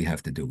 That's what we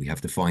have to do. We have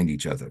to find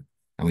each other.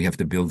 And we have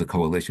to build the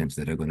coalitions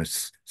that are going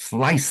to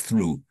slice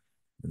through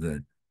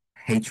the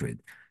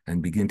hatred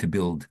and begin to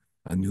build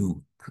a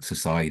new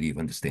society of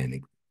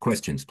understanding.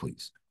 Questions,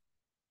 please.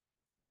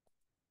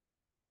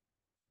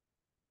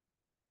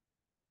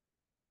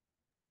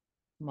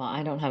 Well,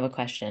 I don't have a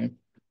question.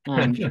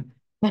 Maybe I'm gonna do it.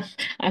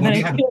 I maybe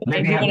do have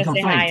a want to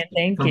say hi complaint. and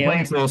thank you.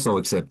 Complaints also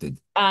accepted.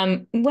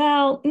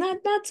 Well,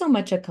 not so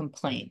much a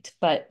complaint,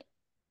 but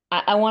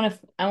I want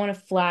to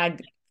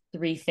flag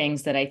three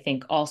things that I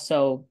think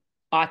also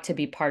ought to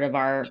be part of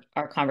our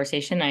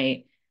conversation.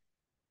 I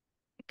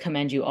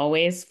commend you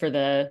always for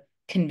the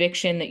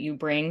conviction that you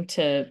bring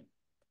to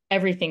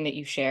everything that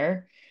you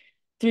share.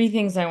 Three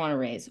things I want to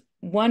raise.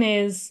 One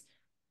is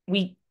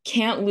we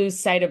can't lose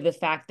sight of the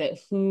fact that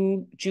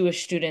who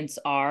Jewish students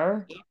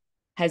are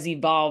has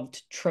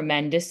evolved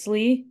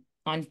tremendously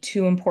on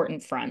two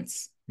important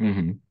fronts.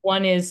 Mm-hmm.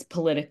 One is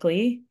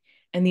politically,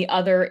 and the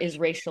other is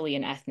racially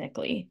and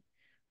ethnically.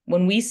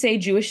 When we say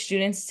Jewish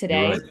students You're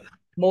today, right.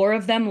 more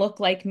of them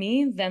look like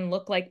me than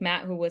look like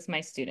Matt, who was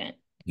my student.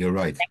 You're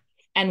right.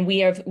 And we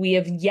have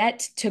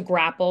yet to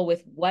grapple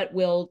with what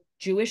will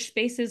Jewish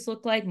spaces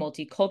look like,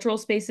 multicultural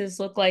spaces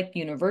look like,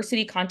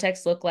 university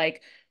contexts look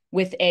like,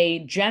 with a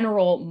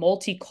general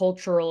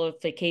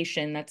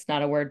multiculturalification, that's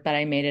not a word, but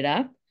I made it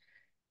up,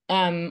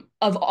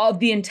 of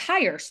the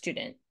entire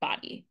student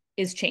body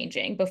is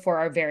changing before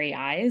our very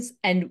eyes.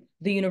 And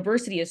the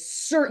university is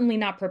certainly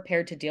not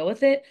prepared to deal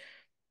with it,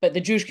 but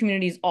the Jewish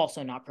community is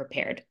also not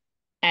prepared.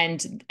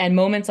 And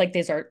moments like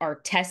this are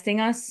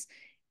testing us,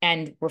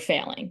 and we're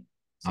failing.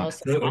 So I'll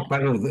say By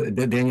the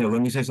way, Daniel,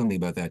 let me say something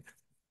about that.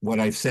 What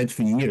I've said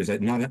for years,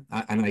 and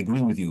I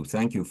agree with you.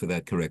 Thank you for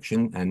that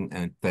correction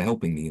and for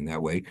helping me in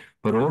that way.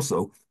 But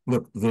also,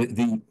 look,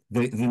 the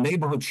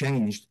neighborhood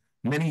changed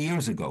many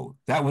years ago.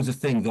 That was a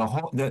thing.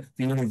 The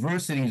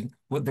universities,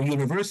 what the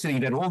university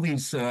that all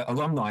these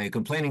alumni are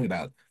complaining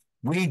about.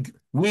 We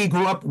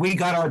grew up, we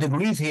got our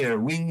degrees here.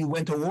 We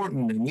went to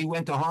Wharton and we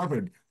went to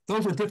Harvard.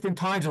 Those were different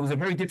times. It was a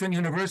very different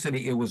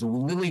university. It was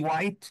lily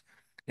white.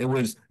 It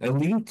was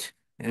elite,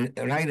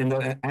 right?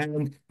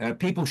 And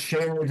people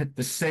shared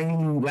the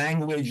same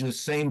language, the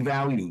same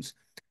values.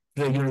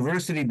 The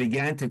university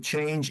began to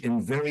change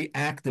in very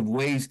active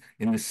ways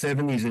in the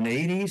 70s and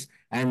 80s,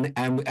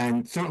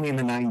 and certainly in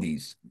the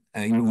 90s.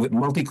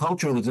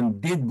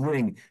 Multiculturalism did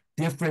bring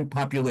different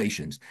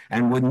populations.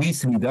 And what needs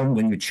to be done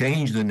when you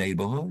change the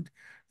neighborhood,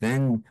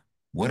 then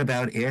what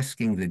about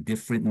asking the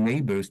different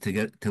neighbors to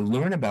get to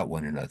learn about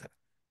one another?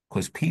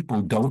 Because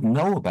people don't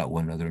know about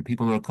one another, and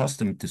people are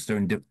accustomed to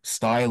certain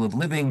style of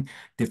living,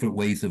 different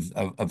ways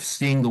of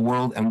seeing the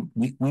world, and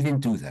we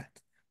didn't do that.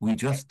 We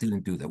just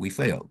didn't do that. We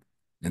failed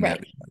in that Right.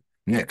 regard.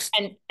 Next.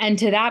 And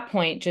to that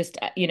point, just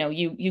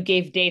you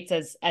gave dates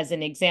as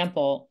an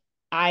example.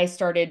 I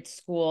started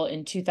school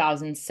in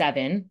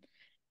 2007,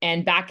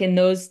 and back in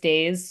those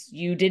days,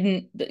 you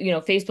didn't,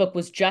 Facebook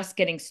was just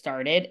getting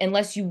started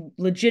unless you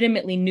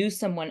legitimately knew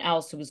someone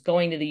else who was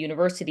going to the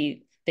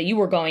university that you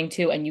were going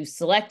to, and you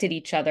selected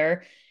each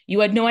other. You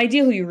had no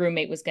idea who your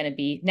roommate was going to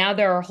be. Now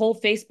there are whole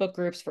Facebook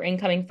groups for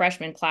incoming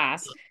freshman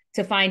class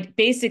to find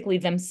basically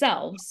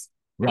themselves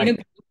in a Right.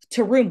 group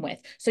to room with.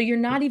 So you're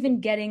not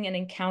even getting an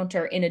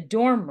encounter in a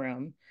dorm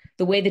room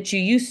the way that you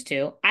used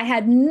to. I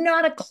had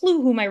not a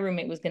clue who my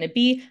roommate was going to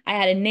be. I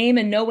had a name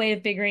and no way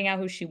of figuring out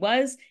who she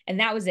was. And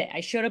that was it.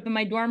 I showed up in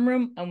my dorm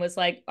room and was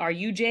like, "Are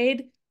you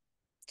Jade?"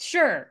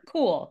 Sure,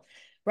 cool.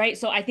 Right.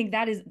 So I think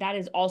that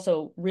is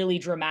also really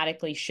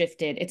dramatically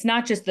shifted. It's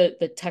not just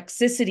the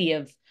toxicity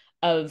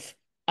of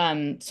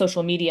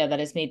social media that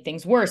has made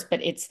things worse,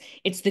 but it's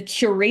the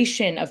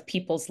curation of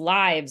people's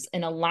lives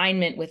in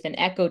alignment with an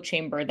echo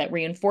chamber that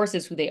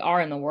reinforces who they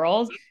are in the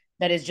world,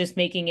 that is just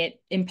making it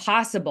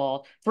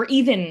impossible for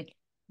even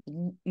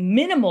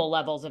minimal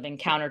levels of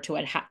encounter to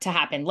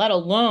happen, let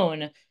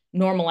alone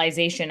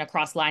normalization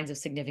across lines of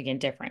significant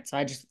difference. So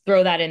I just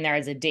throw that in there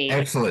as a date.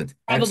 Excellent.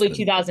 Probably Excellent.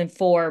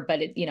 2004, but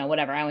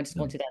whatever. I went to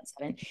school Yeah.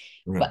 in 2007.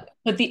 Yeah.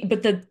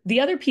 But the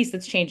other piece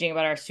that's changing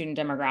about our student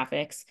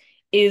demographics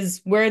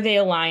is where they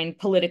align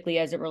politically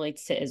as it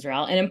relates to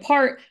Israel. And in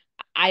part,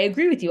 I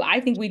agree with you.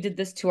 I think we did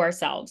this to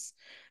ourselves.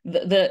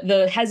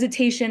 The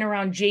hesitation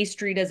around J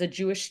Street as a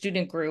Jewish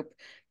student group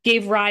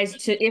gave rise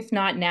to If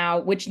Not Now,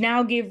 which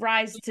now gave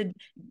rise to,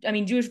 I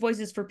mean, Jewish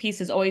Voices for Peace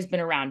has always been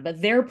around,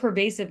 but their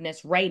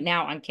pervasiveness right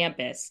now on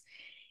campus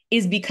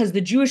is because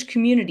the Jewish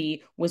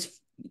community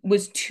was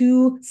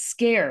too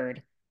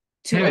scared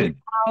to Timid.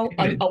 allow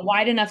Timid. a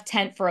wide enough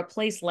tent for a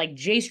place like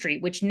J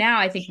Street, which now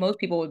I think most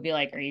people would be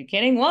like, "Are you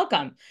kidding?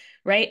 Welcome."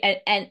 Right.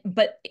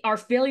 But our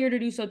failure to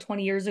do so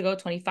 20 years ago,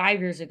 25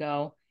 years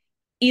ago,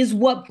 is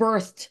what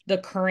birthed the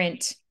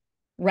current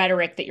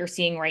rhetoric that you're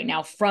seeing right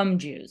now from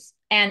Jews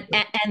and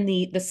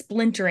the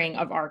splintering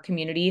of our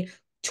community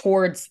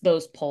towards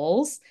those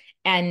poles.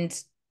 And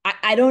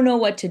I don't know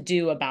what to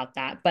do about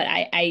that, but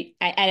I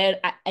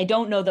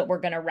don't know that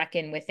we're going to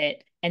reckon with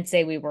it and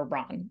say we were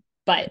wrong.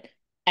 But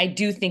I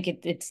do think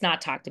it's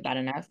not talked about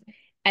enough.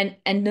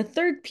 And the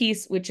third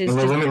piece, which is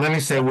Well, just, let me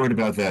say a word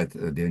about that,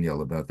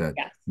 Danielle, about that.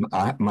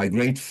 yeah, My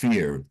great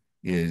fear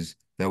is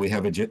that we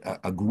have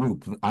a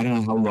group, I don't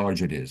know how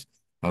large it is,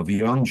 of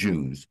young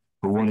Jews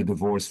who want to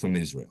divorce from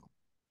Israel.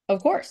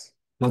 of course,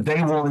 What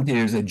they want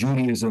is a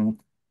Judaism,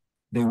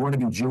 they want to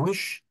be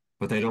Jewish,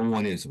 but they don't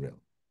want Israel.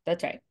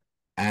 that's right.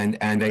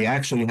 And they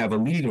actually have a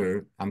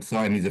leader. I'm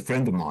sorry, I mean, he's a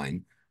friend of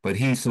mine, but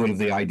he's sort of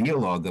the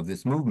ideologue of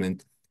this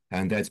movement,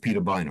 and that's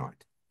Peter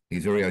Beinart.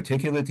 He's very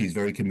articulate. He's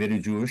very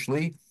committed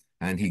Jewishly,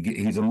 and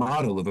he's a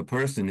model of a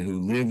person who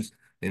lives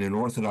in an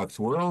Orthodox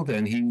world,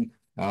 and he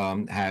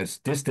has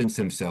distanced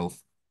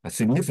himself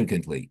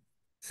significantly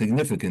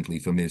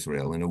from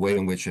Israel in a way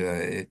in which,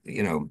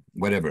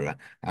 whatever.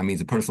 I mean,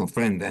 he's a personal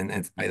friend,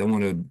 and I don't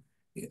want to,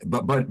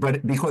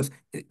 but because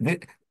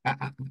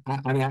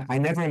I mean, I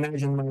never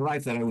imagined in my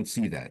life that I would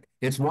see that.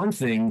 It's one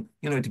thing,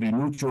 to be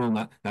neutral,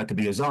 not to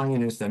be a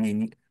Zionist. I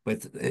mean,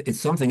 but it's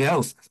something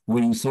else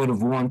where you sort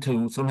of want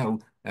to somehow.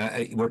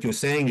 What you're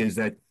saying is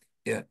that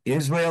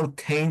Israel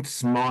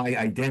taints my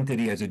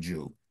identity as a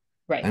Jew,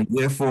 Right. and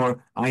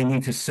therefore I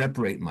need to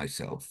separate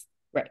myself.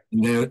 Right.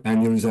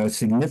 There's a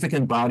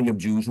significant body of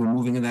Jews who are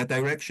moving in that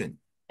direction.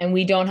 And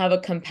we don't have a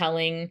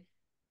compelling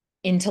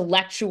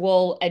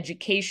intellectual,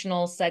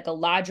 educational,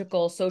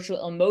 psychological,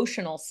 social,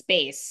 emotional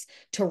space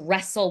to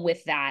wrestle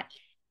with that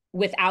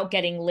without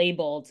getting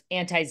labeled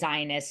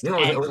anti-Zionist.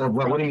 And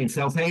What do you mean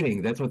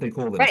self-hating? That's what they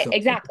call them. right,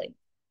 exactly.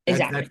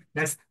 Exactly.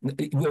 That's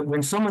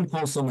when someone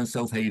calls someone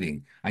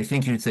self-hating, I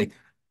think you'd say,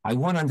 I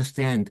want to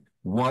understand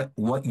what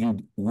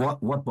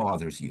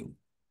bothers you.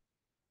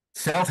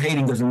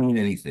 Self-hating doesn't mean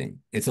anything.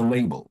 It's a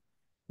label.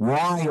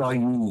 Why are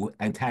you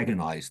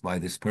antagonized by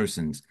this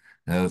person's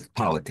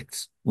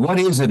politics? What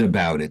is it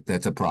about it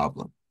that's a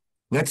problem?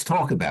 Let's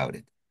talk about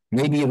it.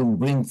 Maybe it'll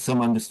bring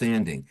some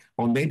understanding,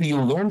 or maybe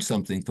you'll learn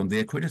something from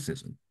their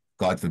criticism.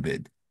 God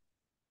forbid.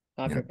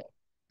 God You know. forbid.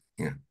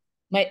 Yeah.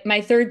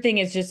 My third thing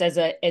is just as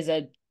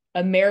a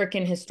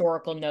American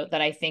historical note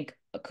that I think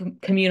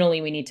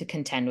communally we need to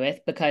contend with,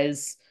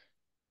 because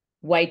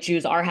white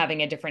Jews are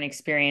having a different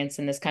experience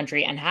in this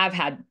country and have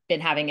had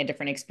been having a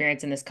different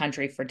experience in this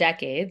country for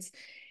decades,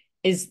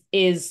 is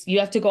you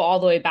have to go all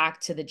the way back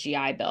to the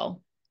GI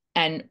Bill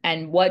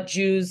and what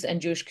Jews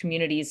and Jewish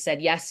communities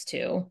said yes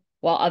to,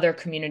 while other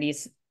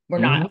communities were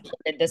not Hmm.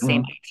 afforded the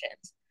same Hmm.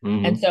 options.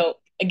 And Hmm. so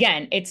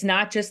again, it's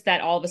not just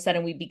that all of a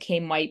sudden we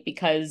became white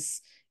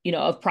because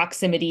of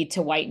proximity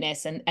to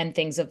whiteness and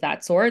things of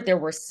that sort. There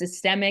were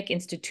systemic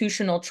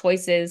institutional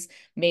choices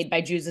made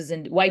by Jews as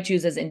in white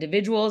Jews as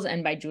individuals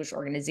and by Jewish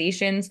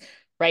organizations,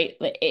 right?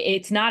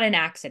 It's not an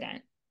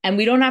accident. And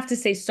we don't have to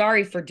say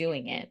sorry for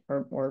doing it,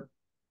 or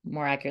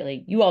more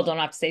accurately, you all don't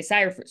have to say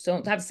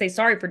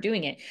sorry for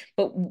doing it,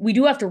 but we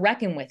do have to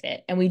reckon with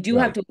it, and we do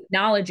have Right. to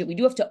acknowledge it. We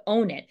do have to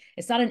own it.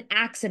 It's not an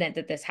accident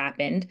that this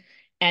happened,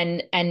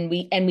 and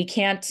we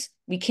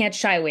can't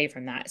shy away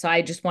from that. So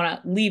I just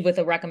want to leave with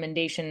a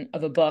recommendation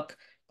of a book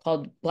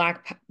called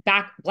Black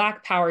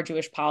Power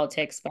Jewish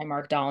Politics by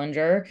Mark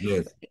Dollinger.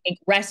 Yes. I think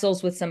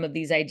wrestles with some of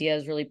these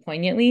ideas really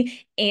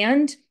poignantly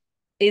and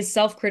is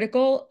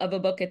self-critical of a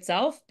book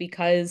itself,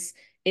 because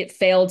it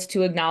failed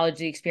to acknowledge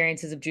the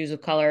experiences of Jews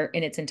of color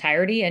in its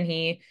entirety, and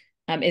he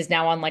is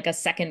now on like a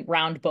second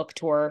round book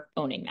tour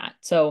owning that.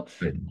 So,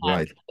 Right. um,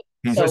 Right.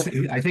 so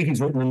I think he's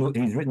written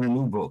a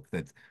new book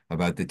that's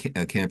about the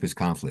campus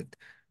conflict,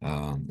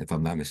 if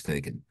I'm not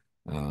mistaken.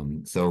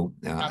 So,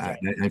 sounds right.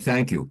 and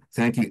thank you.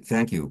 You're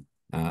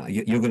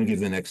going to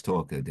give the next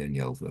talk,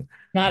 Danielle. So,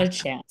 Not uh, a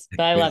chance,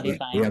 but I love you, we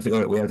Chaim. have to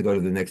go. We have to go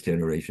to the next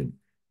generation.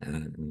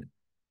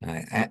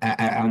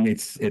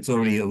 It's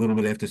already a little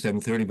bit after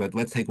 7:30, but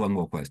let's take one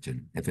more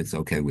question, if it's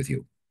okay with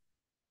you.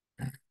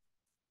 Uh,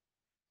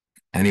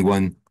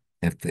 Anyone?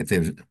 If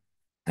there's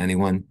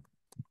anyone?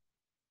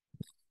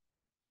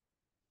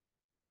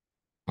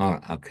 Oh,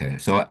 okay.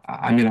 So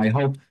I mean, I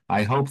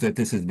hope that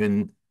this has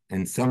been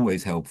in some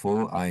ways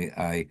helpful. And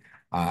I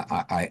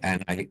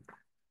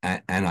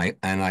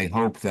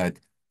hope that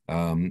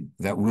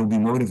that we'll be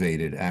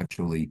motivated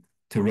actually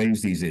to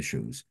raise these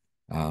issues.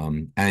 Let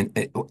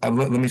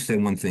me say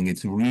one thing.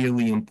 It's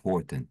really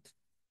important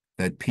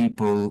that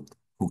people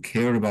who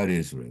care about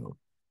Israel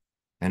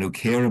and who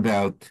care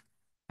about,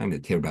 I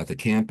mean, care about the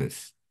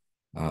campus,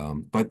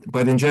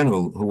 but in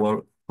general,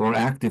 who are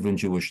active in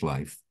Jewish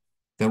life,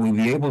 that we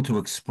be able to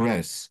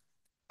express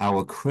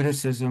our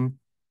criticism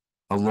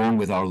along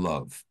with our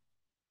love,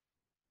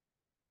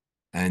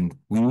 and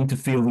we need to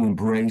feel the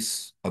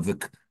embrace of the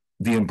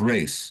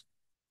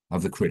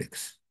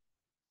critics.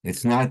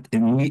 It's not,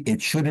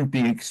 it shouldn't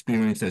be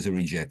experienced as a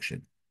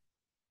rejection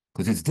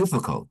because it's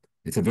difficult.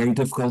 It's a very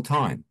difficult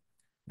time,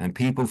 and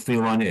people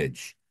feel on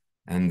edge,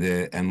 and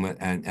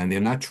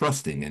they're not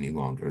trusting any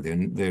longer.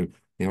 They're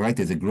right.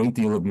 There's a great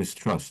deal of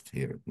mistrust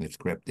here that's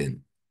crept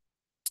in.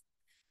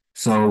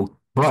 So,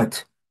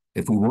 but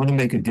if we want to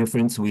make a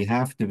difference, we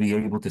have to be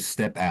able to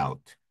step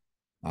out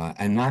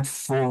and not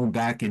fall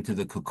back into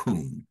the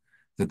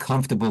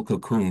comfortable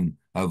cocoon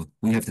of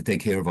we have to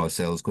take care of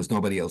ourselves because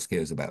nobody else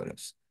cares about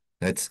us.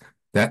 That's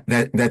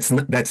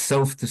that's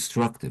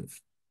self-destructive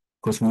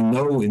because we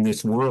know in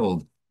this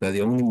world that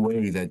the only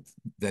way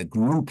that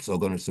groups are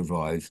going to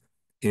survive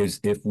is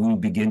if we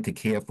begin to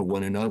care for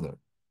one another,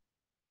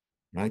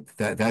 right?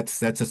 That's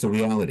just a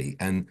reality.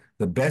 And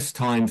the best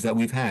times that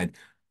we've had,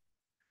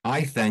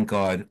 I thank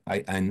God,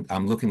 and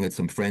I'm looking at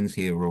some friends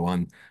here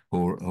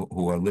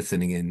who are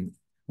listening in.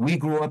 We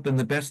grew up in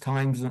the best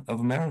times of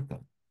America,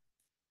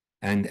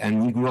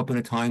 and we grew up in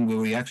a time where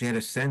we actually had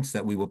a sense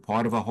that we were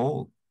part of a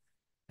whole,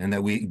 and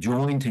that we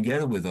joined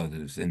together with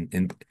others in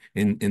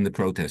the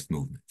protest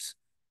movements,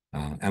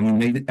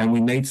 and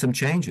we made some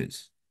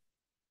changes,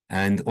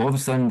 and all of a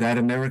sudden that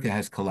America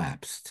has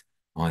collapsed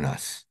on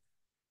us,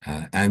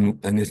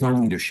 and there's no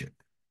leadership.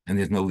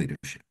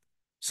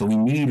 So we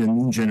need a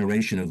new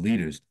generation of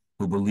leaders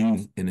who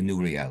believe in a new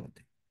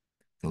reality.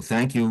 So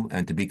thank you,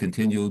 and to be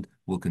continued.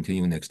 We'll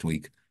continue next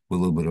week with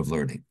a little bit of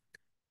learning.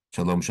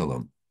 Shalom,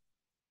 shalom.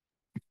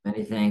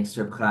 Many thanks,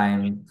 Reb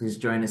Chaim. Please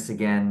join us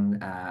again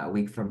a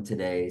week from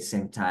today,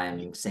 same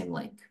time, same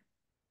link.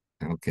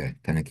 Okay,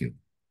 thank you.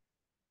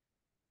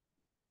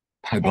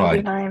 Thank you,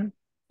 Bye-bye. Chaim.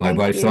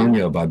 Bye-bye, Thank you.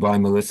 Sonia. Bye-bye,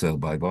 Melissa.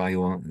 Bye-bye,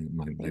 all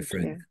my Thank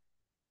friend. you.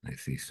 I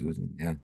see Susan. Yeah.